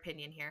unpopular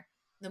opinion here.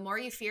 The more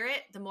you fear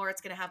it, the more it's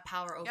going to have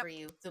power over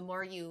you. The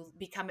more you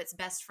become its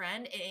best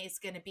friend, it's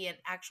going to be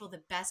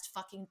the best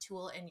fucking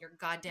tool in your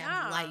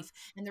goddamn life.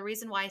 And the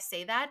reason why I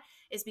say that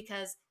is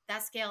because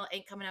that scale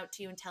ain't coming out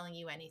to you and telling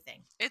you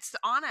anything. It's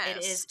honest.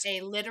 It is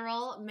a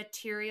literal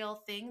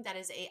material thing that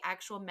is a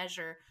actual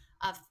measure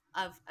of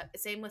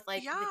same with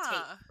like the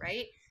tape,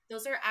 right?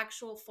 Those are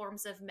actual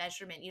forms of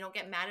measurement. You don't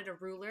get mad at a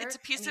ruler. It's a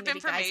piece of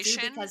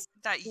information because,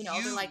 that you know,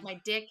 they're like,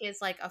 my dick is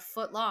like a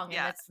foot long,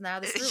 and it's now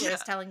this ruler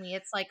is telling me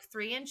it's like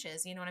 3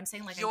 inches. You know what I'm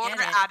saying? Like, you're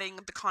adding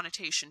the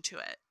connotation to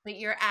it, but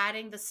you're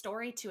adding the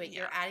story to it.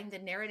 You're adding the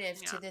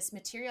narrative to this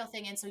material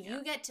thing, and so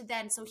you get to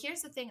then. So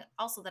here's the thing,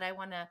 also that I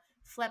want to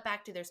flip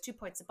back to. There's 2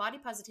 points: the body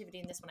positivity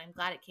in this one. I'm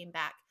glad it came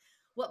back.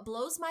 What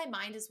blows my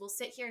mind is we'll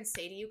sit here and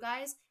say to you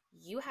guys,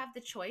 you have the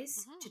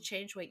choice to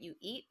change what you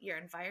eat, your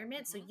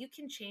environment, so you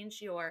can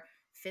change your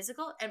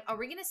physical. And are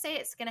we going to say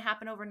it's going to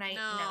happen overnight?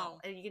 No.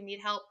 Are you going to need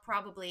help?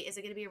 Probably. Is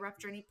it going to be a rough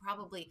journey?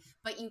 Probably.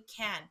 But you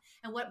can.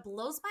 And what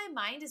blows my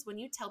mind is when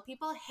you tell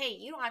people, hey,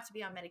 you don't have to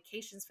be on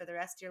medications for the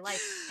rest of your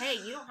life. Hey,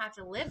 you don't have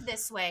to live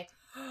this way.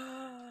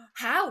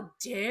 How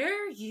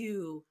dare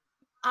you?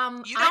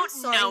 You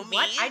don't know me.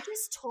 What? I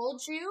just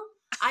told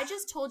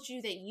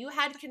you that you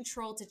had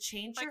control to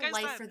change your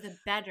life for the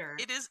better.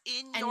 It is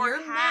in and your you're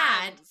hands.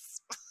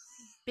 Mad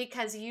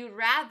because you'd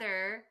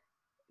rather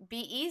be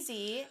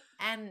easy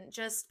and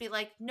just be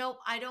like, nope,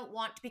 I don't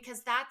want,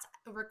 because that's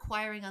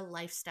requiring a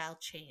lifestyle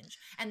change.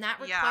 And that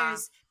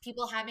requires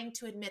people having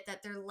to admit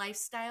that their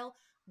lifestyle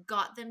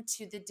got them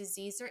to the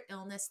disease or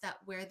illness that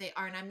where they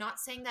are. And I'm not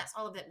saying that's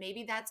all of it.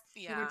 Maybe that's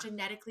you were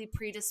genetically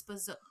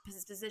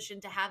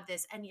predispositioned to have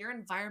this, and your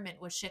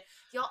environment was shit.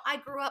 Y'all, I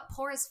grew up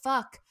poor as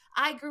fuck.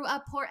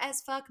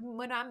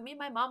 When me and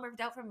my mom moved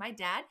out from my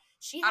dad,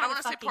 she had I don't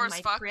want to say poor as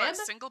fuck, but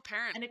single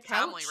parent and a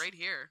family right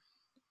here.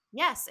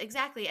 Yes,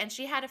 exactly. And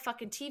she had a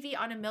fucking TV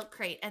on a milk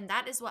crate, and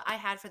that is what I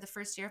had for the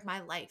first year of my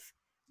life.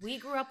 We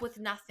grew up with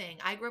nothing.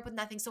 I grew up with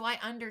nothing, so I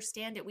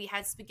understand it. We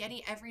had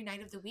spaghetti every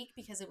night of the week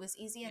because it was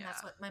easy, and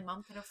that's what my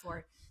mom could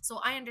afford. So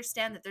I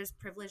understand that there's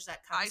privilege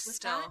that comes with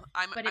that.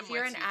 But if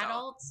you're an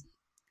adult,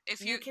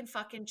 if you can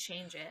fucking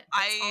change it.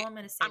 That's all I'm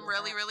going to say. I'm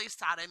really, really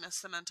sad I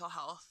missed the mental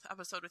health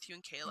episode with you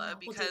and Kayla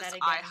because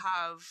I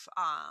have,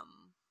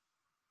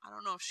 I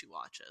don't know if she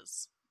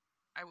watches.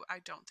 I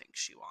don't think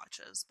she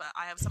watches, but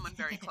I have someone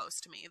very close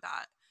to me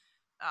that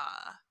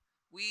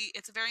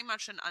it's very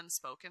much an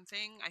unspoken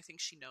thing. I think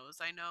she knows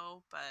I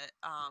know, but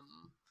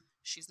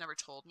she's never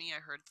told me. I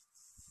heard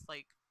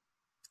like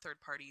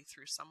third party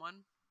through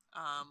someone.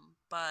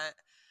 But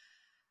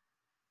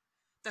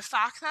the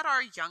fact that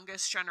our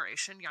youngest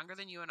generation, younger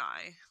than you and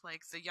I,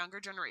 like the younger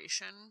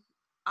generation,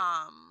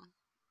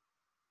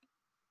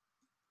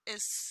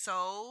 is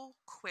so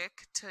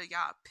quick to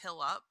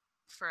pill up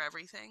for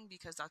everything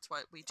because that's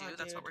what we do. Oh,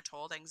 That's what dude. we're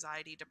told.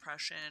 Anxiety,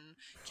 depression,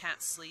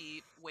 can't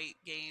sleep, weight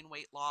gain,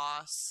 weight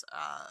loss,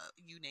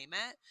 you name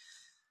it.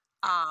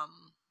 Yeah.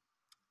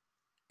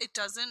 It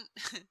doesn't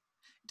it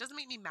doesn't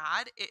make me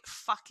mad. It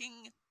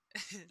fucking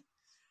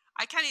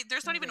I can't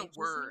there's not even a Enrages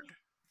word me.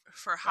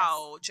 for Yes.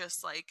 how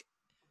just like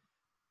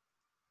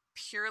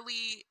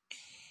purely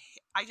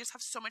I just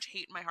have so much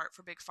hate in my heart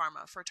for big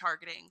pharma for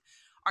targeting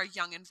our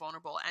young and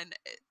vulnerable, and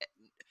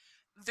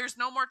there's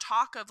no more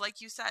talk of, like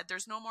you said,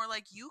 there's no more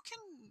like you can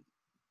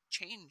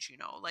change, you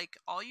know, like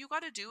all you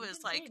got to do You is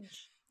can like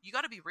change. you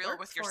got to be real Work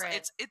with for yourself.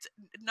 it. It's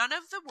none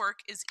of the work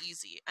is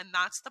easy, and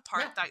that's the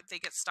part No. that they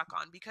get stuck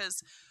on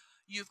because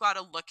you've got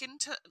to look in,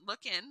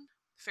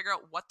 figure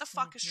out what the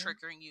fuck is Mm-hmm.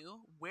 triggering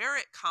you, where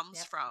it comes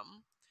Yep.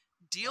 from,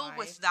 deal Why?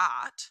 with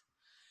that.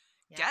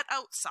 Yep. Get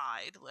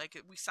outside. Like,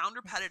 we sound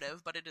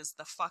repetitive, but it is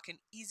the fucking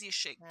easiest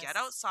shit. Yes. Get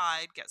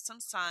outside, get some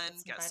sun,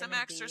 get some vitamin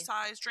D.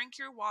 exercise, drink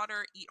your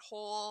water, eat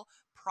whole,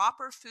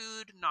 proper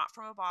food, not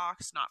from a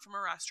box, not from a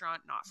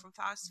restaurant, not from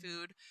fast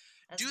food.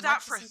 As Do much that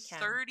as for you can.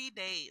 30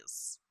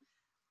 days.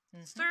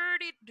 Mhm.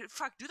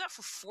 Do that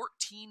for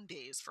 14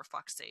 days, for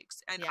fuck's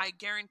sakes. And Yeah. I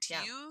guarantee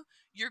Yeah. you,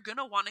 you're going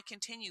to want to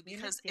continue You're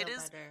gonna because it feel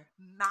is better.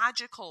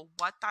 magical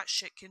what that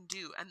shit can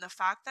do. And the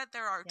fact that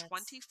there are Yes.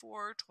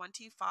 24,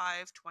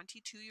 25,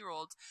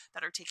 22-year-olds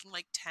that are taking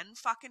like 10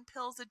 fucking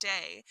pills a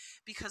day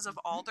because of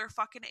all their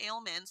fucking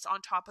ailments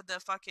on top of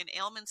the fucking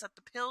ailments that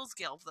the pills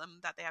give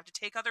them that they have to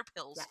take other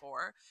pills Yeah.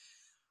 for,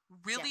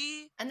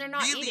 really, And they're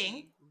not really,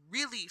 eating.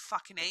 really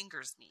fucking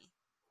angers me.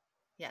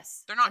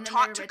 Yes. They're not And then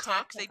taught they're to cook.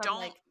 attacked They from, don't.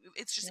 like,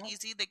 It's just Nope.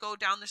 easy. They go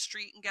down the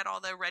street and get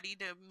all the ready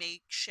to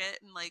make shit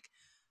and like,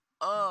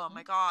 oh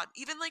my god.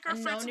 Even like our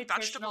And no fruits and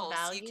nutritional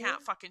vegetables, you value.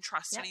 can't fucking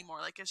trust Yep. anymore.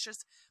 Like, it's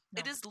just, No.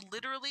 it is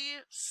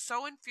literally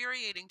so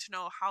infuriating to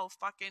know how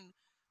fucking,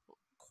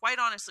 quite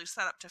honestly,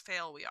 set up to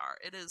fail we are.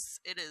 It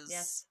is.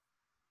 Yes.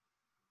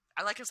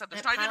 Like I said, there's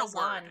It not even a piles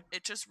word. on.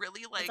 It just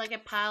really It's like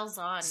it piles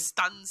on,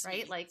 stuns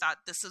right? me Like, that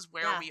this is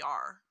where yeah. we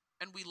are,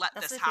 and we let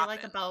That's this what I feel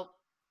happen. like about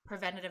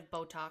preventative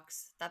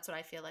Botox. That's what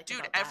I feel like Dude,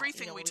 about that.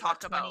 everything we we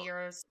talk got 20 about,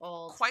 years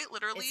old. quite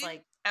literally, It's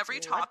like, every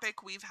what?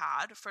 topic we've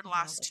had for the I know,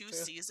 last that's 2 true.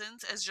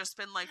 seasons has just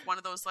been like one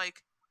of those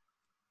like,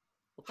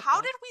 What the how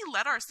fuck? did we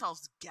let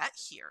ourselves get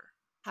here?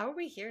 How are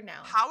we here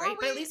now? How are right?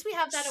 But at we least we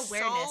have that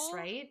awareness, so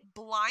right?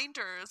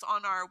 blinders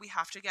on our, we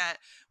have to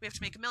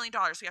make $1 million,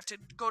 we have to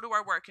go to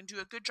our work and do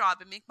a good job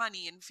and make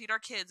money and feed our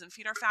kids and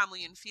feed our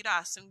family and feed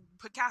us and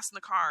put gas in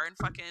the car and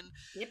fucking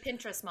Be a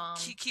Pinterest mom.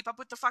 keep up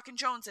with the fucking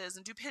Joneses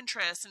and do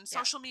Pinterest and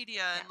social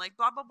media and like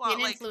blah blah blah. Be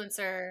an like,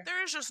 influencer.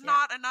 there's just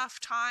not enough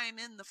time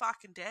in the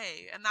fucking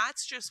day, and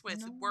that's just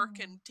with work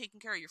No. and taking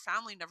care of your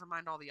family, never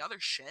mind all the other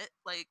shit.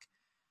 Like,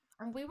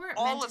 And we weren't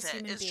all meant of as it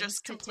human is beings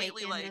just to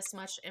completely take in like, this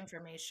much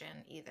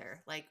information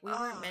either. Like, we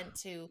weren't meant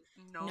to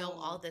know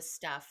all this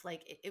stuff.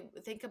 Like,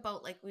 think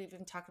about, like, we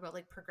even talk about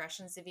like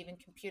progressions of even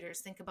computers.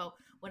 Think about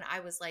when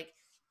I was like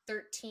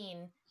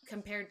 13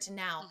 compared to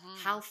now,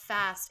 how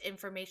fast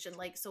information,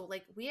 like, so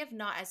like we have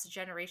not as a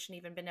generation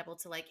even been able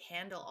to like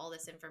handle all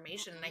this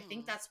information. And I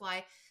think that's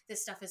why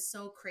this stuff is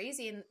so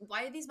crazy, and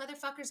why these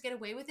motherfuckers get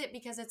away with it,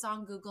 because it's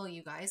on Google,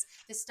 you guys.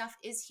 This stuff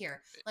is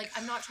here. Like,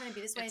 I'm not trying to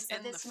be this way. I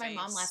said this to my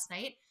mom last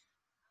night.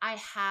 I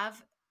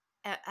have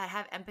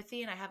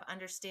empathy and I have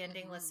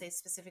understanding, let's say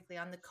specifically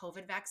on the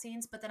COVID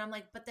vaccines, but then I'm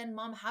like, but then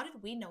Mom, how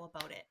did we know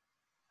about it?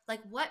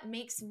 Like, what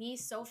makes me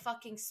so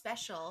fucking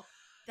special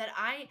that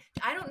I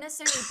don't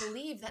necessarily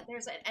believe that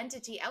there's an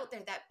entity out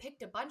there that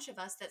picked a bunch of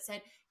us that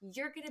said,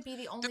 you're going to be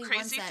the only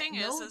ones that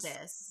know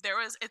this. There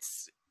was,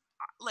 it's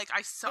like,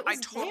 I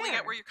totally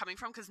get where you're coming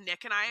from, because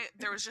Nick and I,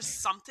 there was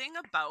just something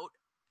about,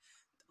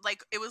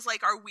 like, it was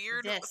like our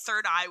weird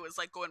third eye was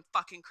like going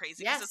fucking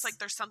crazy, because it's like,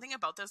 there's something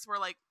about this, we're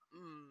like,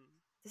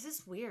 this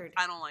is weird.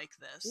 I don't like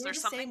this. There's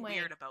something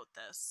weird about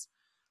this.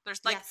 There's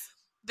like,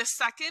 the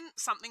second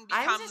something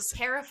I was becomes just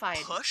terrified,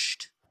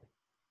 pushed,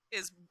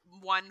 is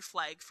one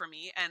flag for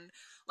me. And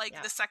like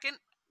the second,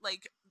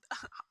 like,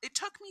 it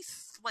took me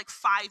like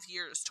 5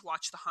 years to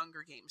watch the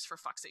Hunger Games, for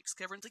fuck's sake.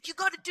 Everyone's like, you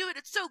gotta do it,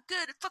 it's so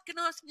good, it's fucking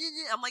awesome.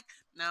 I'm like,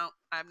 no,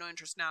 I have no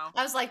interest now.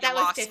 I was like, that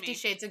was 50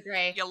 Shades of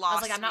Grey. You lost I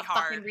was like, I'm not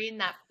hard. fucking reading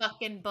that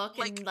fucking book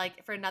in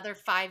like for another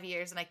 5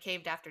 years, and I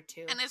caved after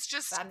 2. And it's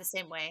just, but I'm the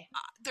same way.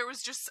 There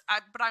was just,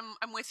 but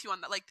I'm with you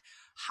on that. Like,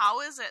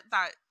 how is it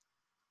that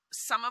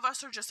some of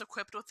us are just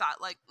equipped with that,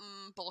 like,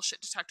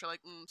 bullshit detector,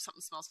 like,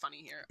 something smells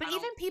funny here. But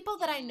even people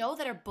that I know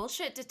that are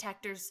bullshit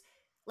detectors,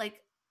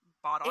 like,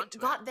 bought onto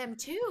it. Got them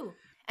too.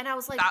 And I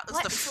was like, that was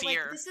what? the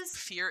fear. So, like,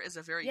 fear is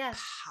a very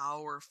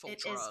powerful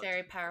drug. It is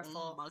very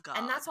powerful. Oh my God.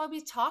 And that's why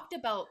we talked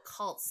about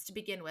cults to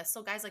begin with.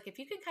 So guys, like, if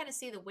you can kind of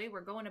see the way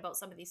we're going about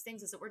some of these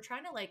things, is that we're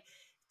trying to like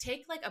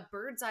take like a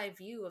bird's eye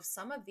view of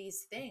some of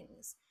these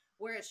things,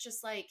 where it's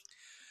just like,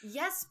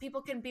 yes,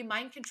 people can be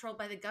mind controlled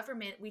by the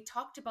government. We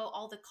talked about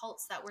all the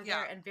cults that were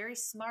there, and very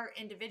smart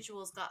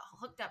individuals got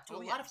hooked up to a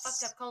lot of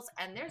fucked up cults,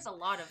 and there's a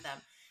lot of them.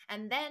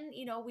 And then,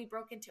 you know, we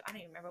broke into, I don't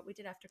even remember what we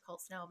did after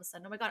cults now all of a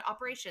sudden. Oh my God,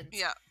 operations.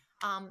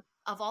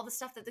 Of all the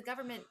stuff that the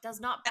government does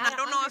not bat and I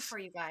don't know if for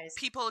you guys.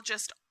 People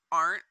just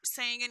aren't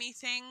saying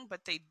anything,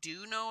 but they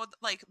do know,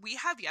 like, we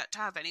have yet to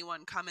have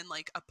anyone come and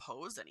like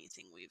oppose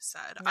anything we've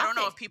said. I don't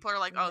know if people are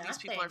like, oh, these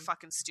people are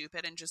fucking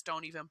stupid and just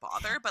don't even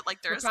bother, but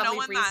like there's no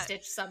one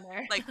that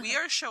somewhere. Like, we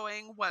are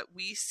showing what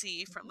we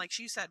see from, like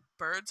she said,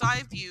 bird's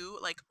eye view,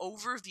 like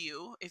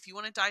overview. If you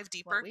want to dive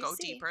deeper, go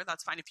deeper.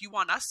 That's fine. If you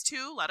want us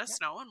to, let us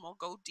know and we'll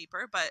go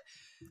deeper. But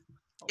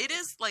it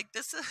is like,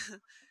 this is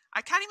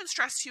I can't even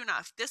stress to you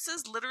enough. This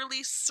is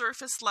literally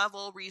surface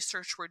level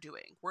research we're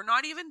doing. We're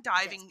not even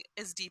diving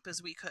as deep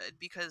as we could,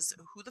 because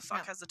who the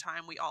fuck has the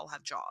time? We all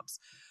have jobs.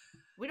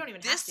 We don't even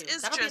have to.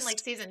 That'll be in like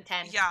season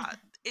 10. Yeah,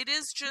 it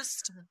is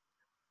just...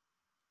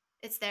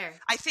 It's there.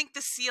 I think the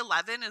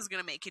C11 is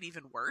going to make it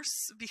even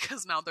worse,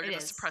 because now they're going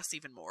to suppress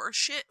even more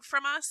shit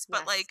from us.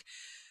 But like...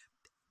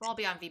 We'll all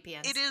be on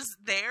VPNs. It is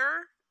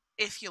there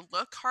if you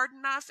look hard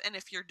enough and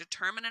if you're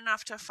determined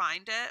enough to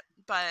find it,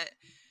 but...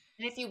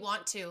 And if you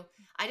want to.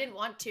 I didn't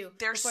want to.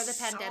 Before the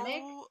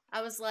pandemic,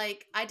 I was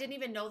like, I didn't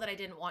even know that I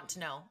didn't want to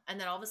know. And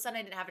then all of a sudden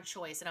I didn't have a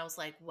choice. And I was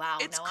like, wow,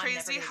 it's now crazy I'm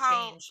never going to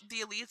how change. The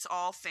elites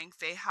all think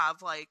they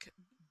have like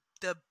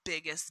the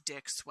biggest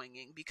dick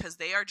swinging, because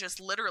they are just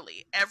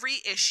literally every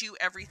issue,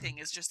 everything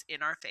is just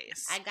in our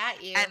face. I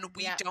got you. And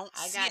we don't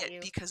see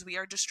it because we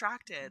are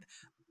distracted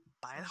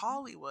by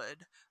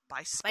Hollywood,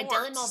 by sports,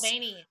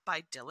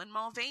 by Dylan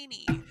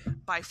Mulvaney,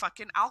 by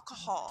fucking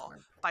alcohol,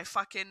 by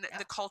fucking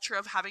the culture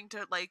of having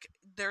to, like,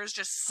 there's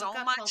just so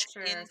much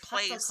in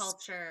place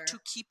to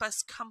keep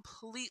us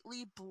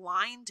completely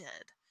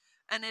blinded.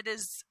 And it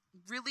is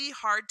really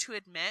hard to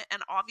admit,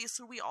 and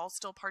obviously we all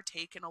still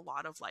partake in a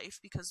lot of life,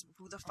 because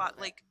who the fuck,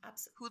 like,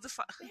 who the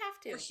fuck, we have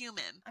to. We're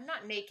human. I'm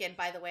not naked,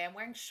 by the way. I'm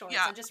wearing shorts.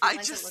 Yeah, I just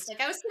realized it looked like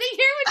I was sitting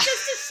here with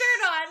just a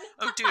shirt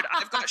on. Oh, dude,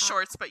 I've got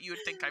shorts, but you would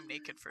think I'm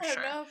naked for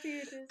sure.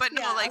 But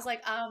no, like, I was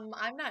like,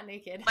 I'm not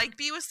naked. Like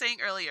B was saying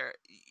earlier,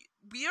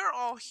 we are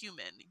all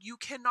human. You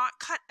cannot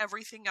cut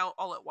everything out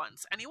all at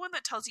once. Anyone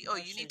that tells you, oh,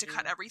 you need to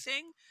cut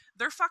everything,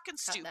 they're fucking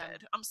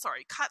stupid. I'm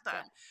sorry, cut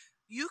them.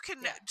 You can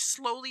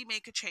slowly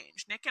make a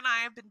change. Nick and I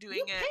have been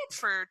doing it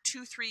for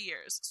 2-3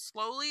 years.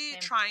 Slowly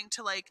trying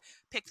to like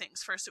pick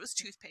things. First it was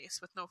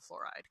toothpaste with no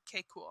fluoride.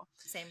 Okay, cool.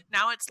 Same.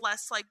 Now it's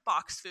less like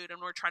box food, and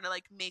we're trying to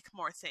like make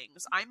more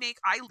things. I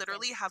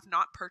literally have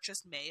not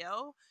purchased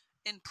mayo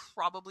in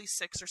probably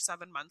 6 or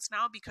 7 months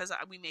now, because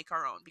we make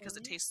our own, because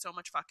it tastes so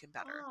much fucking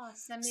better.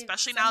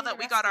 Especially now that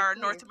we got our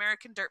North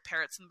American dirt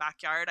parrots in the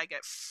backyard, I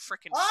get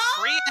freaking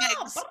free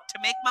eggs to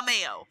make my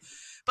mayo.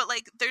 But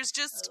like, there's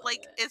just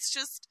like, it's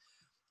just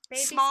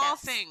small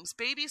things,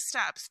 baby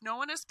steps. No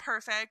one is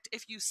perfect.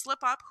 If you slip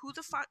up, who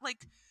the fuck,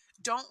 like,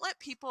 don't let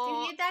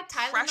people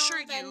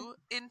pressure you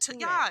into,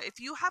 if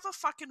you have a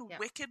fucking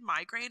wicked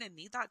migraine and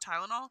need that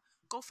Tylenol,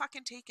 go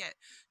fucking take it.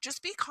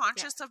 Just be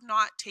conscious of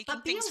not taking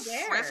things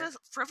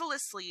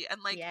frivolously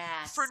and like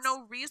for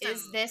no reason.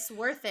 Is this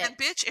worth it? And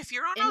bitch, if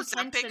you're on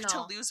Ozempic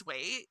to lose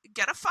weight,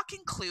 get a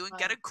fucking clue and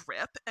get a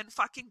grip and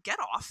fucking get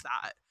off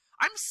that.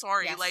 I'm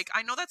sorry. Like,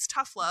 I know that's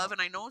tough love,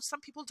 and I know some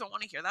people don't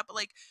want to hear that, but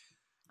like,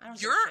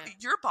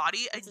 your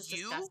body and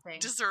you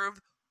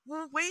deserve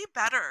way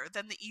better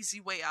than the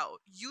easy way out.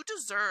 You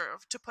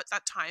deserve to put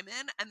that time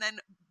in and then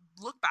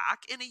look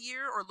back in a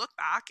year or look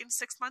back in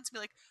 6 months and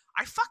be like,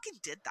 I fucking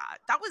did that.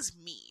 That was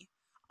me.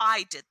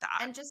 I did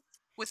that. And just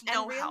with no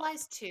help. And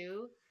realize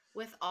too,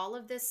 with all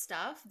of this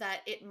stuff,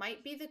 that it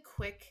might be the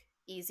quick,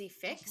 easy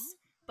fix,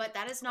 but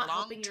that is not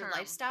helping your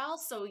lifestyle.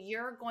 So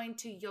you're going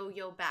to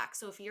yo-yo back.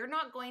 So if you're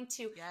not going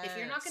to, if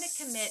you're not going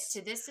to commit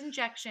to this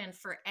injection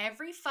for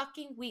every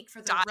fucking week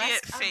for the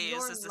rest of your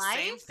life, is the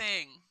same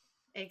thing.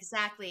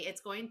 Exactly. It's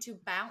going to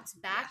bounce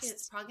back. And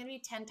it's probably going to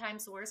be 10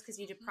 times worse because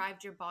you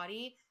deprived your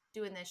body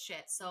doing this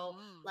shit. So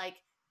like,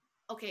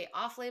 okay,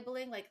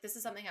 off-labeling, like this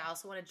is something I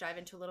also want to dive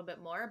into a little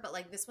bit more, but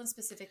like this one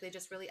specifically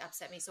just really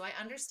upset me. So I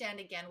understand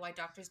again why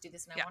doctors do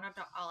this, and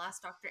I'll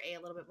ask Dr. A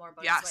little bit more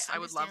about it. So I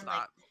would love that.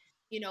 Like,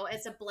 you know,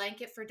 it's a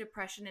blanket for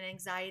depression and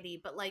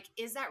anxiety, but like,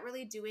 is that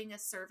really doing a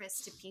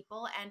service to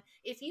people? And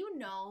if you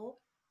know,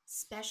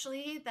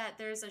 especially that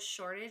there's a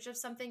shortage of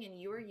something and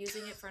you are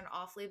using it for an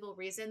off-label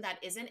reason that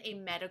isn't a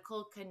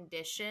medical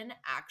condition,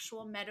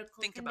 actual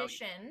medical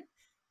condition,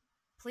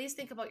 please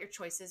think about your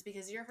choices,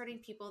 because you're hurting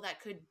people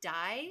that could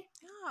die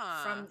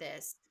from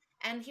this.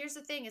 And here's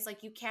the thing, is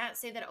like, you can't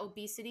say that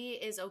obesity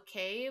is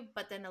okay,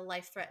 but then a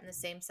life threat in the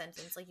same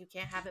sentence. Like, you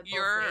can't have it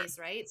both ways,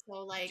 right?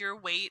 So like, your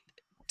weight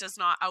does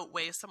not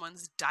outweigh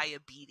someone's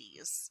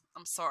diabetes.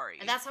 I'm sorry.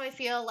 And that's how I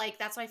feel. Like,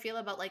 that's how I feel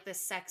about like the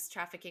sex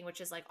trafficking, which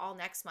is like all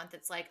next month.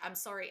 It's like, I'm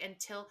sorry,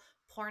 until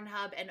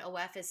Pornhub and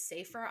OF is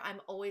safer,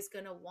 I'm always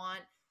going to want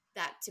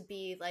that to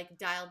be like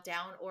dialed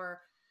down,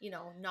 or, you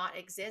know, not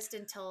exist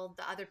until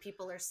the other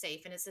people are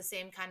safe. And it's the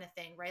same kind of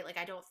thing, right? Like,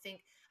 I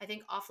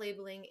think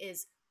off-labeling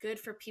is good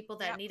for people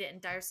that need it in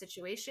dire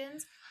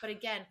situations. But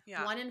again,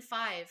 1 in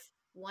 5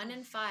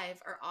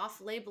 are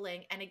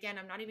off-labeling. And again,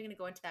 I'm not even going to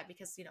go into that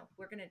because, you know,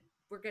 we're going to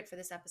we're good for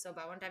this episode,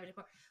 but I want to dive into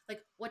more.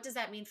 Like, what does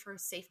that mean for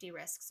safety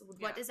risks? What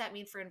Yeah. does that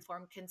mean for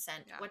informed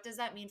consent? Yeah. What does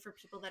that mean for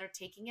people that are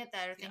taking it,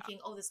 that are Yeah. thinking,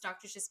 oh, this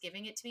doctor's just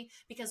giving it to me?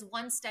 Because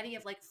one study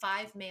of like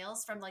 5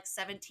 males from like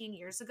 17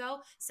 years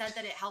ago said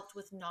that it helped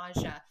with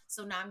nausea.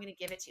 So now I'm going to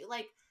give it to you.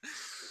 Like,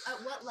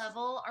 at what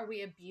level are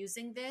we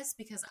abusing this?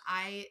 Because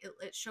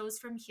it shows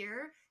from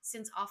here,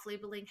 since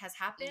off-labeling has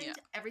happened, Yeah.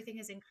 everything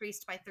has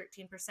increased by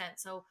 13%.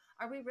 So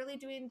are we really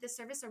doing this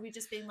service? Are we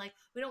just being like,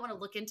 we don't want to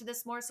look into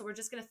this more, so we're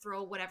just going to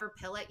throw whatever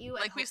pill at you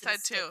and Like we hope that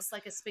said it too, sticks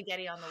like a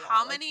spaghetti on the wall?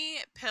 how Like, many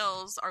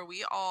pills are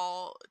we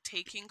all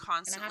taking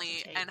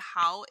constantly, take. and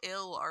how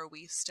ill are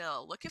we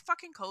still? Look at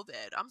fucking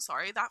COVID. I'm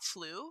sorry, that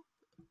flu,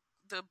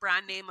 the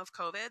brand name of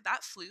COVID,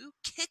 that flu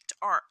kicked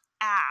our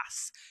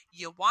ass.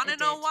 You want to It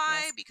know did, why?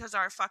 yes. Because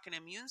our fucking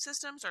immune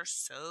systems are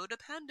so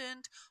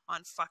dependent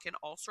on fucking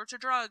all sorts of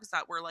drugs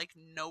that were like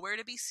nowhere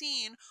to be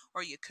seen,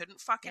 or you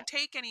couldn't fucking Yep.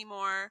 take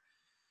anymore.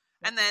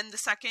 Yep. And then the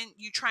second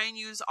you try and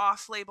use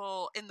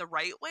off-label in the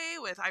right way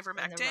with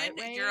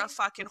ivermectin, you're a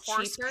fucking with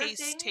horse cheaper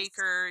paste things.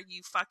 taker.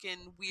 You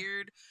fucking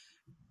weird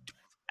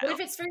What if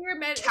it's for your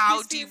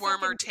cow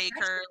dewormer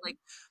taker. Like,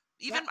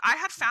 even Yep. I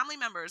had family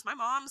members. My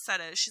mom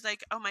said it. She's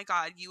like, "Oh my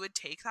god, you would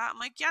take that?" I'm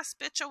like, "Yes,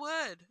 bitch, I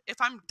would.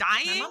 If I'm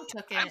dying, My mom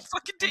took it, I'm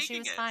fucking and she taking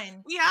was it.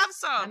 fine. We have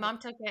some." My mom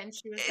took it and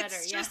she was better.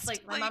 It's Yes, just,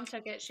 like my mom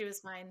took it, she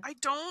was fine. I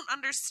don't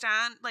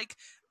understand. Like,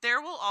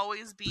 there will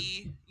always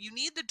be, you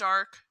need the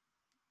dark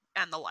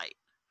and the light.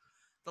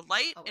 The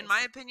light, Always. in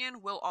my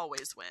opinion, will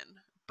always win.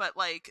 But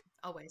like,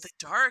 Always. the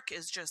dark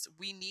is just,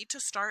 we need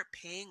to start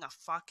paying a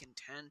fucking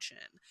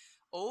attention.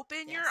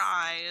 Open your Yes.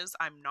 eyes.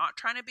 I'm not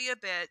trying to be a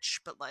bitch,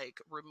 but like,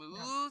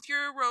 remove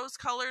your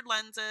rose-colored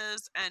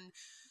lenses, and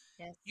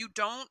Yes. you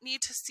don't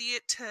need to see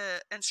it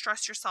and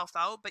stress yourself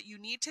out, but you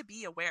need to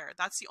be aware.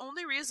 That's the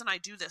only reason I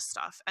do this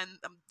stuff, and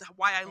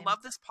why I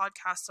love this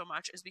podcast so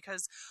much is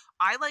because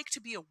I like to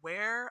be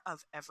aware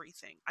of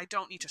everything. I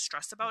don't need to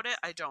stress about it.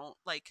 I don't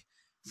like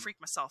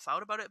freak myself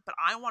out about it, but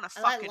I want to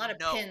fucking know. A lot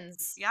of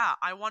pins. Yeah,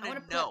 I want to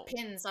know. Put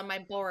pins on my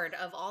board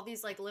of all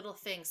these like little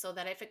things, so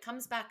that if it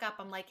comes back up,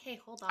 I'm like, hey,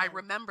 hold on. I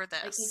remember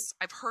this.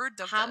 Like, I've heard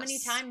of how this. many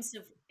times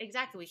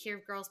we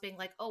hear girls being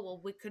like, oh, well,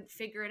 we couldn't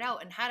figure it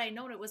out, and had I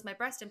known it was my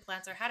breast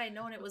implants, or had I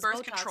known it was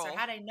birth Botox, control, or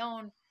had I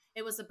known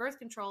it was the birth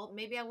control,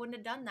 maybe I wouldn't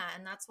have done that.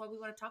 And that's what we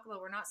want to talk about.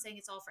 We're not saying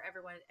it's all for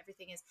everyone.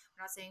 Everything is.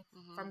 We're not saying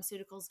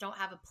pharmaceuticals don't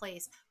have a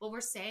place. What we're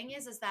saying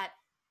is that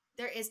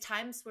there is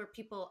times where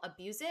people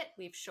abuse it.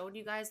 We've showed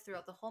you guys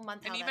throughout the whole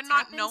month, and how even that's not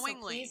happened,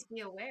 knowingly. so please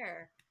be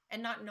aware,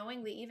 and not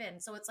knowingly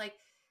even. So it's like,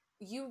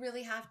 you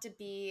really have to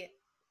be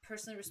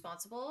personally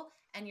responsible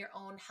and your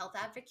own health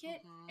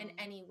advocate in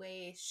any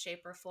way,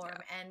 shape, or form.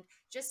 Yeah. And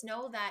just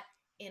know that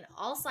in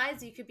all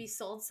sides, you could be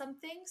sold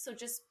something. So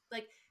just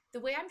like, the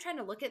way I'm trying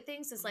to look at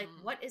things is like,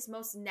 what is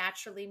most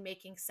naturally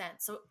making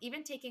sense? So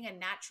even taking a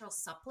natural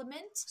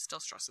supplement still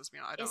stresses me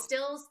out. It's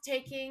still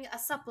taking a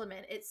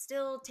supplement. It's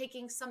still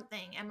taking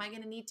something. Am I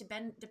going to need to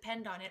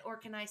depend on it? Or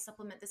can I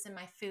supplement this in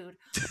my food?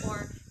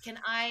 Or can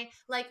I,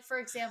 like, for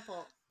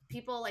example,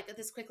 people, like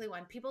this quickly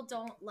one, people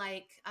don't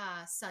like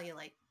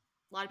cellulite.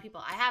 A lot of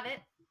people, I have it.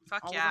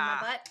 Fuck all yeah.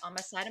 over my butt, on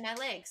my side of my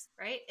legs,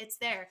 right? It's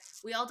there.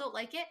 We all don't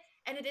like it.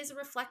 And it is a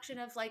reflection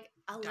of like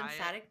a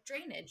lymphatic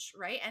drainage,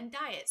 right? And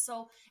diet.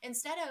 So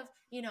instead of,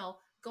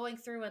 going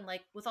through and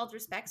like, with all due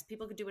respects,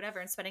 people could do whatever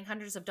and spending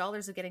hundreds of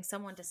dollars of getting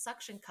someone to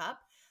suction cup,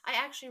 I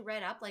actually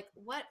read up like,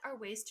 what are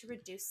ways to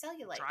reduce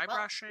cellulite? Dry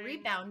brushing,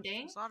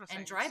 rebounding,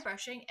 and dry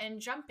brushing,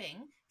 and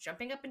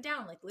jumping up and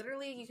down. Like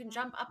literally you can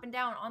jump up and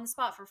down on the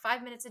spot for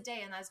 5 minutes a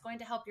day, and that's going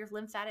to help your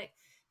lymphatic.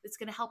 It's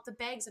going to help the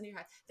bags under your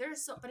heart.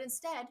 But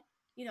instead,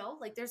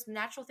 like there's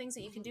natural things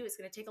that you can do. It's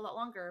going to take a lot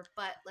longer,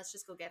 but let's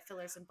just go get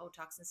fillers and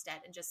Botox instead.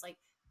 And just like,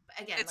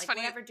 again, it's like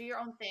funny. Whatever, do your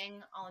own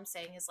thing. All I'm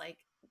saying is like,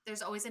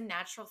 there's always a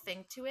natural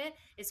thing to it.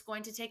 It's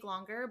going to take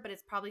longer, but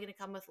it's probably going to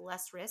come with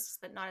less risks,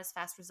 but not as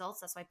fast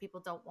results. That's why people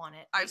don't want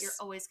it. But you're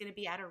always going to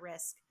be at a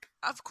risk.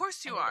 Of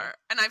course you are.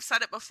 And I've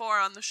said it before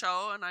on the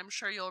show, and I'm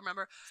sure you'll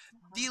remember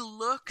the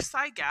looks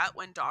I get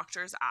when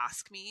doctors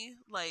ask me,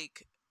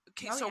 like,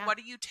 okay, what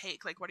do you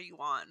take? Like, what are you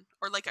on?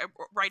 Or like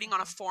writing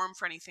on a form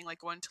for anything, like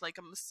going to like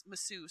a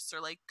masseuse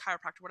or like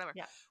chiropractor, whatever.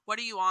 Yeah. What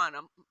are you on?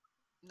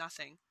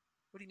 Nothing.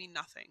 What do you mean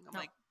nothing? I'm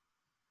like,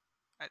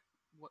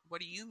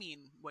 what do you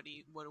mean? What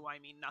do I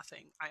mean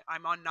nothing?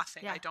 I'm on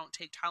nothing. Yeah. I don't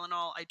take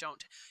Tylenol.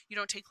 You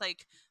don't take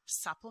like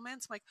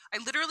supplements? I'm like, I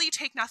literally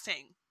take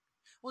nothing.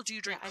 Well, do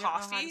you drink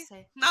coffee?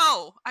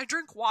 No, I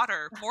drink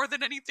water more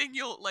than anything.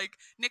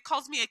 Nick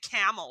calls me a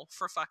camel,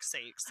 for fuck's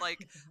sakes.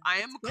 Like, I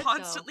am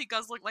constantly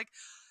guzzling. Like,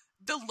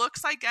 the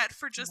looks I get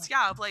for just,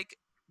 like,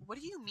 what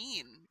do you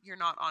mean you're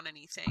not on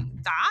anything?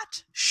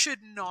 That should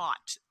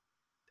not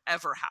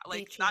ever happen.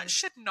 Like, that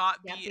should not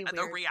be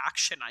the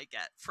reaction I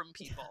get from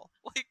people.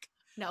 Like,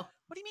 no.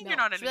 What do you mean you're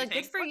not on anything? Like,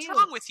 good for What's you.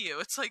 wrong with you?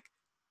 It's like,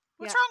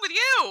 what's wrong with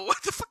you?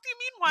 What the fuck do you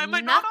mean? Why am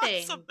I not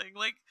on something?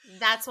 Like,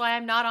 that's why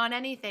I'm not on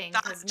anything,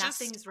 because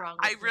nothing's wrong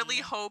with I really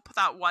hope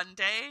that one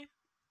day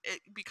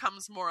it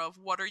becomes more of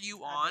what are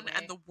you on,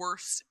 and the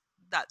worse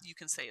that you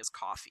can say is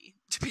coffee,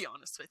 to be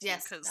honest with you.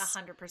 Yes, Because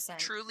 100%.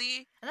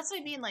 truly, And that's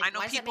what I mean. Like, I know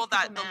why does people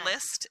that make that people the mad?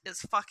 list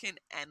is fucking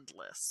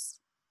endless.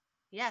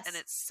 Yes. And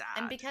it's sad.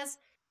 And because,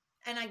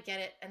 and I get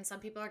it. And some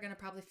people are going to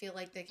probably feel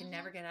like they can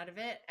never get out of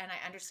it. And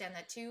I understand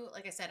that too.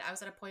 Like I said, I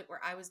was at a point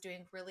where I was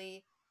doing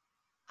really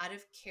out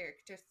of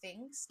character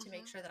things to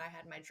make sure that I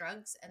had my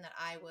drugs and that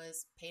I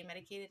was pain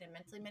medicated and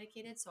mentally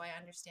medicated. So I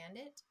understand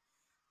it.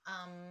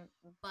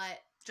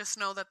 But just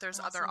know that there's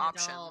I'm also other an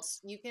adult.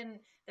 options.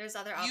 There's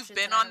other options. You've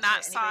been and I on don't care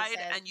that what anybody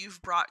side says. and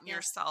you've brought Yes.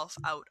 yourself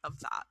out of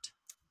that.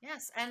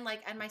 Yes. And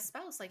my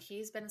spouse, like,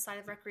 he's been inside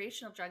of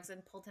recreational drugs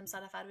and pulled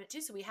himself out of it too.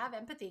 So we have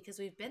empathy because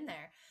we've been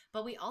there.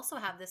 But we also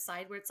have this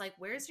side where it's like,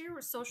 where's your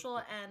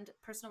social and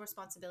personal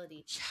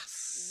responsibility?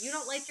 Yes. You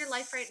don't like your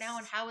life right now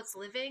and how it's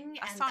living,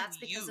 That's and on that's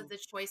because you. of the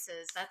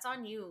choices. That's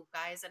on you,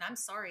 guys. And I'm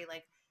sorry.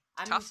 Like,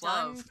 I'm Tough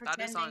done love. pretending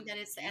That is on that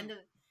it's the you. end of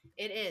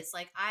it. Is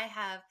like, I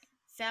have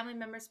family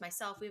members,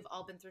 myself, we've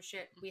all been through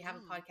shit. We have a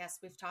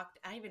podcast, we've talked.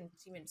 I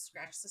even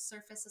scratched the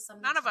surface of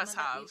some None of us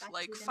trauma that have. we've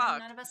Like, actually been in. fuck.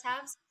 None of us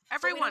have.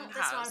 Everyone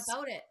That's not has.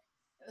 about it.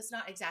 It's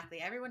not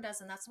exactly. Everyone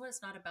does, and that's what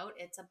it's not about.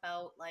 It's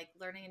about like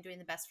learning and doing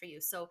the best for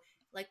you. So,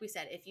 like we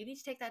said, if you need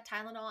to take that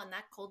Tylenol and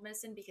that cold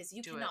medicine because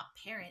you cannot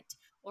parent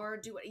or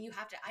do what you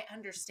have to, I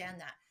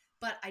understand that.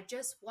 But I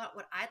just want,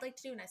 what I'd like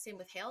to do, and I same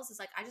with Hales, is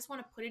like, I just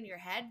want to put in your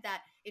head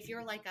that if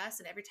you're like us,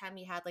 and every time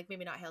you had, like,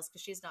 maybe not Hales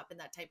because she's not been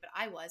that type, but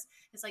I was,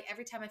 it's like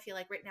every time I feel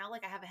like right now,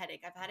 like I have a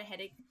headache. I've had a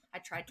headache. I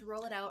tried to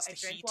roll it out. I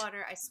drank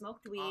water. I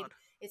smoked weed.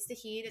 It's the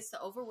heat. It's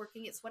the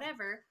overworking. It's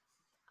whatever.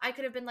 I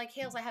could have been like,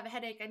 Hales, I have a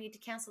headache. I need to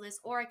cancel this.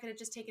 Or I could have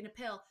just taken a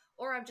pill.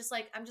 Or I'm just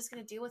like, I'm just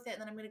going to deal with it.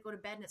 And then I'm going to go to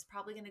bed and it's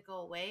probably going to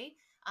go away.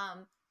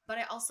 But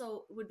I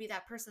also would be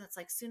that person that's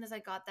like, soon as I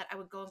got that, I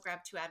would go and grab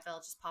 2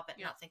 Advil, just pop it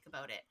and not think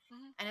about it.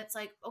 And it's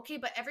like, okay,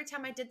 but every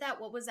time I did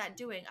that, what was that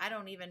doing? I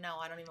don't even know.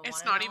 I don't even want to know.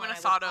 It's not even a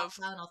thought of,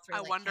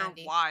 I wonder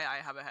why I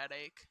have a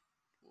headache.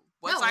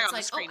 Was I on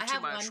the screen too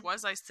much?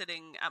 Was I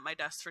sitting at my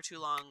desk for too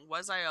long?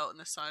 Was I out in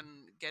the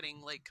sun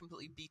getting like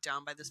completely beat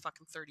down by this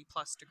fucking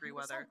 30+ degree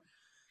weather?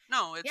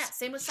 No, it's... Yeah,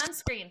 same with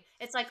sunscreen.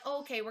 It's like, oh,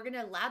 okay, we're going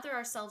to lather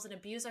ourselves and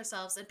abuse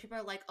ourselves. And people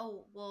are like,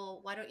 oh, well,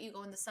 why don't you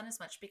go in the sun as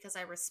much? Because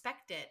I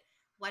respect it.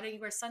 Why don't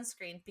you wear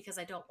sunscreen? Because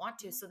I don't want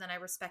to. So then I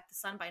respect the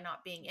sun by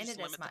not being in it as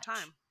much. Limit the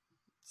time.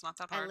 It's not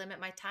that hard. I limit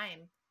my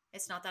time.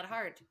 It's not that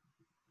hard.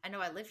 I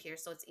know I live here,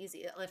 so it's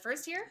easy. The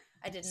first year,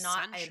 I did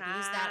not. I abused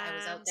that. I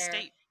was out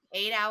there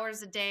 8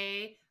 hours a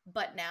day.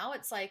 But now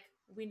it's like,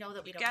 we know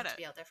that we don't need to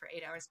be out there for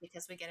 8 hours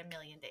because we get a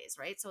million days,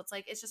 right? So it's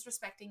like, it's just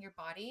respecting your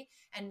body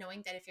and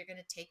knowing that if you're going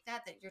to take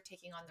that you're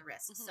taking on the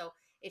risk. So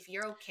if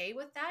you're okay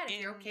with that, if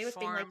you're okay with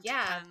being like,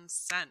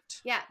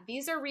 consent. Yeah,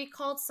 these are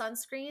recalled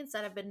sunscreens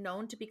that have been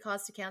known to be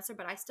cause to cancer,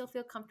 but I still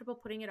feel comfortable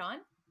putting it on.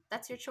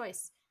 That's your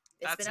choice.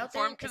 That's been out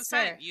informed there,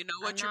 consent. You know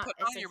what you're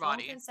putting on your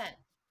body. Consent.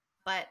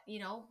 But,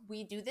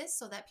 we do this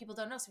so that people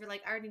don't know. So if you're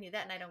like, I already knew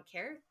that and I don't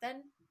care,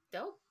 then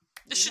dope.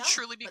 This should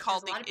truly be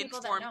called the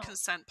Informed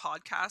Consent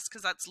Podcast,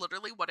 because that's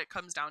literally what it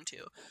comes down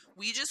to.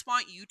 We just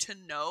want you to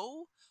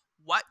know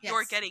what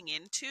you're getting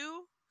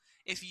into.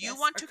 If you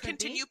want to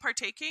continue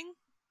partaking,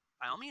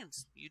 by all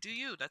means, you do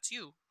you. That's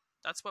you.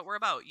 That's what we're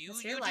about. You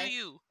do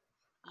you.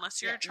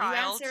 Unless you're a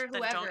child,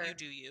 then don't you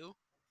do you.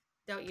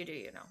 Don't you do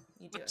you, no.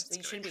 You do it. So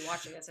you shouldn't be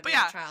watching this if you're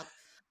a child.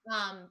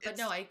 But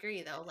no, I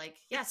agree though. Like,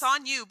 yes. It's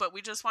on you, but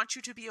we just want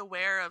you to be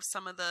aware of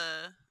some of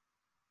the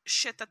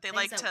shit that they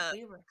like to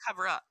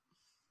cover up.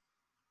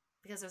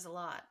 Because there's a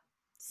lot.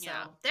 So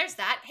there's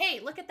that. Hey,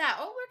 look at that.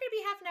 Oh, we're going to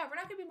be half an hour.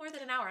 We're not going to be more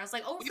than an hour. I was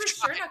like, oh, for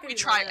sure not going to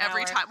be more than an hour. We try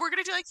every time. We're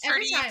going to do like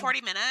 30,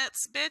 40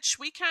 minutes. Bitch,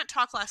 we can't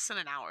talk less than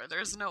an hour.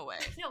 There's no way.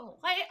 No,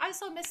 I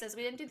so miss this.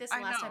 We didn't do this the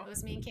last time. It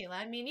was me and Kayla.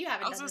 I mean, you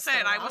haven't done this I was going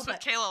to say, I was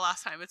with Kayla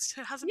last time. It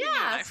hasn't been you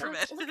and I for a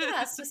bit. Look at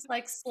us just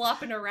like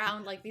slopping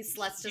around like these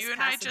sluts just you and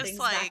I just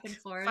like back and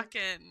forth.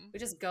 Fucking we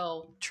just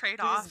go.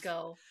 Trade off. Just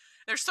go.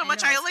 There's so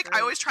much. I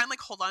always try and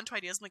like hold on to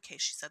ideas. I'm like, hey,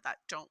 she said that.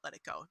 Don't let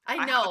it go.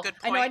 I know.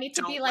 I need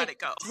to be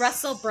like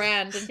Russell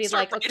Brand and be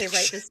like, okay,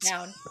 write this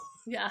down.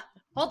 Yeah.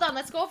 Hold on.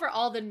 Let's go over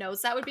all the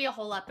notes. That would be a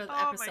whole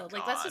episode.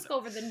 Like, let's just go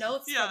over the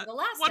notes from the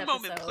last episode.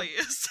 1 moment,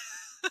 please.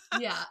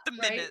 Yeah. The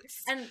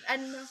minutes.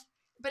 And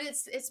but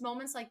it's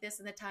moments like this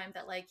in the time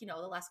that, like, the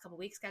last couple of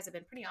weeks, guys, I've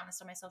been pretty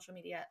honest on my social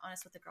media,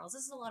 honest with the girls.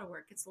 This is a lot of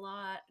work. It's a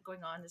lot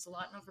going on. There's a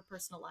lot in our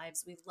personal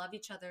lives. We love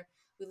each other.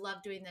 We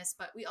love doing this,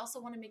 but we also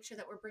want to make sure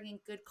that we're bringing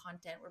good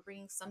content. We're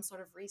bringing some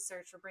sort of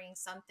research. We're bringing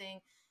something,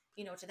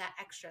 to that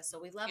extra.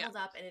 So we leveled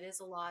up, and it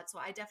is a lot. So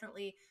I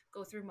definitely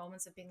go through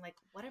moments of being like,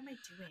 what am I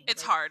doing?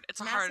 It's hard.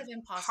 It's a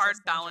hard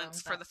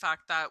balance for the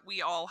fact that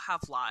we all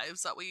have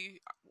lives that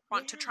we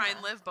want to try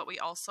and live, but we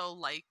also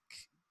like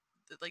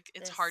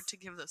it's hard to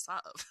give this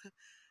up.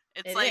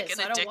 It's like an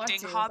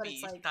addicting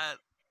hobby that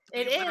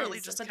we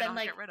literally just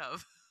cannot get rid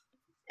of.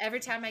 Every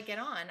time I get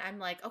on, I'm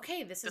like,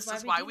 okay, this is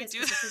why we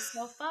do this. This is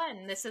so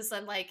fun. This is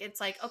like,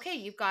 it's like, okay,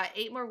 you've got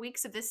 8 more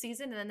weeks of this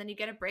season, and then you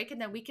get a break, and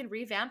then we can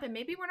revamp. And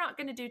maybe we're not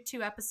going to do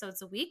 2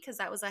 episodes a week because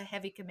that was a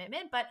heavy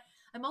commitment. But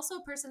I'm also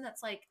a person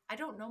that's like, I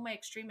don't know my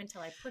extreme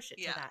until I push it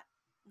to that.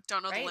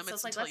 Don't know right? the limits so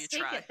it's like, until let's you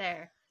take try. it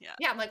there.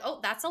 Yeah. I'm like, oh,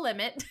 that's a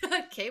limit.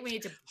 Okay, we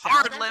need to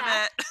Hard dial that limit.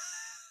 back.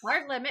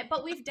 Hard limit,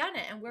 but we've done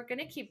it and we're going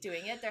to keep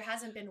doing it. There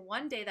hasn't been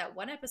one day that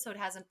one episode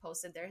hasn't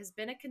posted. There has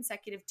been a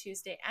consecutive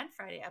Tuesday and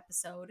Friday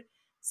episode.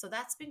 So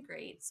that's been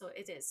great. So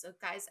it is. So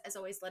guys, as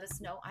always, let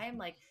us know. I am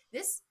like,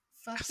 this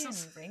fucking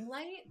ring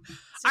light.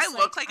 I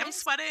look like I'm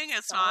sweating.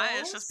 It's so not.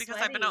 It's just because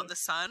I've been out in sweaty. the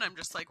sun. I'm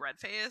just like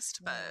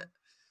red-faced, but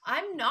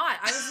I'm not.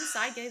 I was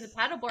inside getting the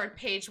paddleboard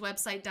page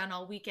website done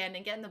all weekend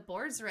and getting the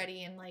boards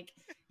ready and like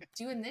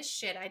doing this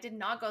shit. I did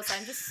not go, so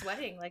I'm just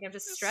sweating. Like I'm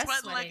just stress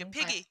sweating like a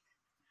piggy.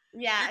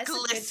 Yeah, you're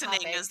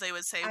glistening, as they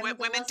would say.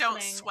 Women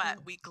don't sweat;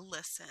 we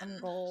glisten. I'm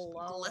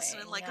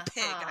glistening like a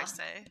pig, I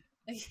say.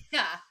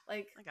 Yeah,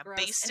 like a gross.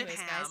 basted Anyways,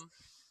 ham.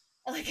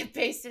 Guys, like a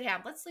basted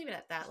ham. Let's leave it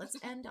at that. Let's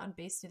end on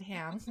basted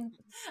ham.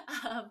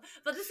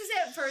 But this is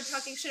it for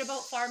talking shit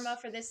about pharma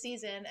for this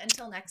season.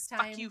 Until next time.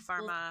 Fuck you,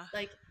 pharma.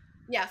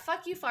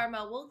 Fuck you,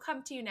 pharma. We'll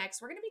come to you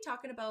next. We're going to be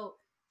talking about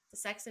the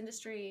sex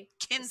industry,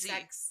 Kinsey,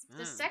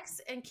 the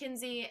sex and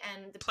Kinsey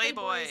and the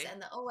Playboy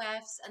and the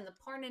OFs and the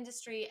porn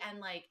industry, and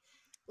like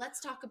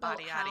let's talk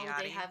about how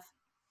they have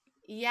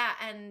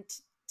and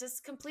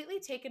just completely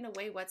taken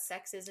away what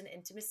sex is and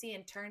intimacy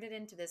and turned it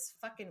into this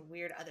fucking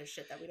weird other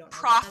shit that we don't know.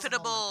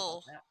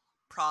 Profitable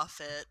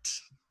profit.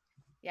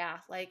 Yeah,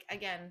 like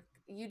again,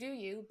 you do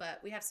you,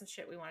 but we have some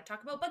shit we want to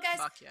talk about. But guys,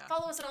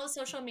 follow us on all the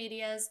social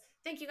medias.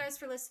 Thank you guys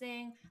for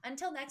listening.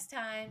 Until next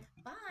time,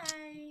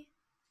 bye.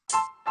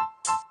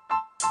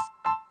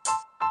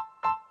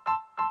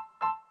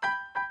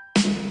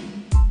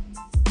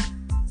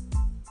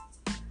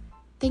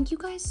 Thank you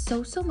guys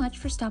so much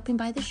for stopping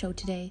by the show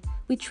today.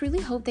 We truly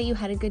hope that you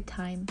had a good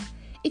time.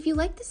 If you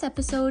liked this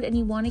episode and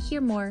you want to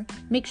hear more,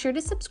 make sure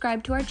to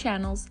subscribe to our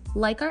channels,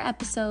 like our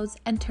episodes,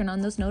 and turn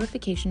on those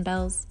notification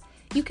bells.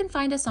 You can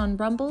find us on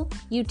Rumble,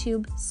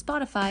 YouTube,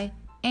 Spotify,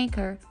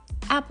 Anchor,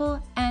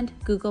 Apple, and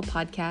Google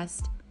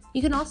Podcast.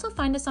 You can also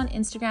find us on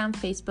Instagram,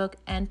 Facebook,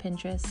 and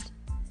Pinterest.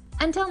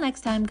 Until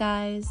next time,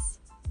 guys.